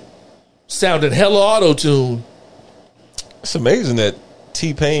joint sounded hella Auto-Tune. It's amazing that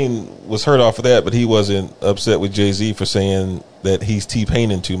T-Pain was hurt off of that, but he wasn't upset with Jay-Z for saying that he's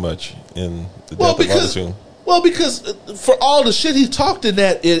T-Paining too much in the death of Auto-Tune. Well, because for all the shit he talked in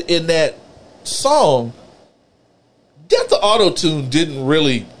that song, Death of Auto-Tune didn't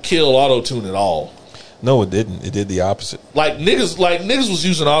really kill Auto-Tune at all. No, it didn't. It did the opposite. Like niggas was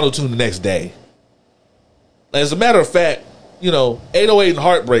using Auto-Tune the next day. As a matter of fact, 808 and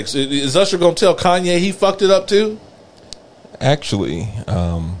Heartbreaks. Is Usher gonna tell Kanye he fucked it up too? Actually,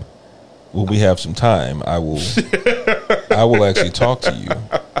 when we have some time, I will actually talk to you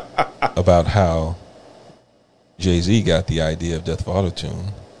about how Jay-Z got the idea of Death of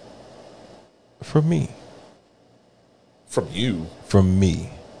Auto-Tune from me. From you? From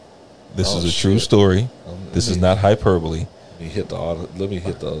me. This is a true story. This is not hyperbole. Let me hit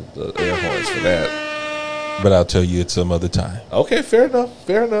the air horns for that. But I'll tell you it some other time. Okay, fair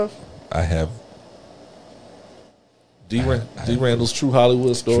enough. I have D. Randle's True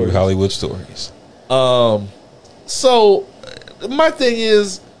Hollywood Stories. True Hollywood Stories. So my thing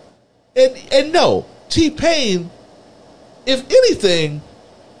is, and no, T-Pain, if anything,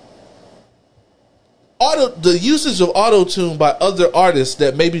 the usage of Auto-Tune by other artists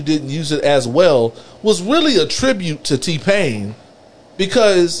that maybe didn't use it as well was really a tribute to T-Pain,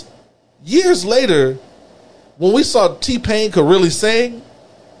 because years later, when we saw T-Pain could really sing,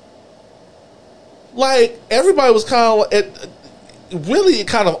 like, everybody was it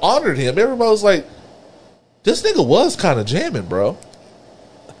kind of honored him. Everybody was like, this nigga was kind of jamming, bro.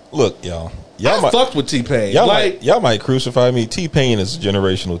 Look, y'all fucked with T-Pain. Y'all might crucify me. T-Pain is a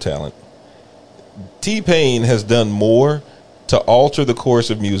generational talent. T-Pain has done more to alter the course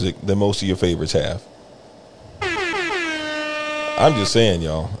of music than most of your favorites have. I'm just saying,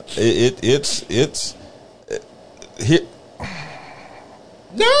 y'all. It's hit.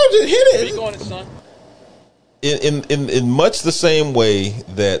 No, just hit it. Where you going, son? In much the same way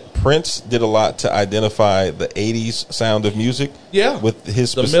that Prince did a lot to identify the 80s sound of music. Yeah. With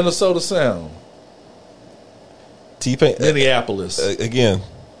his the Minnesota sound. T-Pain. Minneapolis. Again,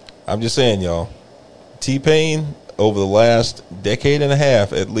 I'm just saying, y'all. T-Pain, over the last decade and a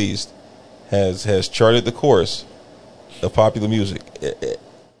half at least, has charted the course of popular music.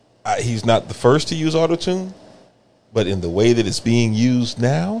 He's not the first to use autotune, but in the way that it's being used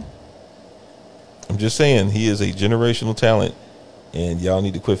now, I'm just saying he is a generational talent, and y'all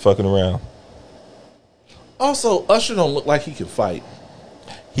need to quit fucking around. Also, Usher don't look like he can fight.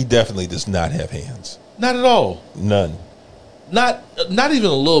 He definitely does not have hands. Not at all. None. Not even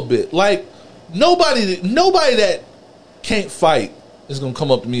a little bit. Like nobody that can't fight is gonna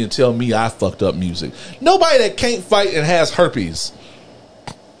come up to me and tell me I fucked up music. Nobody that can't fight and has herpes,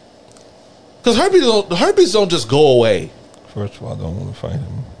 because herpes don't just go away. First of all, I don't want to fight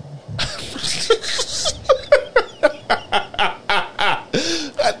him.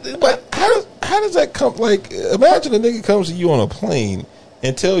 But how does that come? Like, imagine a nigga comes to you on a plane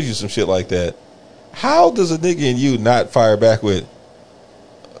and tells you some shit like that. How does a nigga in you not fire back with,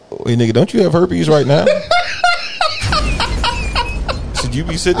 "Hey nigga, don't you have herpes right now? Should you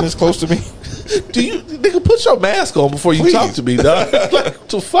be sitting this close to me? Do you nigga put your mask on before you talk to me, dog? Like,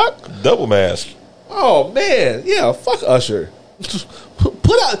 to fuck? Double mask. Oh man, yeah, fuck Usher.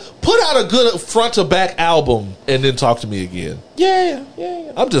 Put out a good front to back album and then talk to me again. Yeah.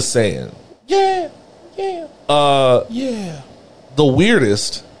 I'm just saying. Yeah. The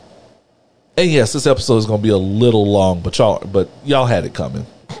weirdest. And yes, this episode is going to be a little long, but y'all had it coming.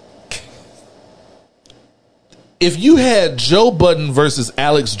 If you had Joe Budden versus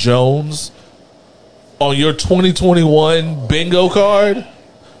Alex Jones on your 2021 bingo card,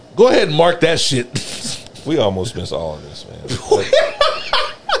 go ahead and mark that shit. We almost missed all of this, man.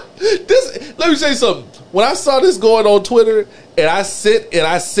 Let me say something. When I saw this going on Twitter and I sent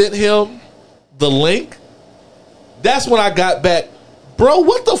him the link, that's when I got back. Bro,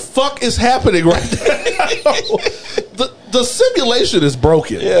 what the fuck is happening right now? The simulation is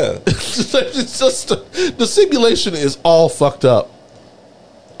broken. Yeah. It's just the simulation is all fucked up.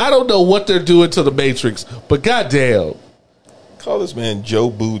 I don't know what they're doing to the Matrix, but goddamn. Call this man Joe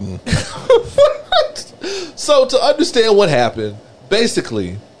Budden. So to understand what happened,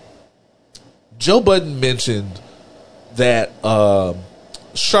 basically, Joe Budden mentioned that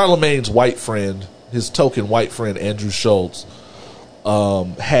Charlemagne's white friend, his token white friend Andrew Schultz,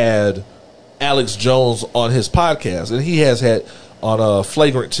 had Alex Jones on his podcast, and he has had on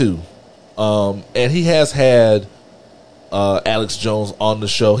Flagrant 2, and he has had Alex Jones on the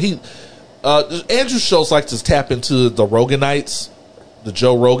show. Andrew Schultz likes to tap into the Roganites, the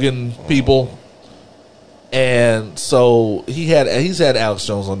Joe Rogan people, and so he's had Alex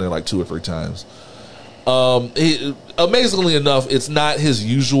Jones on there like 2 or 3 times. Amazingly enough, it's not his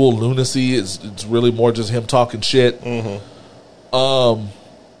usual lunacy. It's really more just him talking shit. Mm-hmm.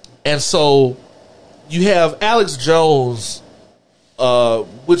 And so you have Alex Jones,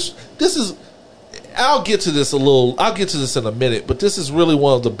 which this is. I'll get to this in a minute, but this is really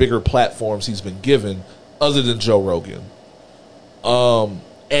one of the bigger platforms he's been given, other than Joe Rogan.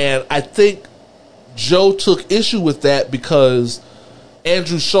 And I think Joe took issue with that because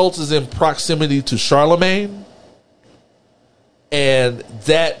Andrew Schultz is in proximity to Charlemagne, and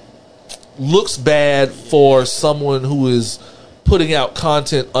that looks bad for someone who is putting out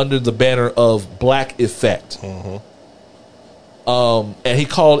content under the banner of Black Effect. Mm-hmm. And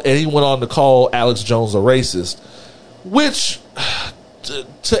he went on to call Alex Jones a racist, which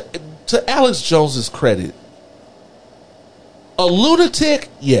to Alex Jones's credit, a lunatic,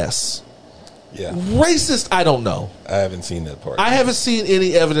 yes. Yeah. Racist, I don't know. I haven't seen that part. I haven't seen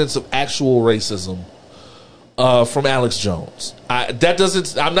any evidence of actual racism from Alex Jones.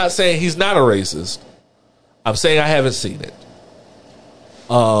 I'm not saying he's not a racist. I'm saying I haven't seen it.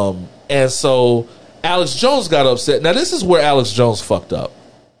 And so Alex Jones got upset. Now, this is where Alex Jones fucked up.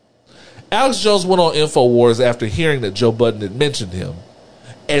 Alex Jones went on InfoWars after hearing that Joe Budden had mentioned him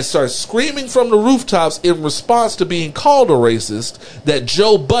and started screaming from the rooftops in response to being called a racist that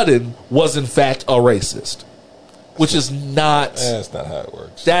Joe Budden was in fact a racist, which is not. That's not how it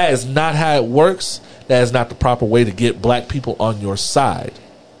works. That is not how it works. That is not the proper way to get black people on your side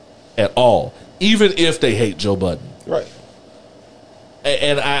at all, even if they hate Joe Budden. Right.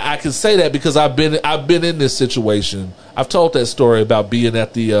 And I can say that because I've been in this situation. I've told that story about being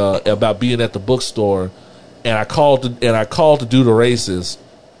at the bookstore, and I called to do the racist,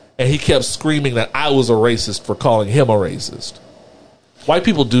 and he kept screaming that I was a racist for calling him a racist. White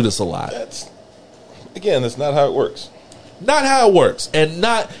people do this a lot. That's not how it works. Not how it works, and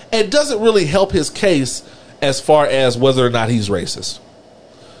doesn't really help his case as far as whether or not he's racist.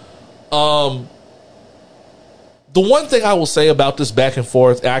 The one thing I will say about this back and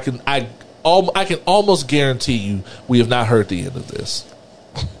forth, I can almost guarantee you we have not heard the end of this.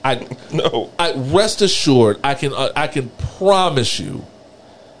 I rest assured, I can promise you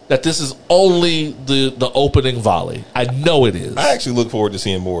that this is only the opening volley. I know it is. I actually look forward to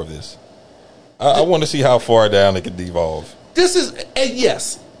seeing more of this. I want to see how far down it could devolve. This is, and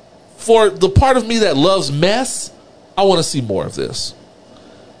yes, for the part of me that loves mess, I want to see more of this.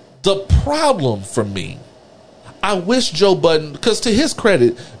 The problem for me, I wish Joe Budden, because to his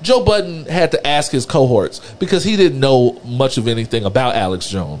credit, Joe Budden had to ask his cohorts because he didn't know much of anything about Alex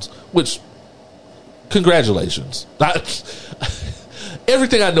Jones, which, congratulations.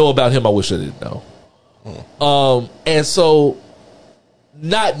 Everything I know about him, I wish I didn't know. And so,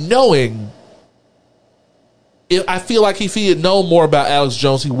 not knowing, I feel like if he had known more about Alex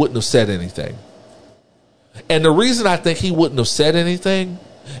Jones, he wouldn't have said anything. And the reason I think he wouldn't have said anything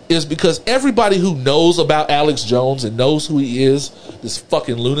is because everybody who knows about Alex Jones and knows who he is, this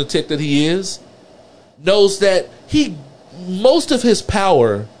fucking lunatic that he is, knows that most of his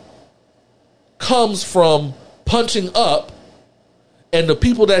power comes from punching up, and the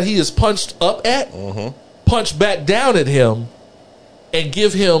people that he is punched up at punch back down at him and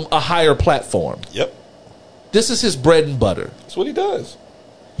give him a higher platform. Yep. This is his bread and butter. That's what he does.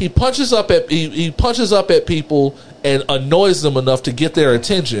 He punches up at people and annoys them enough to get their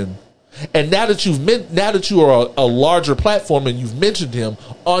attention. And now that you are a larger platform and you've mentioned him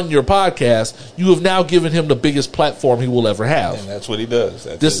on your podcast, you have now given him the biggest platform he will ever have. And that's what he does.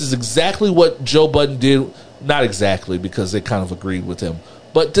 This is exactly what Joe Budden did. Not exactly, because they kind of agreed with him.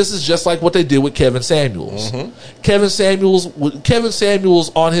 But this is just like what they did with Kevin Samuels. Kevin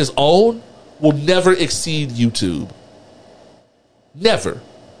Samuels on his own will never exceed YouTube. Never.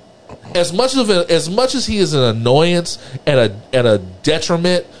 As much as he is an annoyance and a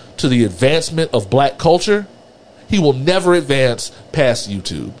detriment to the advancement of black culture, he will never advance past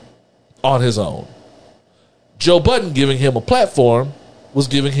YouTube on his own. Joe Budden giving him a platform was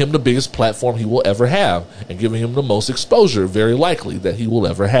giving him the biggest platform he will ever have and giving him the most exposure, very likely, that he will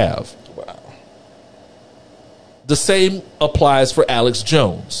ever have. Wow. The same applies for Alex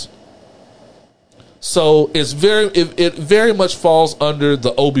Jones. So it very much falls under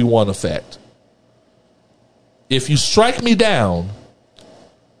the Obi-Wan effect. If you strike me down,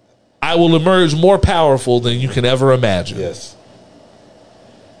 I will emerge more powerful than you can ever imagine. Yes.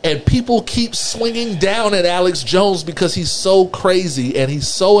 And people keep swinging down at Alex Jones because he's so crazy and he's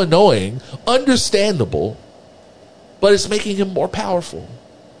so annoying. Understandable. But it's making him more powerful.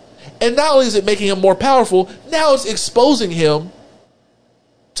 And not only is it making him more powerful, now it's exposing him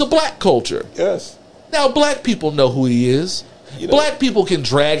to black culture. Yes. Now black people know who he is. Black people can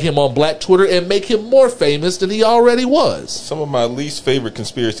drag him on black Twitter and make him more famous than he already was. Some of my least favorite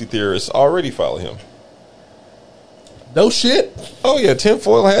conspiracy theorists already follow him. No shit. Oh yeah,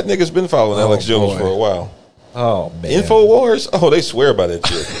 tinfoil hat niggas been following Alex Jones for a while. Oh man. InfoWars? Oh, they swear by that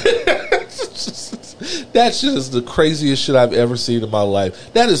shit. That shit is the craziest shit I've ever seen in my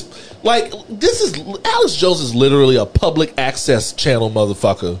life. That is like Alex Jones is literally a public access channel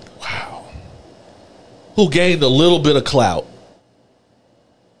motherfucker. Wow. Who gained a little bit of clout.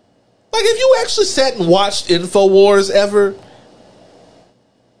 Like, if you actually sat and watched InfoWars ever,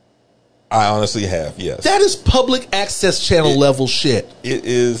 I honestly have, yes. that is public access channel level shit. It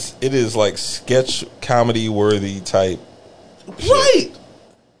is like sketch comedy worthy type shit. Right.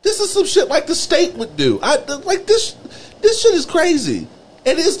 This is some shit like the state would do. This shit is crazy.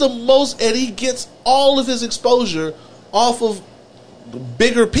 And it's the most, and he gets all of his exposure off of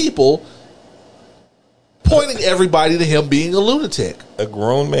bigger people pointing everybody to him being a lunatic. A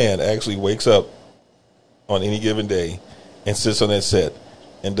grown man actually wakes up on any given day and sits on that set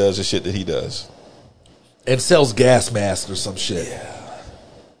and does the shit that he does. And sells gas masks or some shit. Yeah.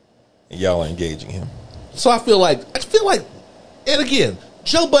 And y'all are engaging him. So I feel like, and again,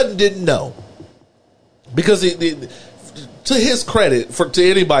 Joe Budden didn't know. Because to his credit, to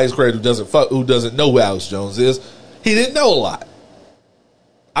anybody's credit who doesn't know who Alex Jones is, he didn't know a lot.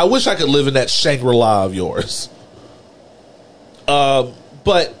 I wish I could live in that Shangri-La of yours.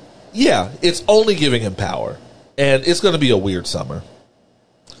 But yeah, it's only giving him power. And it's going to be a weird summer.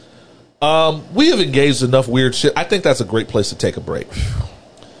 We have engaged enough weird shit. I think that's a great place to take a break.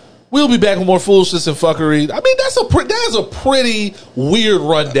 We'll be back with more foolishness and fuckery. I mean, that is a pretty weird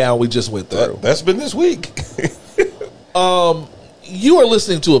rundown we just went through. That's been this week. You are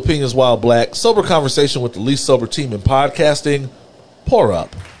listening to Opinions While Black, sober conversation with the least sober team in podcasting. Pour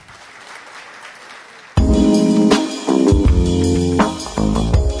up.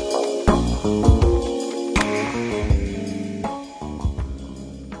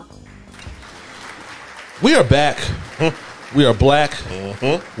 We are back. We are black.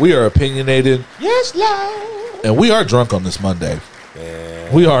 We are opinionated. Yes, Lord. And we are drunk on this Monday. Man.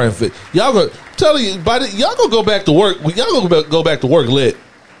 We are in fit. Y'all go tell you, y'all gonna go back to work. Y'all gonna go back to work lit.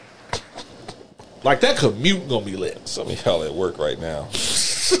 Like that commute gonna be lit. Some of y'all at work right now.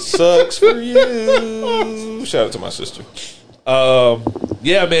 Sucks for you. Shout out to my sister.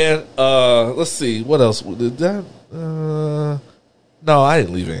 Yeah, man. Let's see. What else? Did that? No, I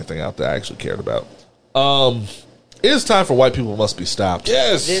didn't leave anything out that I actually cared about. It is time for White People Must Be Stopped.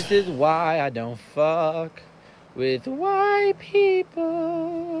 Yes. This is why I don't fuck with white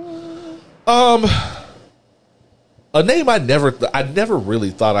people. A name I never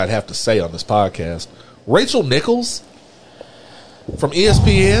really thought I'd have to say on this podcast. Rachel Nichols from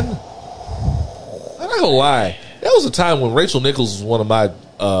ESPN. I'm not gonna lie. There was a time when Rachel Nichols was one of my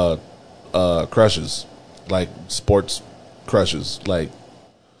crushes, like sports crushes. Like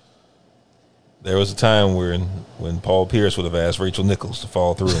there was a time when Paul Pierce would have asked Rachel Nichols to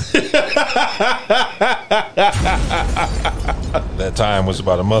fall through. That time was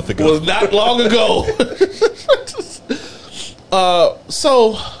about a month ago. Was not long ago.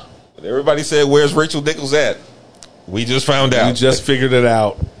 So everybody said, "Where's Rachel Nichols at?" We just found out. You just figured it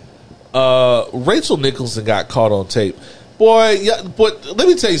out. Rachel Nicholson got caught on tape. Boy, yeah, but let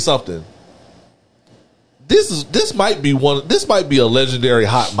me tell you something. This might be a legendary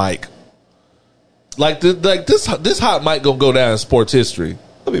hot mic. Like this hot mic gonna go down in sports history.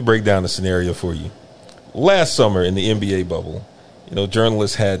 Let me break down the scenario for you. Last summer in the NBA bubble,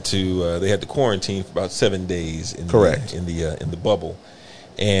 journalists had to quarantine for about 7 days in the bubble.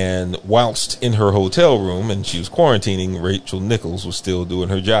 And whilst in her hotel room and she was quarantining, Rachel Nichols was still doing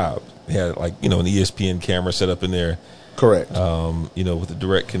her job. They had an ESPN camera set up in there. Correct. With a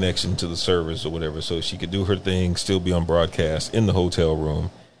direct connection to the servers or whatever, so she could do her thing, still be on broadcast in the hotel room,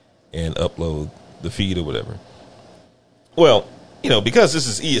 and upload the feed or whatever. Well, because this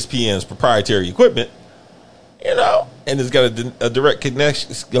is ESPN's proprietary equipment, and it's got a direct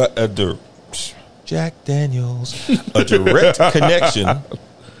connection. Jack Daniels, a direct connection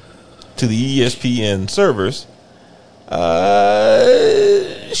to the ESPN servers.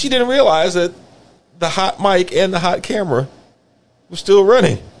 She didn't realize that the hot mic and the hot camera were still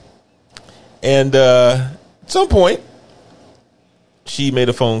running. And at some point, she made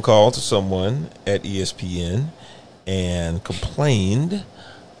a phone call to someone at ESPN and complained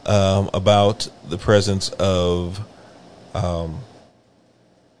about the presence of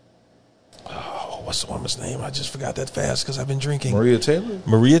what's the woman's name? I just forgot that fast because I've been drinking. Maria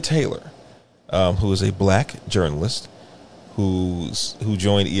Taylor, who is a black journalist who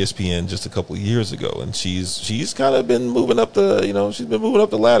joined ESPN just a couple of years ago, and she's kind of been moving up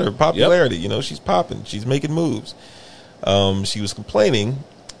the ladder of popularity. Yep. She's popping, she's making moves. She was complaining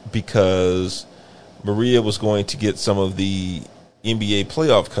because Maria was going to get some of the NBA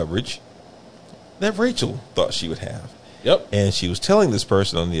playoff coverage that Rachel thought she would have. Yep. And she was telling this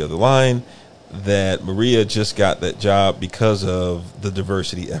person on the other line that Maria just got that job because of the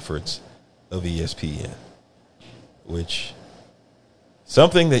diversity efforts of ESPN, which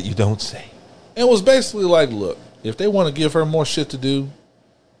something that you don't say. It was basically like, look, if they want to give her more shit to do,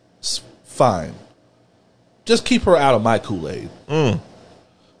 it's fine. Just keep her out of my Kool-Aid.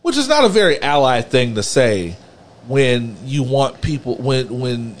 Which is not a very allied thing to say when you want people,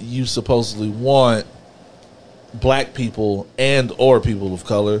 when you supposedly want black people and or people of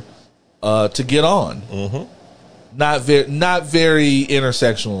color to get on. Mm-hmm. Not very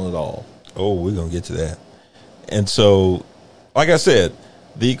intersectional at all. Oh, we're going to get to that. And so, like I said,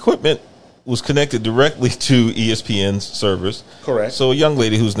 the equipment was connected directly to ESPN's servers. Correct. So a young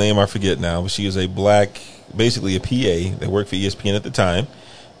lady whose name I forget now, but she is a black, basically a PA that worked for ESPN at the time,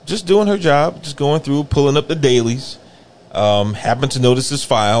 just doing her job, just going through, pulling up the dailies, happened to notice this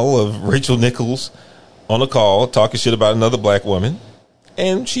file of Rachel Nichols on a call talking shit about another black woman.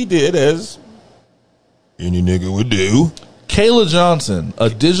 And she did as any nigga would do. Kayla Johnson, a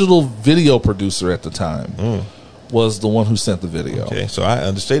digital video producer at the time, was the one who sent the video. Okay, so I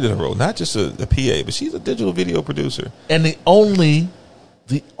understated her role. Not just a PA, but she's a digital video producer. And the only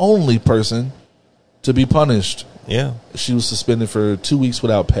person to be punished. Yeah. She was suspended for 2 weeks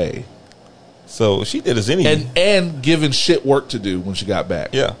without pay. So she did as any... And given shit work to do when she got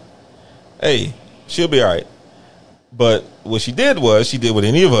back. Yeah. Hey, she'll be all right. But what she did was, she did what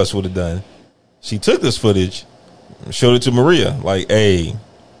any of us would have done. She took this footage and showed it to Maria. Like, hey.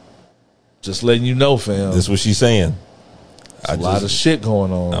 Just letting you know, fam. This is what she's saying. A lot of shit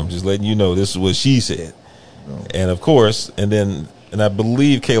going on. I'm just letting you know this is what she said. No. And of course, and I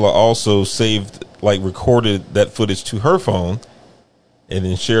believe Kayla also recorded that footage to her phone and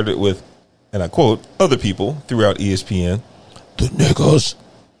then shared it with, and I quote, other people throughout ESPN. The niggas.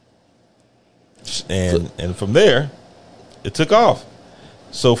 And from there, it took off.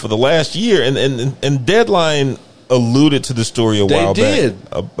 So for the last year, and Deadline alluded to the story a while back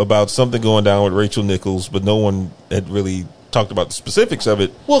about something going down with Rachel Nichols, but no one had really talked about the specifics of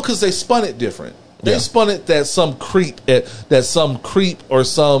it. Well, because they spun it different. They spun it that some creep or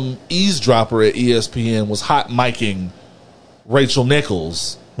some eavesdropper at ESPN was hot micing Rachel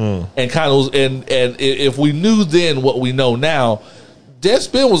Nichols, and if we knew then what we know now,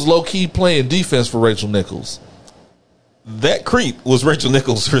 Deadspin was low key playing defense for Rachel Nichols. That creep was Rachel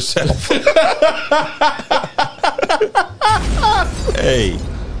Nichols herself. Hey,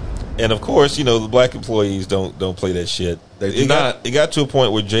 and of course, you know the black employees don't play that shit. It got to a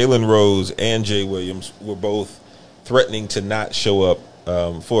point where Jalen Rose and Jay Williams were both threatening to not show up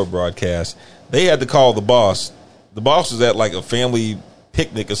for a broadcast. They had to call the boss. The boss was at like a family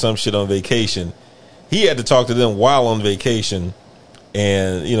picnic or some shit on vacation. He had to talk to them while on vacation,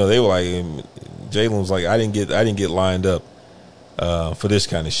 and you know they were like, Jalen was like, I didn't get lined up for this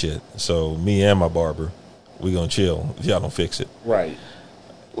kind of shit. So me and my barber, we gonna chill if y'all don't fix it. Right.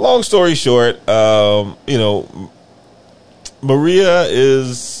 Long story short, you know, Maria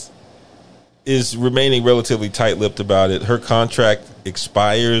is remaining relatively tight-lipped about it. Her contract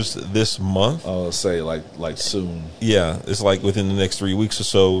expires this month. I'll say like soon. Yeah, it's like within the next 3 weeks or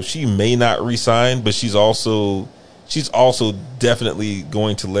so. She may not resign, but she's also definitely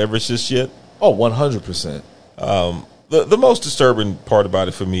going to leverage this shit. Oh, 100%. The most disturbing part about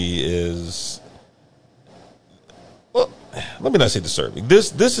it for me is, well, let me not say disturbing.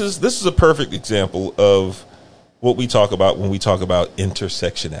 This is a perfect example of what we talk about when we talk about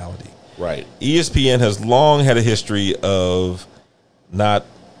intersectionality. Right. ESPN has long had a history of not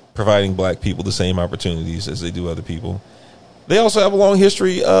providing black people the same opportunities as they do other people. They also have a long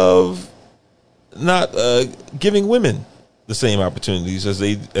history of not giving women the same opportunities as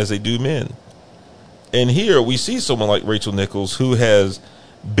they do men. And here we see someone like Rachel Nichols who has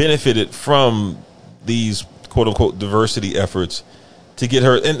benefited from these quote unquote diversity efforts to get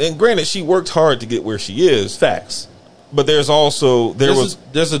her. And granted, she worked hard to get where she is. Facts. But there's also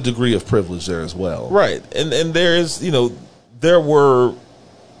there's a degree of privilege there as well. Right. And there is, you know, there were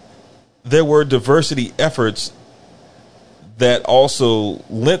diversity efforts that also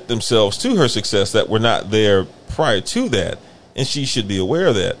lent themselves to her success that were not there prior to that, and she should be aware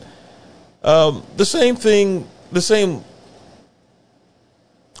of that. The same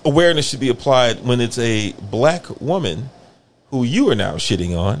awareness should be applied when it's a black woman who you are now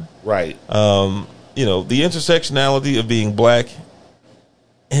shitting on. Right. You know, the intersectionality of being black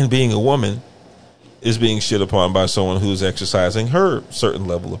and being a woman is being shit upon by someone who's exercising her certain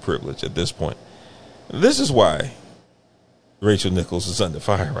level of privilege at this point. This is why Rachel Nichols is under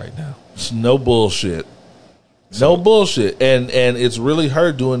fire right now. It's no bullshit. No bullshit. And it's really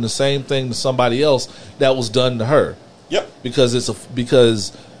her doing the same thing to somebody else that was done to her. Yep. Because it's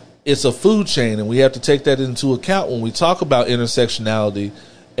a food chain, and we have to take that into account when we talk about intersectionality,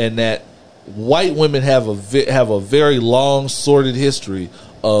 and that white women have a very long, sordid history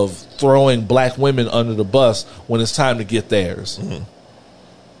of throwing black women under the bus when it's time to get theirs.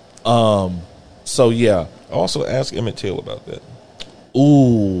 Mm-hmm. So yeah. Also, ask Emmett Till about that.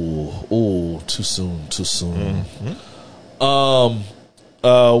 Ooh, too soon. Mm-hmm.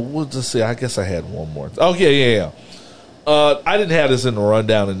 We'll just see. I guess I had one more. Oh yeah. I didn't have this in the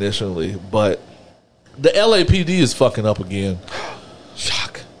rundown initially, but the LAPD is fucking up again.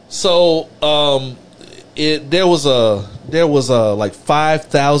 Shock. So, there was like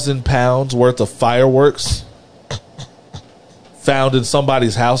 5,000 pounds worth of fireworks found in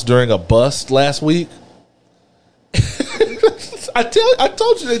somebody's house during a bust last week. I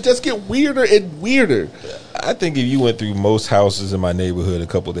told you they just get weirder and weirder. I think if you went through most houses in my neighborhood a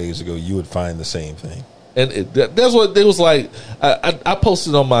couple of days ago, you would find the same thing. And that's what it was like. I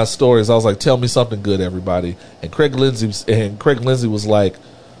posted on my stories. I was like, "Tell me something good, everybody." And Craig Lindsay was like,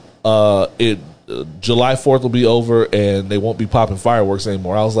 July 4th will be over and they won't be popping fireworks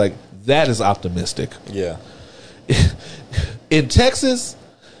anymore." I was like, "That is optimistic." Yeah. In Texas,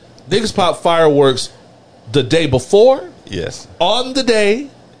 niggas pop fireworks the day before, yes, on the day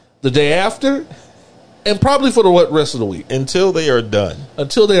after, and probably for the rest of the week until they are done,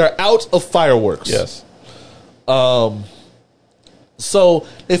 until they are out of fireworks. Yes. So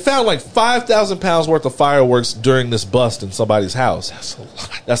they found like 5,000 pounds worth of fireworks during this bust in somebody's house.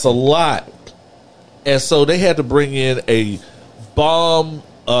 That's a lot. And so they had to bring in a bomb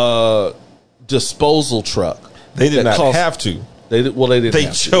disposal truck. They did not have to. They didn't.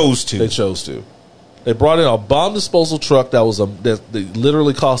 They chose to. They chose to. They brought in a bomb disposal truck that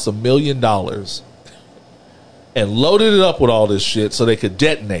literally cost $1 million, and loaded it up with all this shit so they could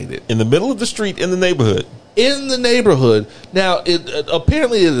detonate it in the middle of the street in the neighborhood. in the neighborhood. Now, it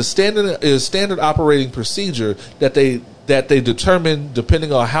apparently it is standard operating procedure that they determine,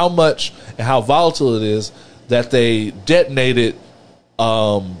 depending on how much and how volatile it is, that they detonate it.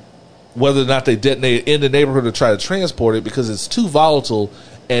 Whether or not they detonate it in the neighborhood or try to transport it, because it's too volatile.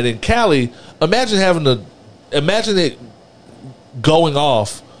 And in Cali, imagine it going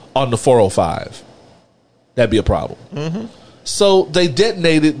off on the 405. That'd be a problem. Mm-hmm. So they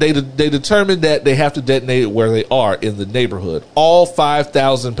detonated. They determined that they have to detonate it where they are in the neighborhood. All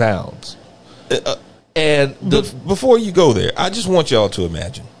 5,000 pounds. And before you go there, I just want y'all to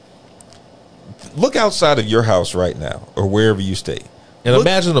imagine. Look outside of your house right now, or wherever you stay, and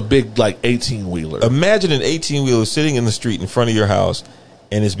imagine a big 18-wheeler. Imagine an 18-wheeler sitting in the street in front of your house,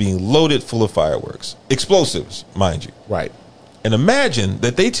 and it's being loaded full of fireworks, explosives, mind you. Right. And imagine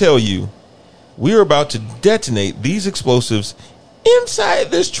that they tell you, we are about to detonate these explosives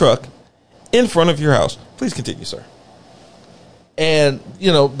inside this truck in front of your house. Please continue, sir. And,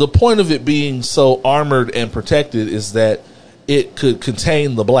 the point of it being so armored and protected is that it could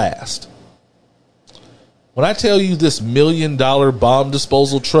contain the blast. When I tell you this $1 million bomb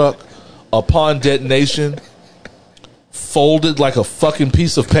disposal truck, upon detonation, folded like a fucking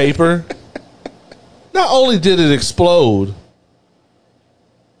piece of paper, not only did it explode,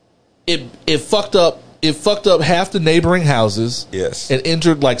 it fucked up half the neighboring houses. Yes. And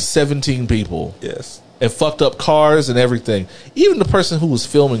injured 17 people. Yes. And fucked up cars and everything. Even the person who was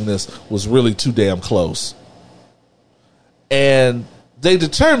filming this was really too damn close. And they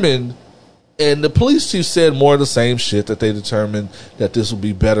determined, and the police chief said more of the same shit, that they determined that this would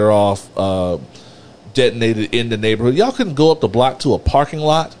be better off detonated in the neighborhood. Y'all couldn't go up the block to a parking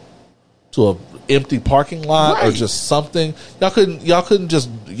lot, to a empty parking lot, right, or just something. Y'all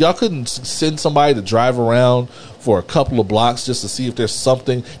couldn't send somebody to drive around for a couple of blocks just to see if there's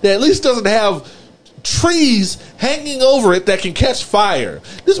something that at least doesn't have trees hanging over it that can catch fire.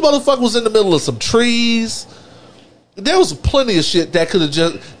 This motherfucker was in the middle of some trees. There was plenty of shit that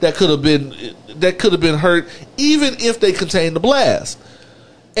could have been hurt, even if they contained the blast.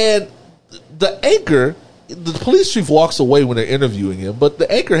 And the anchor, the police chief walks away when they're interviewing him, but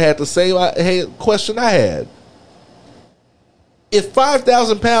the anchor had the same question I had. If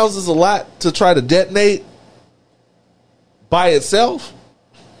 5,000 pounds is a lot to try to detonate by itself,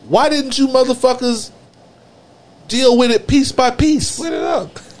 why didn't you motherfuckers deal with it piece by piece? Split it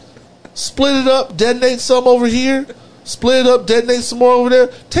up. Split it up, detonate some over here, split it up, detonate some more over there.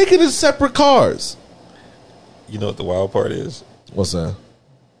 Take it in separate cars. You know what the wild part is? What's that?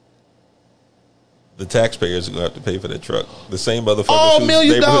 The taxpayers are going to have to pay for that truck. The same motherfuckers whose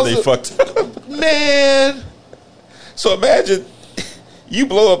neighborhood they fucked up. Man. So imagine you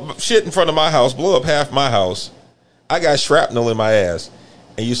blow up shit in front of my house, blow up half my house. I got shrapnel in my ass.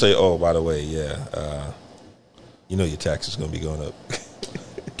 And you say, oh, by the way, your taxes going to be going up.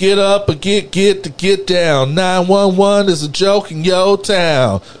 Get up or get down. 911 is a joke in your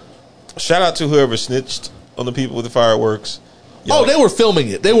town. Shout out to whoever snitched on the people with the fireworks. Oh, they were filming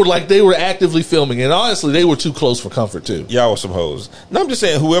it. They were actively filming it. And honestly, they were too close for comfort too. Y'all were some hoes. No, I'm just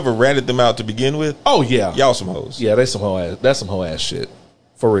saying, whoever ratted them out to begin with. Oh yeah, y'all some hoes. Yeah, that's some hoe ass shit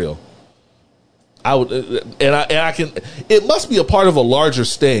for real. I would, and I can. It must be a part of a larger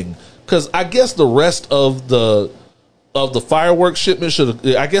sting, because I guess the rest of the fireworks shipment should.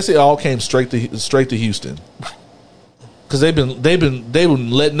 I guess it all came straight to Houston, because they've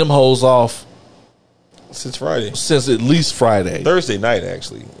been letting them hoes off since Friday. Since at least Friday, Thursday night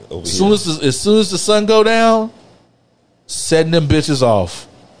actually. Over as soon as the sun go down, setting them bitches off.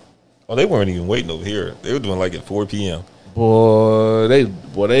 Oh, they weren't even waiting over here. They were doing like at 4 p.m. Boy, they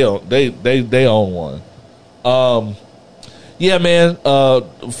own one. Yeah, man.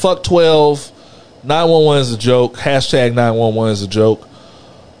 Fuck 12. 911 is a joke. Hashtag 911 is a joke.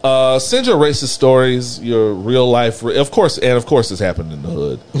 Send your racist stories, your real life, of course it's happened in the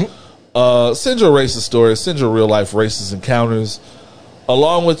hood. Send your racist stories. Send your real life racist encounters,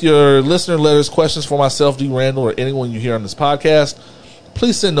 along with your listener letters, questions for myself, D. Randle, or anyone you hear on this podcast.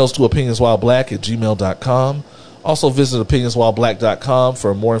 Please send those to opinionswhileblack@gmail.com. Also visit opinionswhileblack.com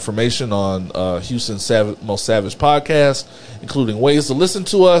for more information on Houston's Most Savage podcast, including ways to listen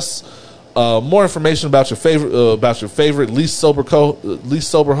to us, more information about your favorite least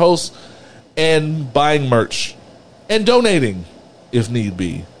sober host, and buying merch and donating if need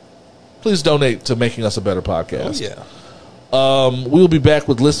be. Please donate to making us a better podcast. Oh yeah. We will be back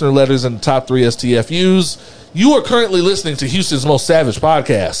with listener letters and the top 3 STFUs. You are currently listening to Houston's Most Savage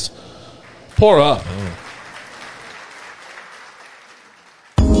podcast. Pour up.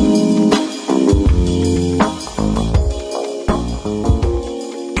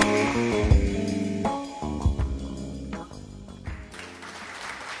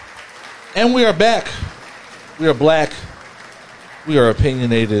 And we are back. We are black. We are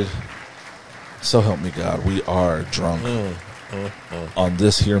opinionated. So help me God, we are drunk on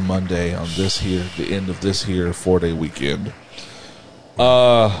this here Monday, on this here, the end of this here 4-day weekend.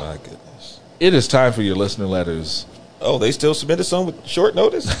 My goodness. It is time for your listener letters. Oh, they still submitted some with short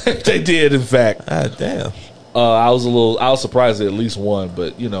notice? They did, in fact. Ah, damn. I was surprised at least one,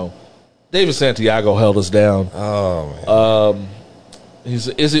 but you know, David Santiago held us down. Oh, man.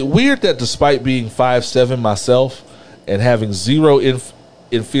 Is it weird that despite being 5'7" myself and having zero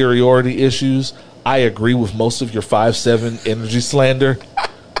inferiority issues, I agree with most of your 5'7" energy slander?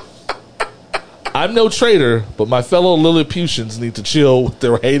 I'm no traitor, but my fellow Lilliputians need to chill with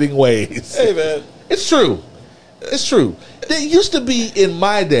their hating ways. Hey, man. It's true. It's true. There used to be, in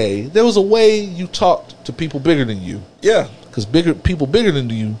my day, there was a way you talked to people bigger than you. Yeah. Because people bigger than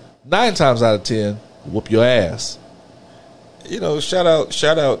you, 9 times out of 10, whoop your ass. You know, shout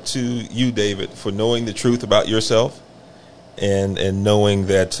out to you, David, for knowing the truth about yourself and knowing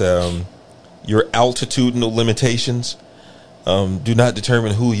that your altitudinal limitations do not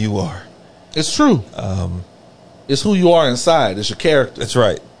determine who you are. It's true. It's who you are inside. It's your character. That's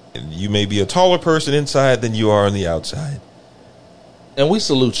right. You may be a taller person inside than you are on the outside. And we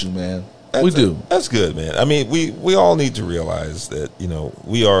salute you, man. We do. That's good, man. I mean, we all need to realize that, you know,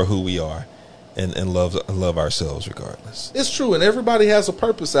 we are who we are and love ourselves regardless. It's true. And everybody has a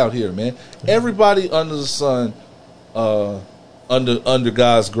purpose out here, man. Everybody under the sun, under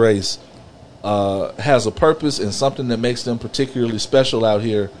God's grace, has a purpose and something that makes them particularly special out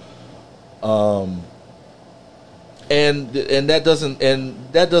here. And that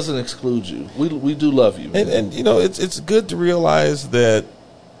doesn't exclude you. We do love you, and you know, it's good to realize that,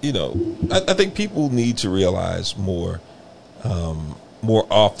 you know, I think people need to realize more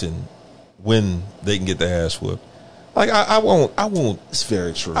often when they can get their ass whooped. Like I won't. It's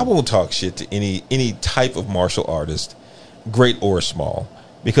very true. I won't talk shit to any type of martial artist, great or small,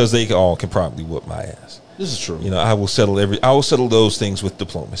 because they all can probably whoop my ass. This is true. You know, I will settle those things with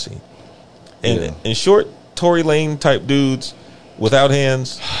diplomacy. And in short, Tory Lane type dudes without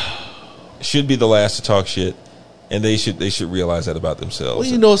hands should be the last to talk shit, and they should realize that about themselves. Well,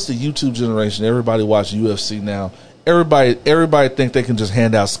 you know, it's the YouTube generation. Everybody watch UFC now. Everybody think they can just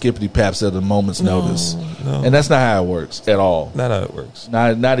hand out skippity paps at a moment's notice, and that's not how it works at all. Not how it works.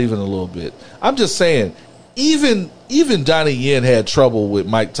 Not even a little bit. I'm just saying, even Donnie Yen had trouble with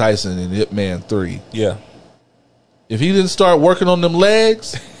Mike Tyson in Ip Man 3. Yeah. If he didn't start working on them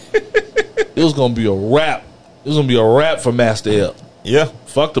legs, it was gonna be a wrap. It was gonna be a wrap for Master Ip. Yeah.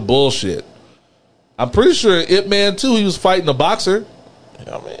 Fuck the bullshit. I'm pretty sure Ip Man 2, he was fighting a boxer.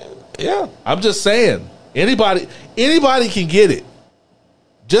 I mean, yeah. I'm just saying, anybody can get it.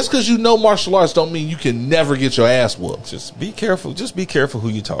 Just because you know martial arts don't mean you can never get your ass whooped. Just be careful. Just be careful who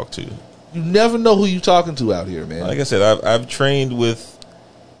you talk to. You never know who you're talking to out here, man. Like I said, I've trained with,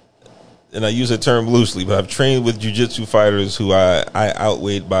 and I use that term loosely, but I've trained with jiu-jitsu fighters who I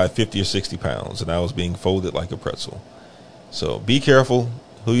outweighed by 50 or 60 pounds, and I was being folded like a pretzel. So be careful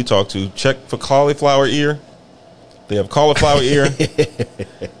who you talk to. Check for cauliflower ear. They have cauliflower ear.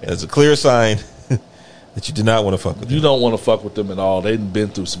 That's a clear sign that you do not want to fuck with them. You don't want to fuck with them at all. They've been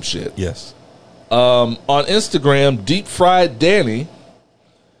through some shit. Yes. On Instagram, Deep Fried Danny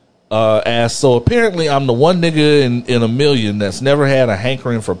asked, so apparently I'm the one nigga in a million that's never had a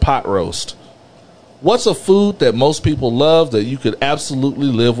hankering for pot roast. What's a food that most people love that you could absolutely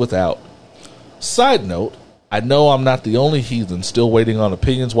live without? Side note, I know I'm not the only heathen still waiting on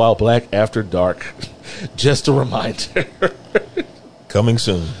Opinions While Black After Dark. Just a reminder. Coming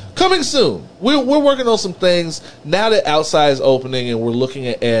soon. Coming soon. We're working on some things now that outside is opening, and we're looking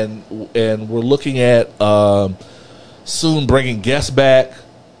at soon bringing guests back.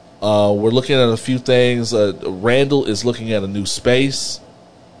 We're looking at a few things. Randle is looking at a new space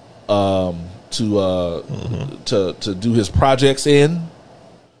to do his projects in.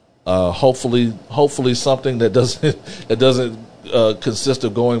 Hopefully something that doesn't consist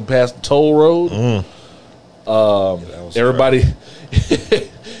of going past the toll road. Everybody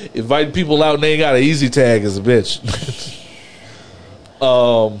inviting people out and they ain't got an easy tag as a bitch.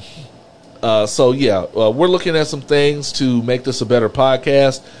 So yeah, we're looking at some things to make this a better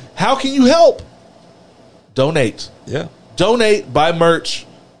podcast. How can you help? Donate. Yeah. Donate, buy merch.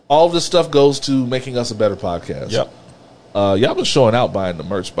 All this stuff goes to making us a better podcast. Yep. Y'all been showing out buying the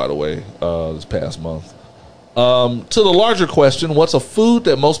merch, by the way, this past month. To the larger question, what's a food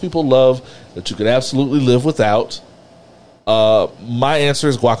that most people love that you could absolutely live without? My answer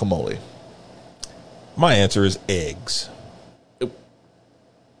is guacamole. My answer is eggs.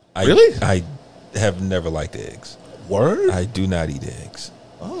 Really? I have never liked eggs. Word? I do not eat eggs.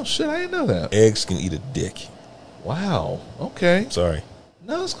 Oh shit, I didn't know that. Eggs can eat a dick. Wow. Okay. Sorry.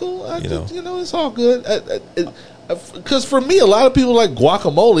 No, it's cool. You know. It's all good. Because for me, a lot of people like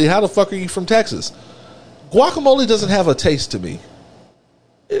guacamole. How the fuck are you from Texas? Guacamole doesn't have a taste to me.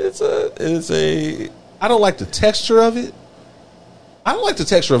 It's a. I don't like the texture of it. I don't like the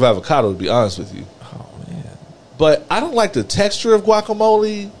texture of avocado, to be honest with you. Oh man. But I don't like the texture of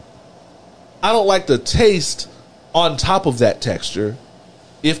guacamole. I don't like the taste on top of that texture,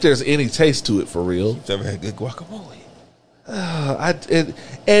 if there's any taste to it for real. You've never had good guacamole. The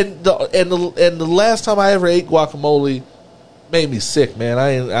last time I ever ate guacamole made me sick, man.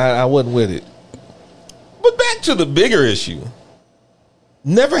 I wasn't with it. But back to the bigger issue.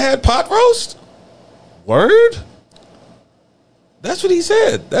 Never had pot roast? Word? That's what he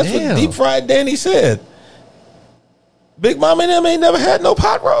said. That's Damn. what Deep Fried Danny said. Big Mama and them ain't never had no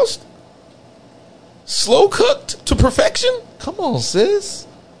pot roast? Slow cooked to perfection? Come on, sis.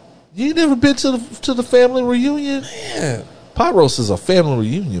 You ain't never been to the family reunion? Man. Pot roast is a family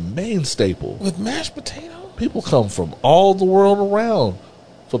reunion main staple. With mashed potato? People come from all the world around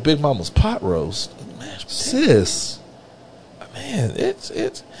for Big Mama's pot roast. With mashed potato? Sis. Man,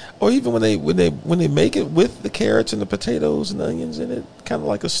 it's or even when they make it with the carrots and the potatoes and the onions in it, kind of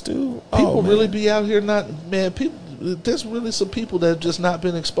like a stew. People really be out here not, man. People, there's really some people that have just not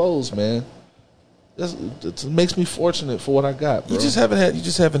been exposed, man. It makes me fortunate for what I got, bro. You just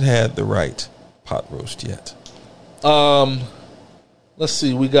haven't had the right pot roast yet. Let's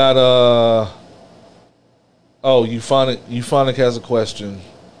see. We got Euphonic has a question.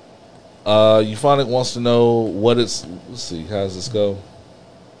 Euphonic wants to know what it's. Let's see. How does this go?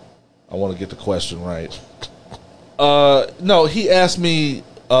 I want to get the question right. No, he asked me,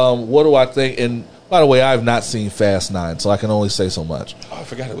 what do I think? And by the way, I have not seen Fast 9, so I can only say so much. Oh, I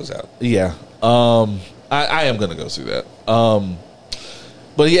forgot it was out. Yeah. I am going to go see that.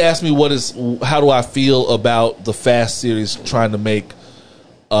 But he asked me how do I feel about the Fast series trying to make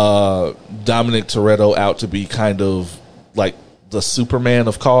Dominic Toretto out to be kind of like the Superman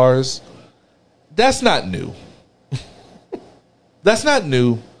of cars. That's not new. That's not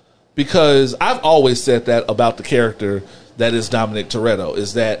new, because I've always said that about the character that is Dominic Toretto,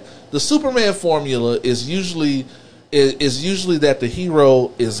 is that the Superman formula is usually that the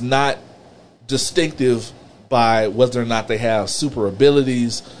hero is not distinctive by whether or not they have super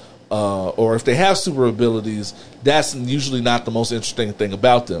abilities, or if they have super abilities, that's usually not the most interesting thing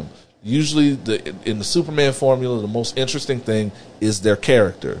about them. Usually, in the Superman formula, the most interesting thing is their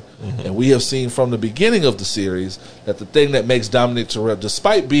character. Mm-hmm. And we have seen from the beginning of the series that the thing that makes Dominic Toretto,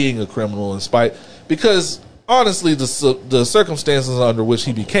 despite being a criminal, because honestly, the circumstances under which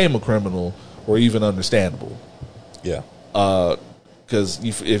he became a criminal were even understandable. Yeah. Because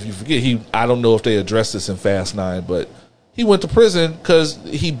if you forget, I don't know if they addressed this in Fast 9, but he went to prison because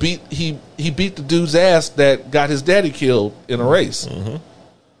he beat the dude's ass that got his daddy killed in a race. Mm-hmm.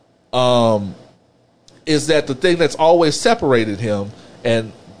 Is that the thing that's always separated him,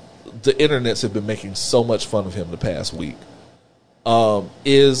 and the internets have been making so much fun of him the past week,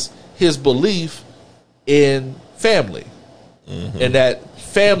 is his belief in family. Mm-hmm. And that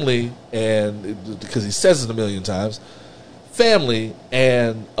family, and because he says it a million times, family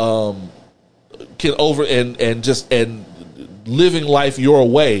and can over and living life your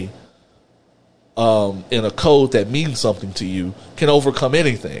way in a code that means something to you can overcome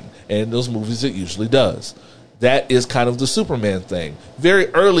anything. And in those movies it usually does. That is kind of the Superman thing. Very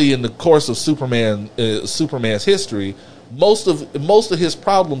early in the course of Superman's history, most of his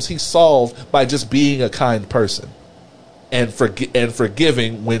problems he solved by just being a kind person and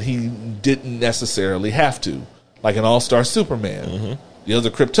forgiving when he didn't necessarily have to. Like in All-Star Superman. Mm-hmm. The other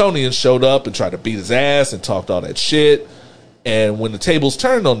Kryptonians showed up and tried to beat his ass and talked all that shit. And when the tables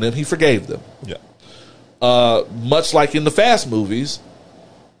turned on them, he forgave them. Yeah. Much like in the Fast movies,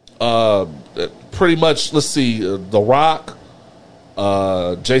 pretty much, let's see, The Rock,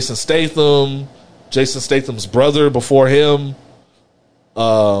 Jason Statham's brother before him,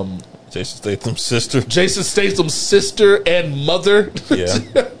 Jason Statham's sister and mother. Yeah.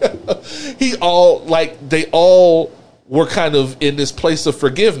 They all were kind of in this place of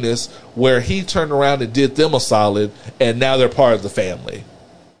forgiveness where he turned around and did them a solid, and now they're part of the family.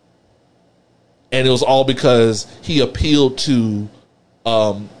 And it was all because he appealed to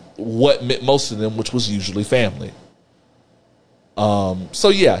what meant most of them, which was usually family. So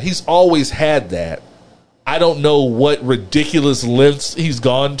yeah, he's always had that. I don't know what ridiculous lengths he's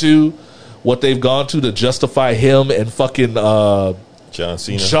gone to, what they've gone to justify him and fucking John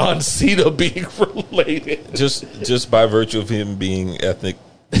Cena being related. Just by virtue of him being ethnic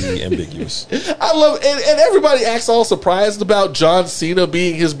be ambiguous. I love and everybody acts all surprised about John Cena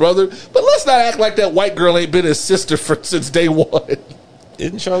being his brother, but let's not act like that white girl ain't been his sister since day one.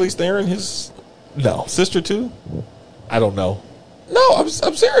 Isn't Charlize Theron his sister too? I don't know. No, I'm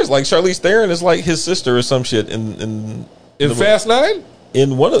serious. Like Charlize Theron is like his sister or some shit in Fast 9.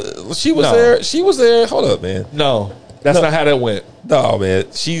 In one of she was there. She was there. Hold up, man. No, that's not how that went. No, man.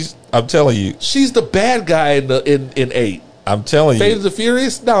 I'm telling you, she's the bad guy in 8. I'm telling you, Fate of the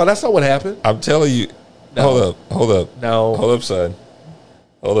Furious. No, that's not what happened. I'm telling you. No. Hold up. No. Hold up, son.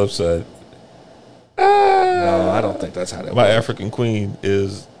 No, I don't think that's how that My went. African queen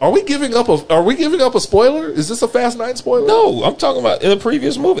is. Are we giving up a spoiler? Is this a Fast 9 spoiler? No, I'm talking about in a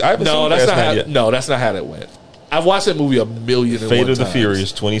previous movie. I haven't seen that's Fast not 9 how. yet. No, that's not how that went. I've watched that movie a million and Fate one of the times.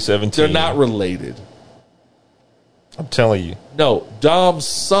 Furious 2017. They're not related. I'm telling you. No, Dom's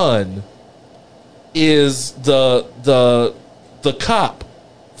son is the cop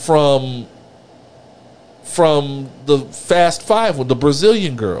from the Fast Five with the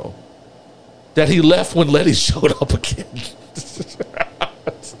Brazilian girl that he left when Letty showed up again.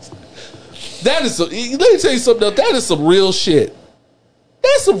 That is, let me tell you something else. That is some real shit.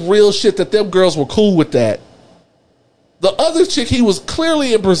 That's some real shit that them girls were cool with that. The other chick he was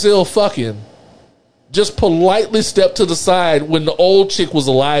clearly in Brazil fucking just politely stepped to the side when the old chick was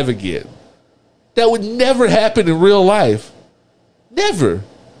alive again. That would never happen in real life. Never.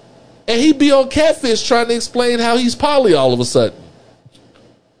 And he'd be on Catfish trying to explain how he's poly all of a sudden.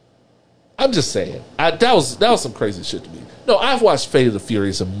 I'm just saying. That was some crazy shit to me. No, I've watched Fate of the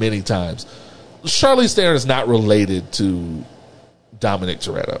Furious many times. Charlize Theron is not related to Dominic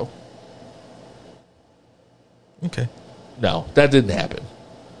Toretto. Okay. No, that didn't happen.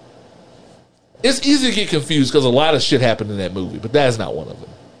 It's easy to get confused because a lot of shit happened in that movie, but that is not one of them.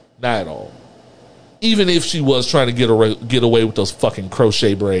 Not at all. Even if she was trying to get away with those fucking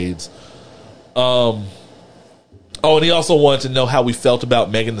crochet braids. Oh, and he also wanted to know how we felt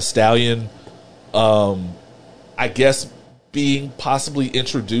about Megan Thee Stallion. I guess being possibly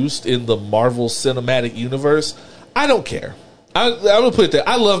introduced in the Marvel Cinematic Universe. I don't care. I'm gonna put it there.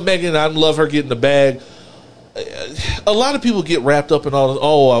 I love Megan. I love her getting the bag. A lot of people get wrapped up in all this.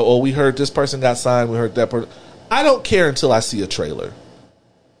 Oh, we heard this person got signed. We heard that person. I don't care until I see a trailer.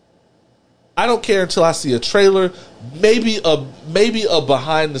 I don't care until I see a trailer. Maybe a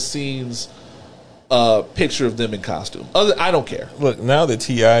behind the scenes picture of them in costume. I don't care. Look, now that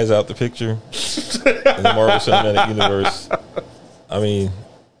T.I. is out the picture in the Marvel Cinematic Universe, I mean,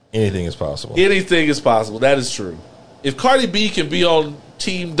 anything is possible. Anything is possible. That is true. If Cardi B can be on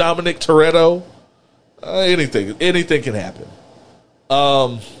Team Dominic Toretto, anything can happen.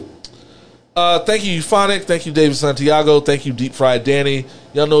 Thank you, Euphonic. Thank you, David Santiago. Thank you, Deep Fried Danny.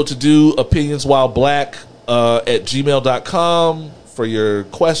 Y'all know what to do. Opinions While Black at gmail.com for your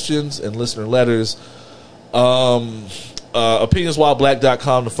questions and listener letters.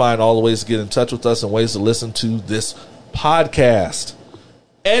 Opinionswhileblack.com to find all the ways to get in touch with us and ways to listen to this podcast.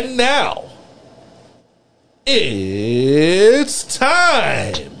 And now, it's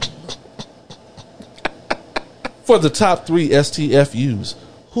time for the top 3 STFUs.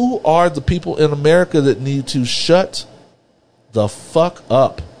 Who are the people in America that need to shut the fuck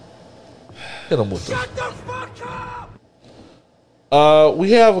up? Hit them with them. Shut the fuck up!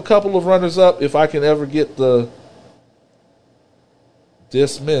 We have a couple of runners up. If I can ever get the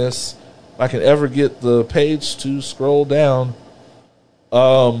dismiss, if I can ever get the page to scroll down.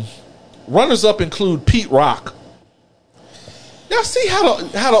 Runners up include Pete Rock. Y'all see how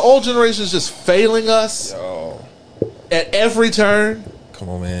the old generation is just failing us at every turn. Come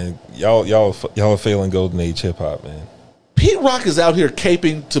on, man. Y'all are failing golden age hip hop, man. Pete Rock is out here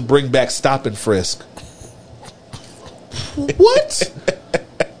caping to bring back Stop and Frisk. What?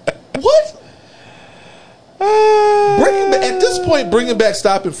 What? At this point, bringing back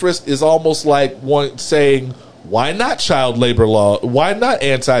Stop and Frisk is almost like one saying, "Why not child labor law? Why not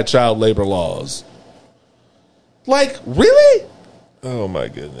anti-child labor laws?" Like, really? Oh my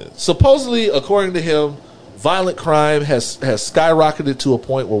goodness. Supposedly, according to him, violent crime has skyrocketed to a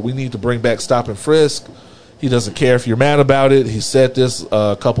point where we need to bring back Stop and Frisk. He doesn't care if you're mad about it. He said this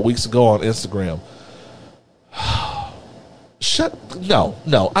a couple weeks ago on Instagram.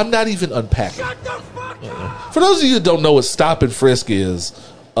 No, I'm not even unpacking. Shut the fuck up. For those of you that don't know what Stop and Frisk is,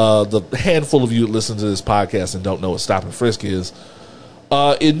 the handful of you that listen to this podcast and don't know what Stop and Frisk is,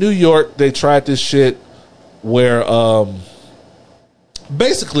 in New York, they tried this shit where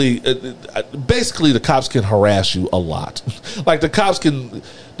basically the cops can harass you a lot. Like the cops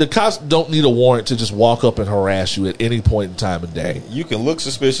don't need a warrant to just walk up and harass you at any point in time of day. You can look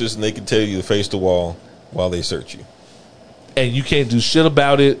suspicious and they can tell you to face the wall while they search you. and you can't do shit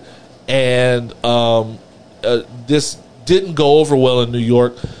about it. And this didn't go over well in New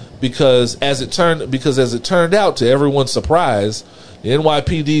York because as it turned out, to everyone's surprise, the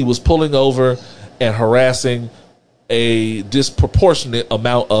NYPD was pulling over and harassing a disproportionate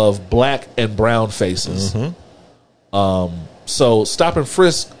amount of black and brown faces. So stop and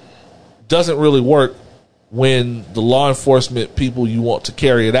frisk doesn't really work when the law enforcement people you want to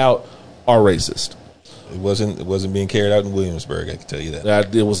carry it out are racist. It wasn't being carried out in Williamsburg, I can tell you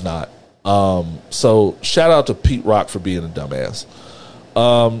that. It was not. So shout out to Pete Rock for being a dumbass.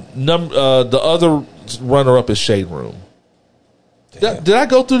 The other runner up is Shade Room. Did I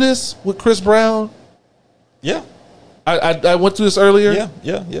go through this with Chris Brown? Yeah. I went through this earlier.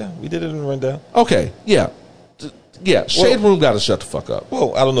 Yeah. We did it in the rundown. Okay, yeah. Shade Room got to shut the fuck up.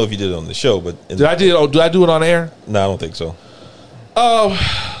 Well, I don't know if you did it on the show, but Did I do it on air? No, I don't think so.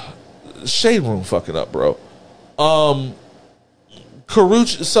 Shade Room fucking up, bro.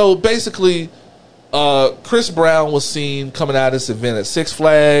 Carucci. So basically, Chris Brown was seen coming out of this event at Six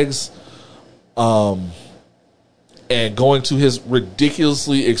Flags, and going to his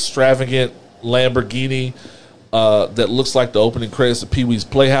ridiculously extravagant Lamborghini that looks like the opening credits of Pee-wee's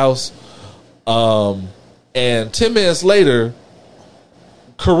Playhouse. And 10 minutes later,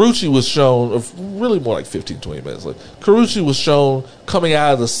 Carucci was shown, really more like 15, 20 minutes later, Carucci was shown coming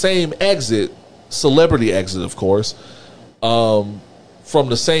out of the same exit, celebrity exit, of course, from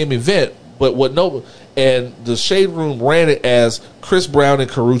the same event. And the Shade Room ran it as Chris Brown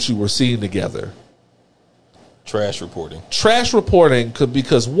and Carucci were seen together. Trash reporting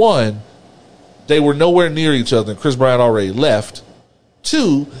because one, they were nowhere near each other and Chris Brown already left.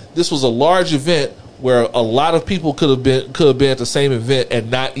 Two, this was a large event where a lot of people could have been at the same event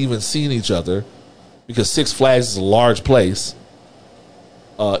and not even seen each other, because Six Flags is a large place.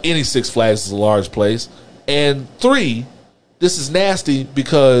 Any Six Flags is a large place. And three, this is nasty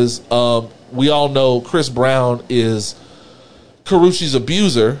because we all know Chris Brown is Carucci's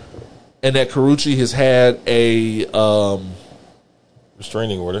abuser, and that Carucci has had a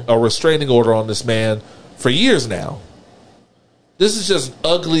restraining order on this man for years now. This is just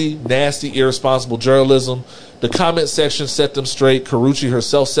ugly, nasty, irresponsible journalism. The comment section set them straight. Carucci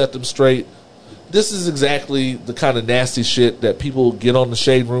herself set them straight. This is exactly the kind of nasty shit that people get on the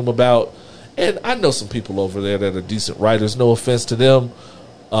Shade Room about. And I know some people over there that are decent writers. No offense to them.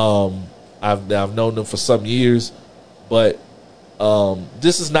 I've known them for some years. But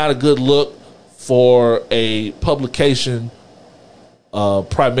this is not a good look for a publication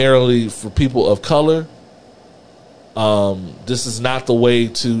primarily for people of color. This is not the way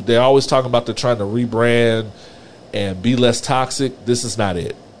to. They're always talking about they're trying to rebrand and be less toxic. This is not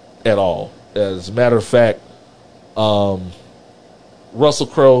it at all. As a matter of fact, Russell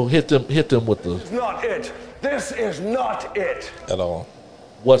Crowe hit them with the. It's not it. This is not it at all,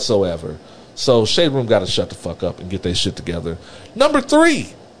 whatsoever. So Shade Room got to shut the fuck up and get their shit together. Number 3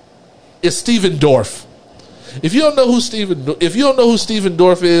 is Steven Dorff. If you don't know who Steven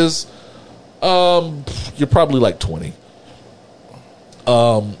Dorff is, you're probably like 20.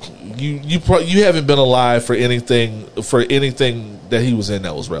 You haven't been alive for anything that he was in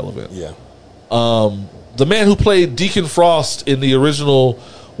that was relevant. Yeah. The man who played Deacon Frost in the original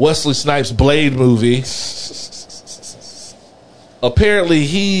Wesley Snipes Blade movie. Apparently,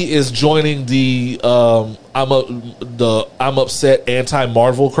 he is joining the I'm upset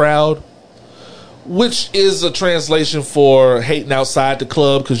anti-Marvel crowd, which is a translation for hating outside the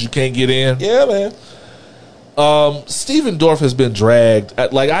club because you can't get in. Yeah, man. Steven Dorff has been dragged.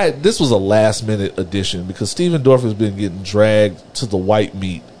 This was a last minute addition because Steven Dorff has been getting dragged to the white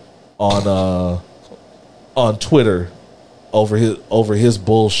meat on Twitter over his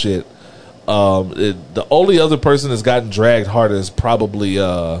bullshit. The only other person that's gotten dragged harder is probably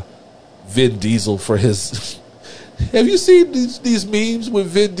Vin Diesel for his. Have you seen these memes with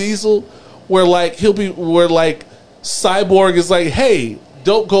Vin Diesel where Cyborg is like, "Hey,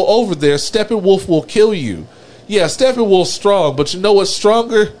 don't go over there. Steppenwolf will kill you." Yeah, Steppenwolf's strong, but you know what's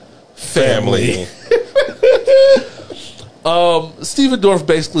stronger? Family. Steven Dorff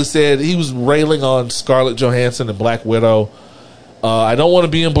basically said he was railing on Scarlett Johansson and Black Widow. I don't want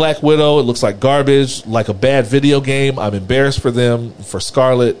to be in Black Widow. It looks like garbage, like a bad video game. I'm embarrassed for them, for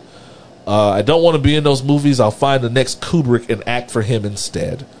Scarlett. I don't want to be in those movies. I'll find the next Kubrick and act for him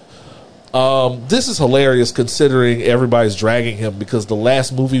instead. This is hilarious considering everybody's dragging him because the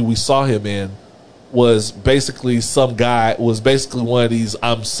last movie we saw him in was basically one of these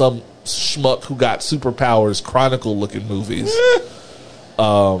I'm some schmuck who got superpowers Chronicle looking movies.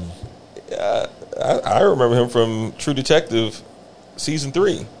 I remember him from True Detective season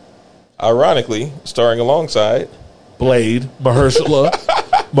 3, ironically starring alongside Blade, Mahershala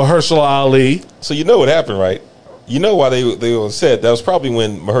Ali. So you know what happened, right? You know why they were on set. That was probably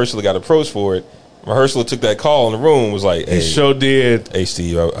when Mahershala got approached for it. Mahershala took that call in the room, was like, "Hey, He sure did. Hey,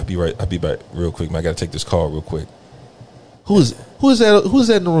 Steve, I'll be right. I'll be back real quick. Man, I got to take this call real quick." Who is that? Who's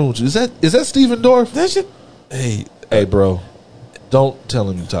that in the room with you? Is that Steven Dorff? That's it. Hey, bro, don't tell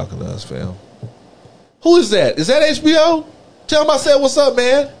him you talking to us, fam. Who is that? Is that HBO? Tell him I said what's up,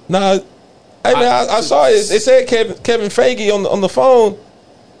 man. Nah, hey man, I saw it. They said Kevin Feige on the phone.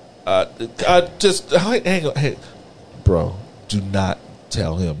 Just hang on, hey, bro. Do not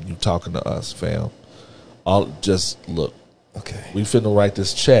tell him you talking to us, fam. I'll just look. Okay, we finna write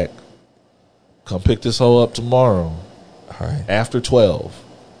this check. Come pick this hoe up tomorrow. All right. After 12.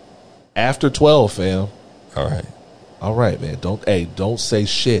 After 12, fam. All right. All right, man. Don't say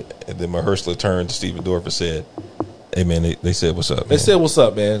shit. And then Mahershala turned to Steven Dorff and said, "Hey, man, they said what's up." They said what's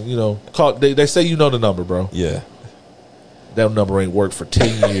up, man. You know, call. They say you know the number, bro. Yeah. That number ain't worked for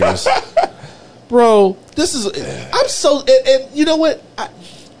 10 years, bro. This is. I'm so. And you know what?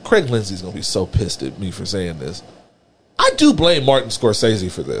 Craig Lindsay's gonna be so pissed at me for saying this. I do blame Martin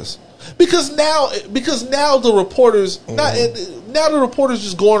Scorsese for this because now the reporters now the reporters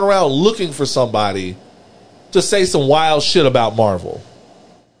just going around looking for somebody to say some wild shit about Marvel.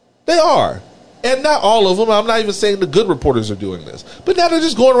 They are. And not all of them. I'm not even saying the good reporters are doing this. But now they're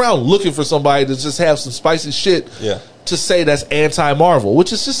just going around looking for somebody to just have some spicy shit to say that's anti-Marvel,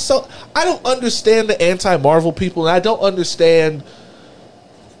 which is just so... I don't understand the anti-Marvel people, and I don't understand...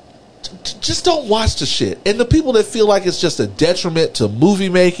 Just don't watch the shit. And the people that feel like it's just a detriment to movie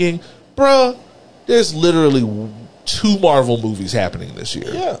making, bruh, there's literally 2 Marvel movies happening this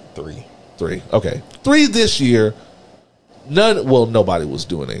year. Yeah, 3. Okay. 3 this year. Nobody was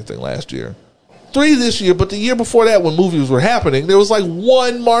doing anything last year. 3 this year, but the year before that, when movies were happening, there was like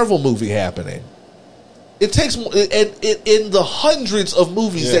 1 Marvel movie happening. It takes, and in the hundreds of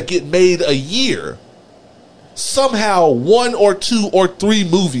movies that get made a year, somehow 1 or 2 or 3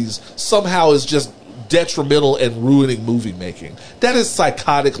 movies somehow is just detrimental and ruining movie making. That is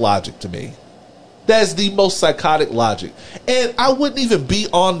psychotic logic to me. That is the most psychotic logic. And I wouldn't even be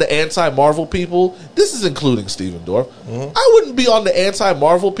on the anti-Marvel people. This is including Steven Dorff. Mm-hmm. I wouldn't be on the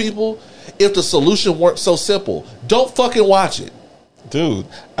anti-Marvel people if the solution weren't so simple. Don't fucking watch it. Dude.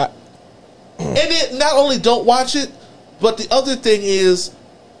 And it not only don't watch it, but the other thing is,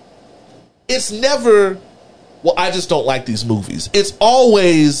 it's never, well, I just don't like these movies. It's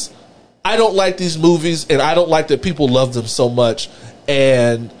always, I don't like these movies, and I don't like that people love them so much,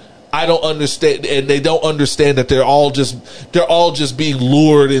 and I don't understand, and they don't understand that they're all just being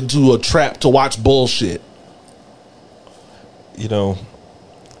lured into a trap to watch bullshit. You know,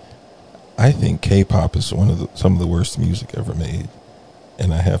 I think K-pop is some of the worst music ever made,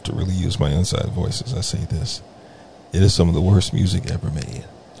 and I have to really use my inside voice as I say this. It is some of the worst music ever made,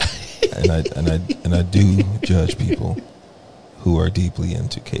 and I do judge people who are deeply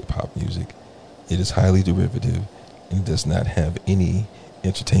into K-pop music. It is highly derivative and does not have any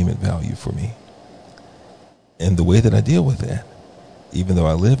entertainment value for me. And the way that I deal with that, even though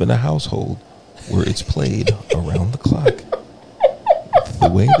I live in a household where it's played around the clock, the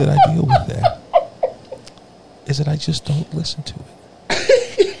way that I deal with that is that I just don't listen to it.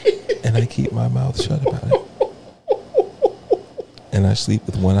 And I keep my mouth shut about it. And I sleep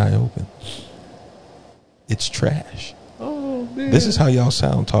with one eye open. It's trash. Oh, man. This is how y'all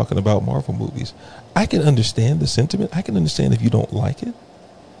sound talking about Marvel movies. I can understand the sentiment. I can understand if you don't like it.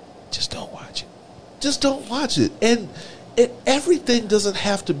 Just don't watch it. Just don't watch it. And everything doesn't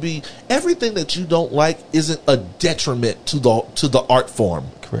have to be, everything that you don't like isn't a detriment to the art form.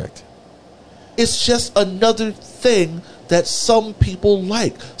 Correct. It's just another thing that some people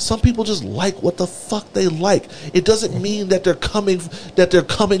like. Some people just like what the fuck they like. It doesn't mean that they're coming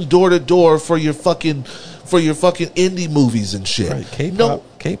door to door for your fucking indie movies and shit. Right.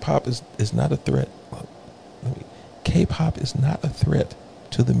 K-pop is not a threat. K-pop is not a threat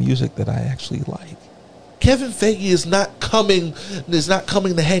to the music that I actually like. Kevin Feige is not coming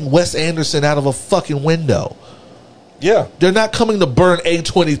to hang Wes Anderson out of a fucking window. Yeah. They're not coming to burn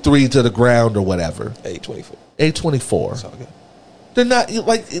A23 to the ground or whatever. A24. That's all good. They're not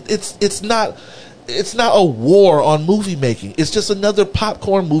like it's not a war on movie making. It's just another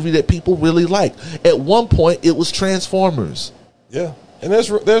popcorn movie that people really like. At one point it was Transformers. Yeah. And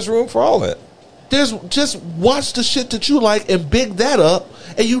there's room for all that. There's just watch the shit that you like and big that up,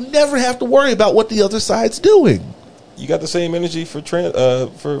 and you never have to worry about what the other side's doing. You got the same energy for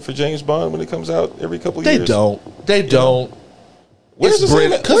James Bond when it comes out every couple of years. They don't. Because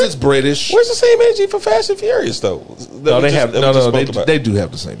it's British. Where's the same energy for Fast and Furious though? They do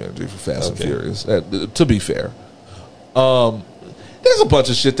have the same energy for Fast and Furious. To be fair, There's a bunch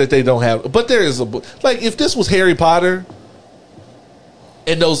of shit that they don't have, but there is like if this was Harry Potter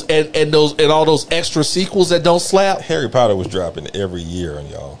and all those extra sequels that don't slap. Harry Potter was dropping every year on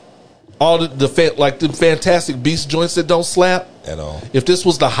y'all. All the Fantastic Beast joints that don't slap At all. If this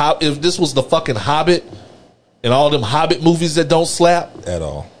was the fucking Hobbit and all them Hobbit movies that don't slap At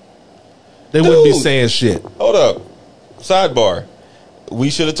all. they wouldn't be saying shit. Hold up. Sidebar. We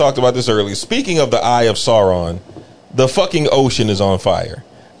should have talked about this earlier. Speaking of the Eye of Sauron, the fucking ocean is on fire.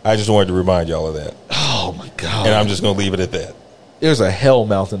 I just wanted to remind y'all of that. Oh my god! And I'm just gonna leave it at that. There's a hell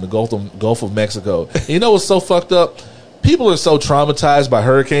mouth in the Gulf of Mexico. And you know what's so fucked up? People are so traumatized by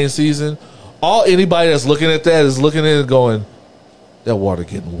hurricane season. All anybody that's looking at that is looking at it and going, that water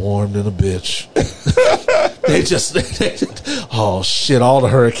getting warm than a bitch. Oh shit, all the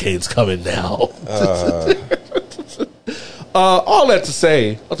hurricanes coming now. All that to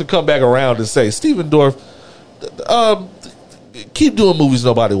say, to come back around and say, Steven Dorff, keep doing movies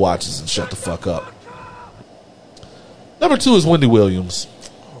nobody watches and shut the fuck up. Number 2 is Wendy Williams.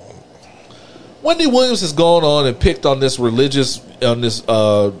 Wendy Williams has gone on and picked on this religious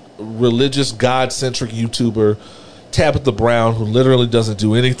God-centric YouTuber, Tabitha Brown, who literally doesn't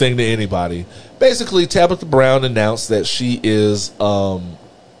do anything to anybody. Basically, Tabitha Brown announced that she is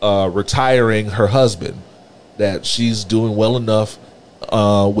retiring her husband, that she's doing well enough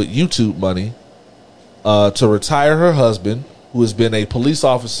with YouTube money to retire her husband, who has been a police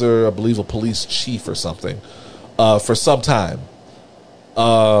officer, I believe a police chief or something, for some time.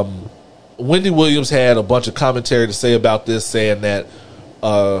 Wendy Williams had a bunch of commentary to say about this, saying that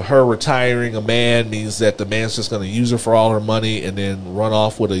her retiring a man means that the man's just going to use her for all her money and then run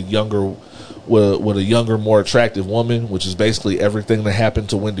off with a younger, more attractive woman, which is basically everything that happened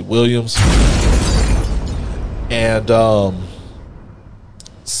to Wendy Williams. And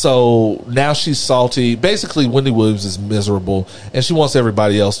so now she's salty. Basically, Wendy Williams is miserable, and she wants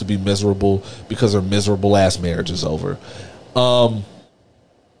everybody else to be miserable because her miserable ass marriage is over.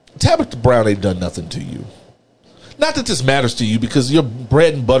 Tabitha Brown ain't done nothing to you. Not that this matters to you, because your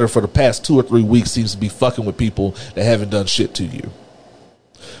bread and butter for the past 2 or 3 weeks seems to be fucking with people that haven't done shit to you.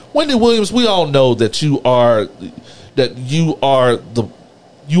 Wendy Williams, we all know that you are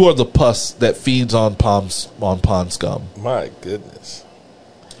the pus that feeds on pond scum. My goodness.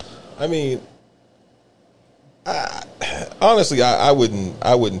 I mean, honestly, I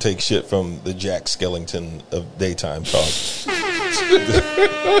wouldn't take shit from the Jack Skellington of daytime talk.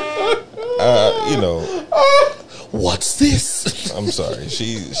 You know, what's this? I'm sorry.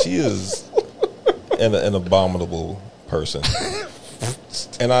 She is an abominable person,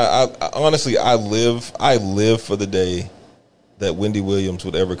 and I honestly I live for the day that Wendy Williams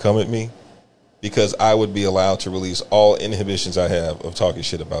would ever come at me, because I would be allowed to release all inhibitions I have of talking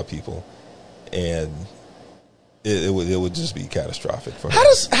shit about people, and it would just be catastrophic for me. How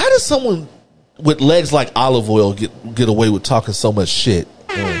does someone with legs like olive oil get away with talking so much shit?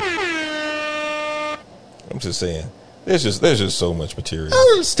 I'm just saying, there's just so much material. I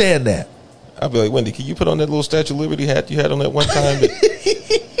don't understand that. I'll be like, Wendy, can you put on that little Statue of Liberty hat you had on that one time? Oops.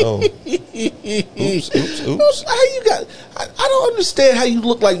 How you got? I don't understand how you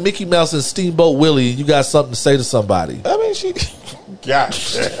look like Mickey Mouse and Steamboat Willie and you got something to say to somebody. I mean, she. God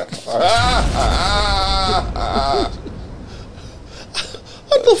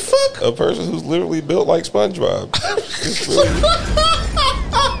What the fuck? A person who's literally built like SpongeBob.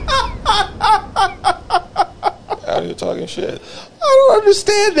 Out here talking shit. I don't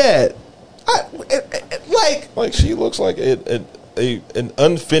understand that. Like she looks like an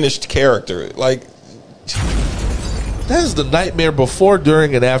unfinished character. Like that is the nightmare before,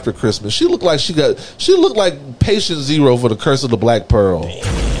 during, and after Christmas. She looked like patient zero for the Curse of the Black Pearl.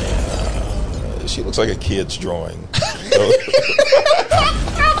 Damn. She looks like a kid's drawing.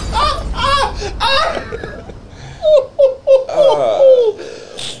 I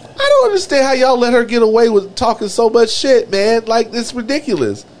don't understand how y'all let her get away with talking so much shit, man. Like, it's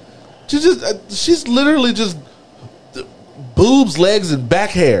ridiculous. She's literally just boobs, legs, and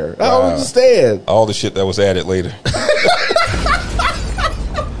back hair. I don't understand. All the shit that was added later.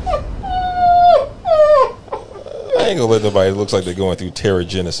 I ain't gonna let nobody that looks like they're going through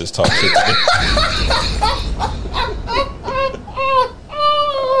Terragenesis talk shit to me.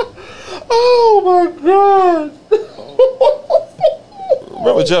 Oh my god.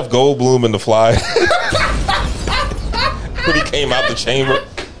 Remember Jeff Goldblum in The Fly? When he came out the chamber?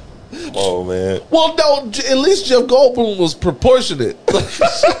 Oh, man. Well, no, at least Jeff Goldblum was proportionate.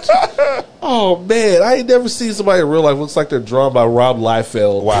 Oh, man. I ain't never seen somebody in real life looks like they're drawn by Rob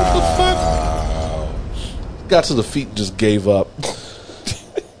Liefeld. Wow. What the fuck? Got to the feet and just gave up.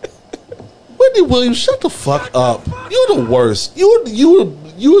 Wendy Williams, shut the fuck up. You're the worst. You're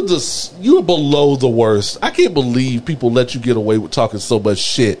below the worst. I can't believe people let you get away with talking so much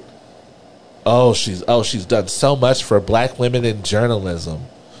shit. She's done so much for black women in journalism.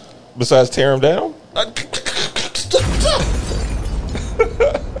 Besides tear them down?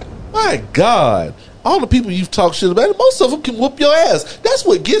 My God. All the people you've talked shit about, most of them can whoop your ass. That's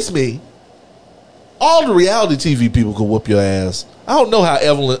what gets me. All the reality TV people can whoop your ass. I don't know how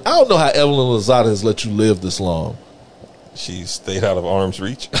Evelyn Lozada has let you live this long. She stayed out of arm's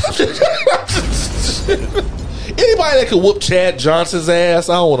reach. Anybody that can whoop Chad Johnson's ass,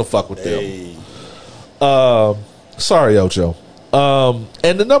 I don't want to fuck with them. Sorry, Ocho.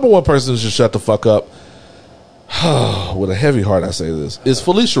 And the number one person to just shut the fuck up, with a heavy heart I say this, is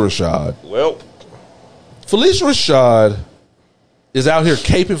Felicia Rashad. Well, Felicia Rashad is out here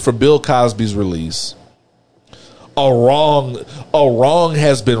caping for Bill Cosby's release. A wrong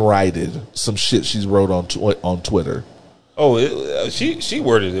has been righted. Some shit she's wrote on Twitter. Oh, she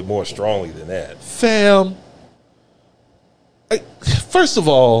worded it more strongly than that. Fam, first of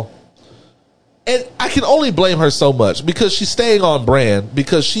all, and I can only blame her so much because she's staying on brand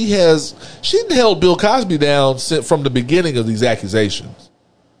because she held Bill Cosby down from the beginning of these accusations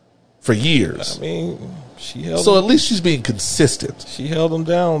for years. I mean, at least she's being consistent. She held him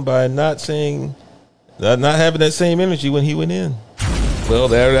down by not having that same energy when he went in. Well,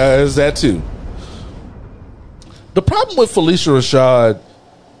 there's that too. The problem with Felicia Rashad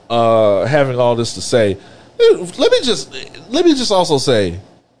having all this to say, let me just also say,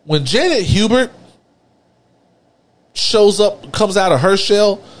 when Janet Hubert comes out of her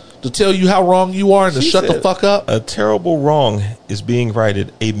shell to tell you how wrong you are and to shut the fuck up, a terrible wrong is being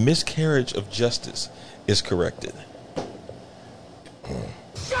righted. A miscarriage of justice is corrected.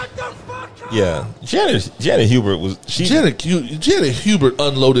 Shut the fuck up! Yeah, Janet Hubert was Janet Hubert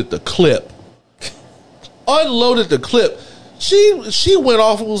unloaded the clip. She went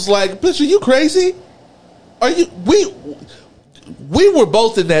off and was like, "Bitch, are you crazy? Are you we were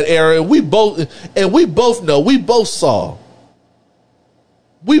both in that era, and we both saw.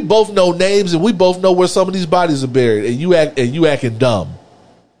 We both know names, and we both know where some of these bodies are buried, and you acting dumb."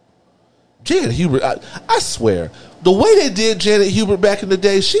 Janet Hubert, I swear, the way they did Janet Hubert back in the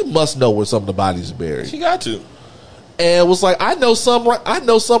day, she must know where some of the bodies are buried. She got to. And was like, I know some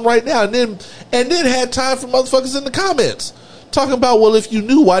right now, and then had time for motherfuckers in the comments talking about, well, if you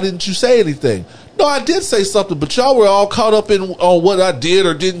knew, why didn't you say anything? No, I did say something, but y'all were all caught up on what I did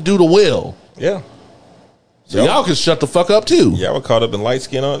or didn't do to Will. Yeah. So y'all can shut the fuck up too. Yeah, we're caught up in light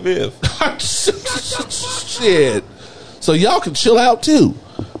skin Aunt Viv. Shit. So y'all can chill out too.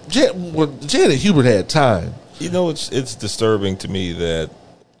 Janet Hubert had time. You know, it's disturbing to me that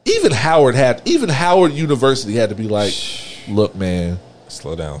even Howard University had to be like, look, man,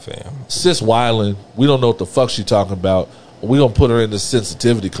 slow down, fam. Sis Weiland, we don't know what the fuck she talking about. We gonna put her in the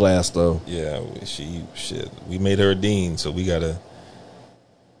sensitivity class though. Yeah, we made her a dean, so we gotta.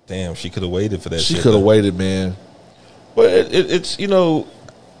 Damn, she could have waited for that. She could have waited, man. But it's I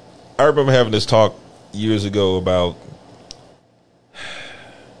remember having this talk years ago about,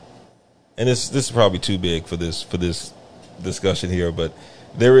 and this is probably too big for this discussion here, but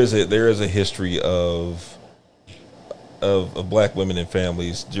there is a history of black women and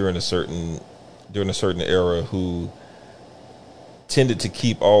families during a certain era who tended to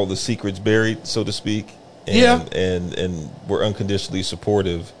keep all the secrets buried, so to speak, and were unconditionally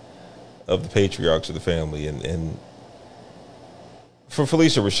supportive of the patriarchs of the family. And for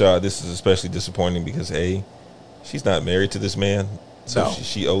Felicia Rashad, this is especially disappointing because A, she's not married to this man, so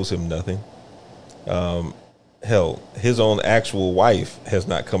she owes him nothing. Hell, his own actual wife has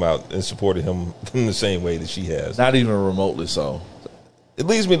not come out and supported him in the same way that she has. Not even remotely so. It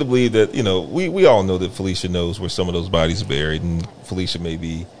leads me to believe that, we all know that Felicia knows where some of those bodies are buried, and Felicia may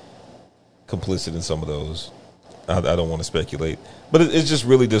be complicit in some of those. I don't want to speculate. But it's just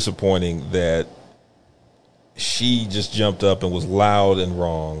really disappointing that she just jumped up and was loud and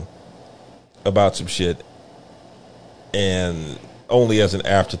wrong about some shit, and only as an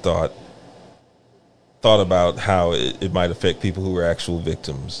afterthought thought about how it might affect people who are actual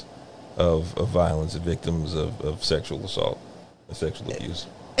victims of violence and victims of sexual assault and sexual abuse.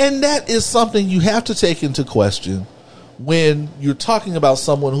 And that is something you have to take into question when you're talking about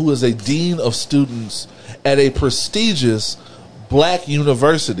someone who is a dean of students at a prestigious black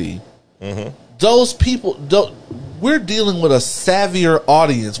university. Mm-hmm. Those people we're dealing with a savvier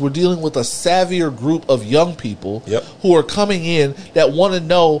audience. We're dealing with a savvier group of young people who are coming in that want to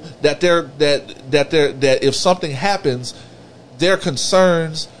know that if something happens, their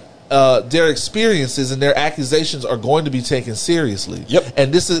concerns their experiences and their accusations are going to be taken seriously. Yep.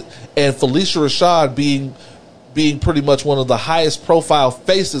 And Felicia Rashad being pretty much one of the highest profile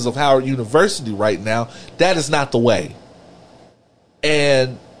faces of Howard University right now, that is not the way.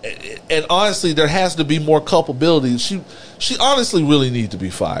 And honestly, there has to be more culpability. She honestly really needs to be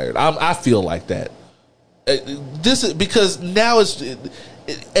fired. I feel like that. This is because now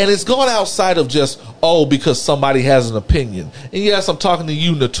it's gone outside of just because somebody has an opinion. And yes, I'm talking to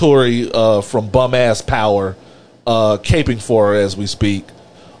you, Notori, from Bum Ass Power, caping for her as we speak.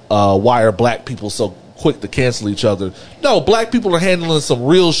 Why are black people so quick to cancel each other? No, black people are handling some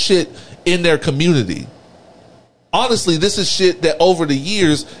real shit in their community. Honestly, this is shit that over the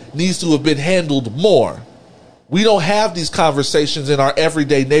years needs to have been handled more. We don't have these conversations in our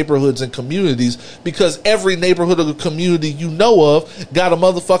everyday neighborhoods and communities because every neighborhood or community you know of got a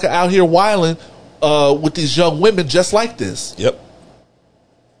motherfucker out here wilding with these young women just like this. Yep.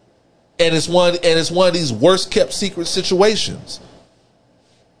 And it's one of these worst kept secret situations.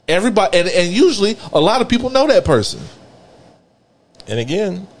 Everybody and usually a lot of people know that person. And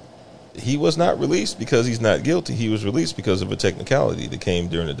again, he was not released because he's not guilty. He was released because of a technicality that came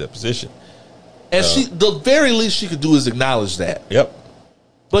during the deposition. And the very least she could do is acknowledge that. Yep.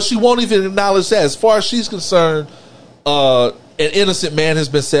 But she won't even acknowledge that. As far as she's concerned, an innocent man has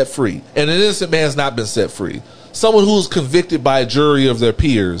been set free. And an innocent man has not been set free. Someone who was convicted by a jury of their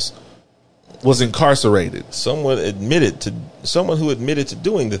peers was incarcerated. Someone who admitted to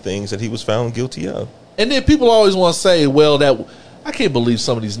doing the things that he was found guilty of. And then people always want to say, well, that I can't believe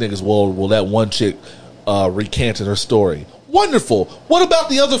some of these niggas, well that one chick recanted her story. Wonderful. What about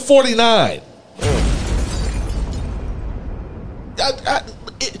the other 49?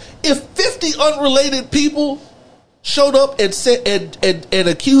 If 50 unrelated people showed up and said and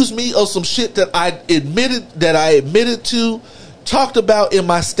accused me of some shit that I admitted to, talked about in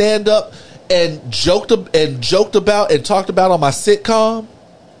my stand up, and joked about and talked about on my sitcom,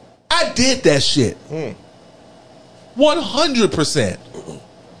 I did that shit. 100%.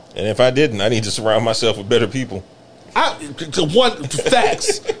 And if I didn't, I need to surround myself with better people.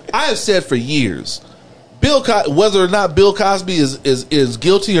 Facts. I have said for years, whether or not Bill Cosby is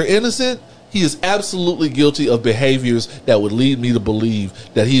guilty or innocent, he is absolutely guilty of behaviors that would lead me to believe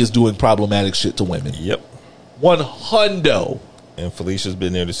that he is doing problematic shit to women. Yep. 100. And Felicia's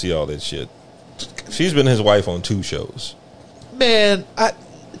been there to see all that shit. She's been his wife on 2 shows. Man,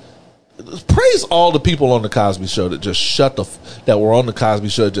 praise all the people on the Cosby Show that were on the Cosby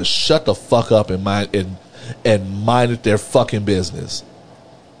Show just shut the fuck up and minded their fucking business.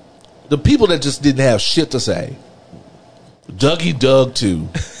 The people that just didn't have shit to say. Dougie Doug too.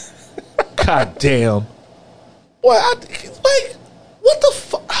 God damn. Boy, what the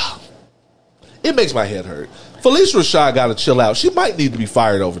fuck? It makes my head hurt. Felicia Rashad got to chill out. She might need to be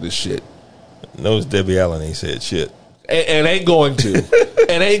fired over this shit. Knows Debbie Allen ain't said shit. And ain't going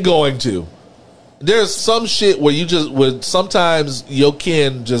to. There's some shit where sometimes your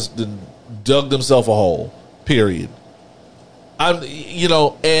kin just dug themselves a hole. Period. And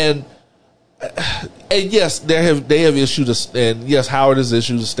yes, they have issued and yes, Howard has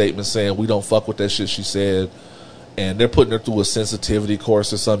issued a statement saying we don't fuck with that shit she said, and they're putting her through a sensitivity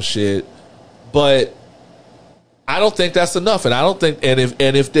course or some shit. But I don't think that's enough, and I don't think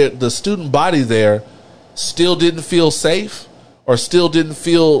if the student body there still didn't feel safe or still didn't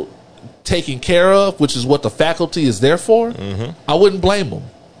feel taken care of, which is what the faculty is there for, I wouldn't blame them.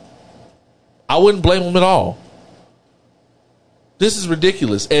 I wouldn't blame them at all. This is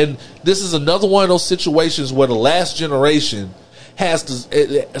ridiculous. And this is another one of those situations where the last generation has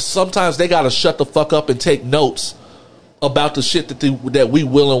to, sometimes they got to shut the fuck up and take notes about the shit that we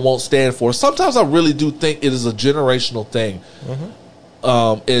will and won't stand for. Sometimes I really do think it is a generational thing.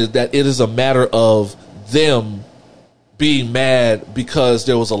 Is that it is a matter of them being mad because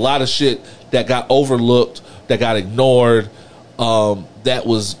there was a lot of shit that got overlooked, that got ignored, that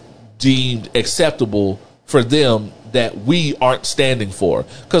was deemed acceptable for them that we aren't standing for.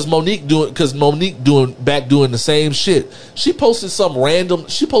 Because Monique doing the same shit. She posted some random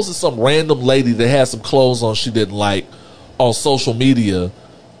lady that had some clothes on she didn't like on social media,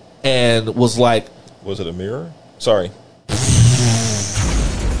 and was like, was it a mirror? Sorry.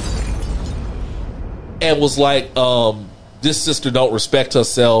 And was like, this sister don't respect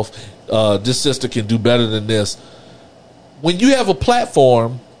herself. This sister can do better than this. When you have a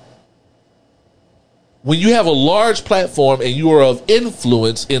platform, when you have a large platform and you are of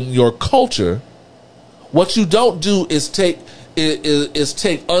influence in your culture, what you don't do is take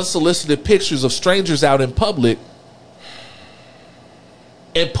unsolicited pictures of strangers out in public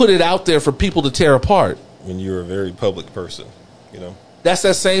and put it out there for people to tear apart. When you're a very public person, That's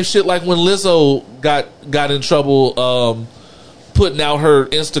that same shit like when Lizzo got in trouble putting out her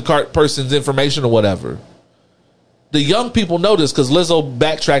Instacart person's information or whatever. The young people know this because Lizzo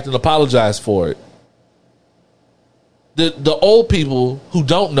backtracked and apologized for it. The old people who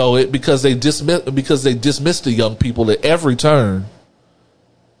don't know it because they dismiss the young people at every turn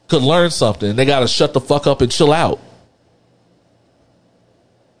could learn something. They got to shut the fuck up and chill out.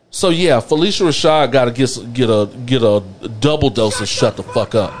 So yeah, Felicia Rashad got to get a double dose of shut the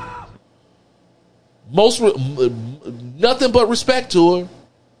fuck up. Nothing but respect to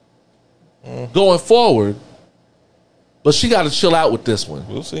her going forward, but she got to chill out with this one.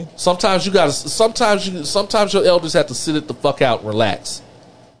 We'll see. Sometimes your elders have to sit it the fuck out and relax.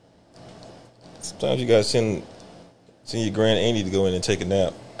 Sometimes you gotta send your grand auntie to go in and take a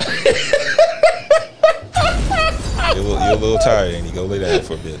nap. You're a little tired, and you go lay down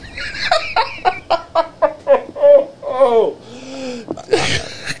for a bit.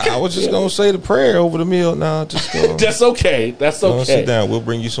 I was just gonna say the prayer over the meal. Now, just go. That's okay. That's okay. Sit down. We'll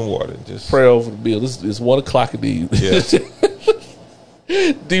bring you some water. Just pray over the meal. It's 1:00 in the evening. Yes.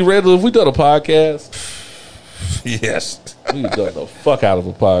 D. Randle, have we done a podcast? Yes. We've done the fuck out of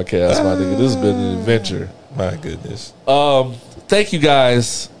a podcast, my nigga. This has been an adventure. My goodness. Thank you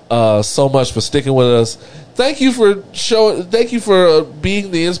guys so much for sticking with us. Thank you for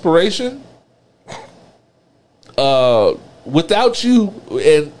being the inspiration. Without you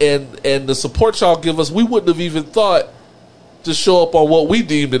and the support y'all give us, we wouldn't have even thought to show up on what we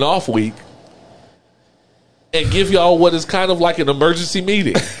deemed an off week and give y'all what is kind of like an emergency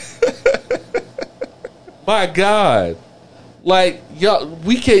meeting. My God. Like, y'all,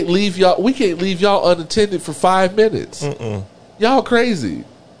 we can't leave y'all unattended for 5 minutes. Y'all crazy.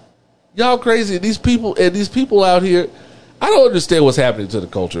 Y'all crazy. These people out here, I don't understand what's happening to the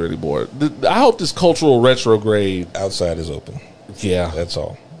culture anymore. I hope this cultural retrograde Outside is open. Yeah. That's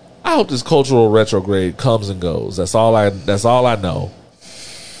all. I hope this cultural retrograde comes and goes. That's all I know.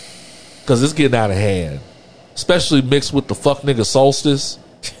 Cause it's getting out of hand. Especially mixed with the fuck nigga solstice.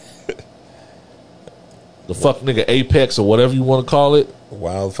 The fuck nigga apex or whatever you want to call it.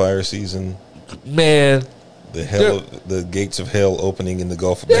 Wildfire season. Man. The gates of hell opening in the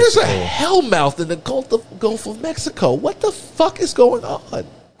Gulf of Mexico. There's a hellmouth in the Gulf of Mexico. What the fuck is going on?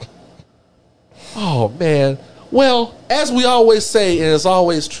 Oh, man. Well, as we always say, and it's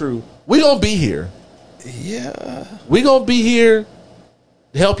always true, we gonna be here. Yeah. We gonna be here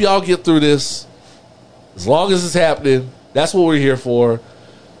to help y'all get through this. As long as it's happening, that's what we're here for.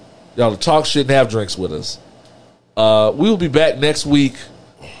 Y'all to talk shit and have drinks with us. We will be back next week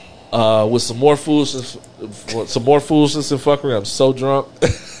with some more foolishness and fuckery. I'm so drunk.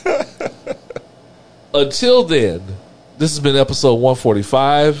 Until then, this has been episode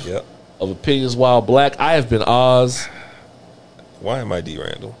 145 of Opinions While Black. I have been Oz. Why am I D.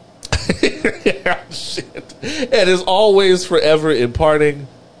 Randle? Shit. And as always, forever imparting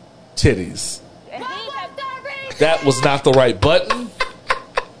titties. That was not the right button.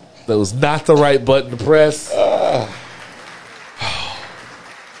 That was not the right button to press.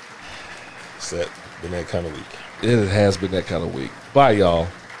 It's been that kind of week. It has been that kind of week. Bye, y'all.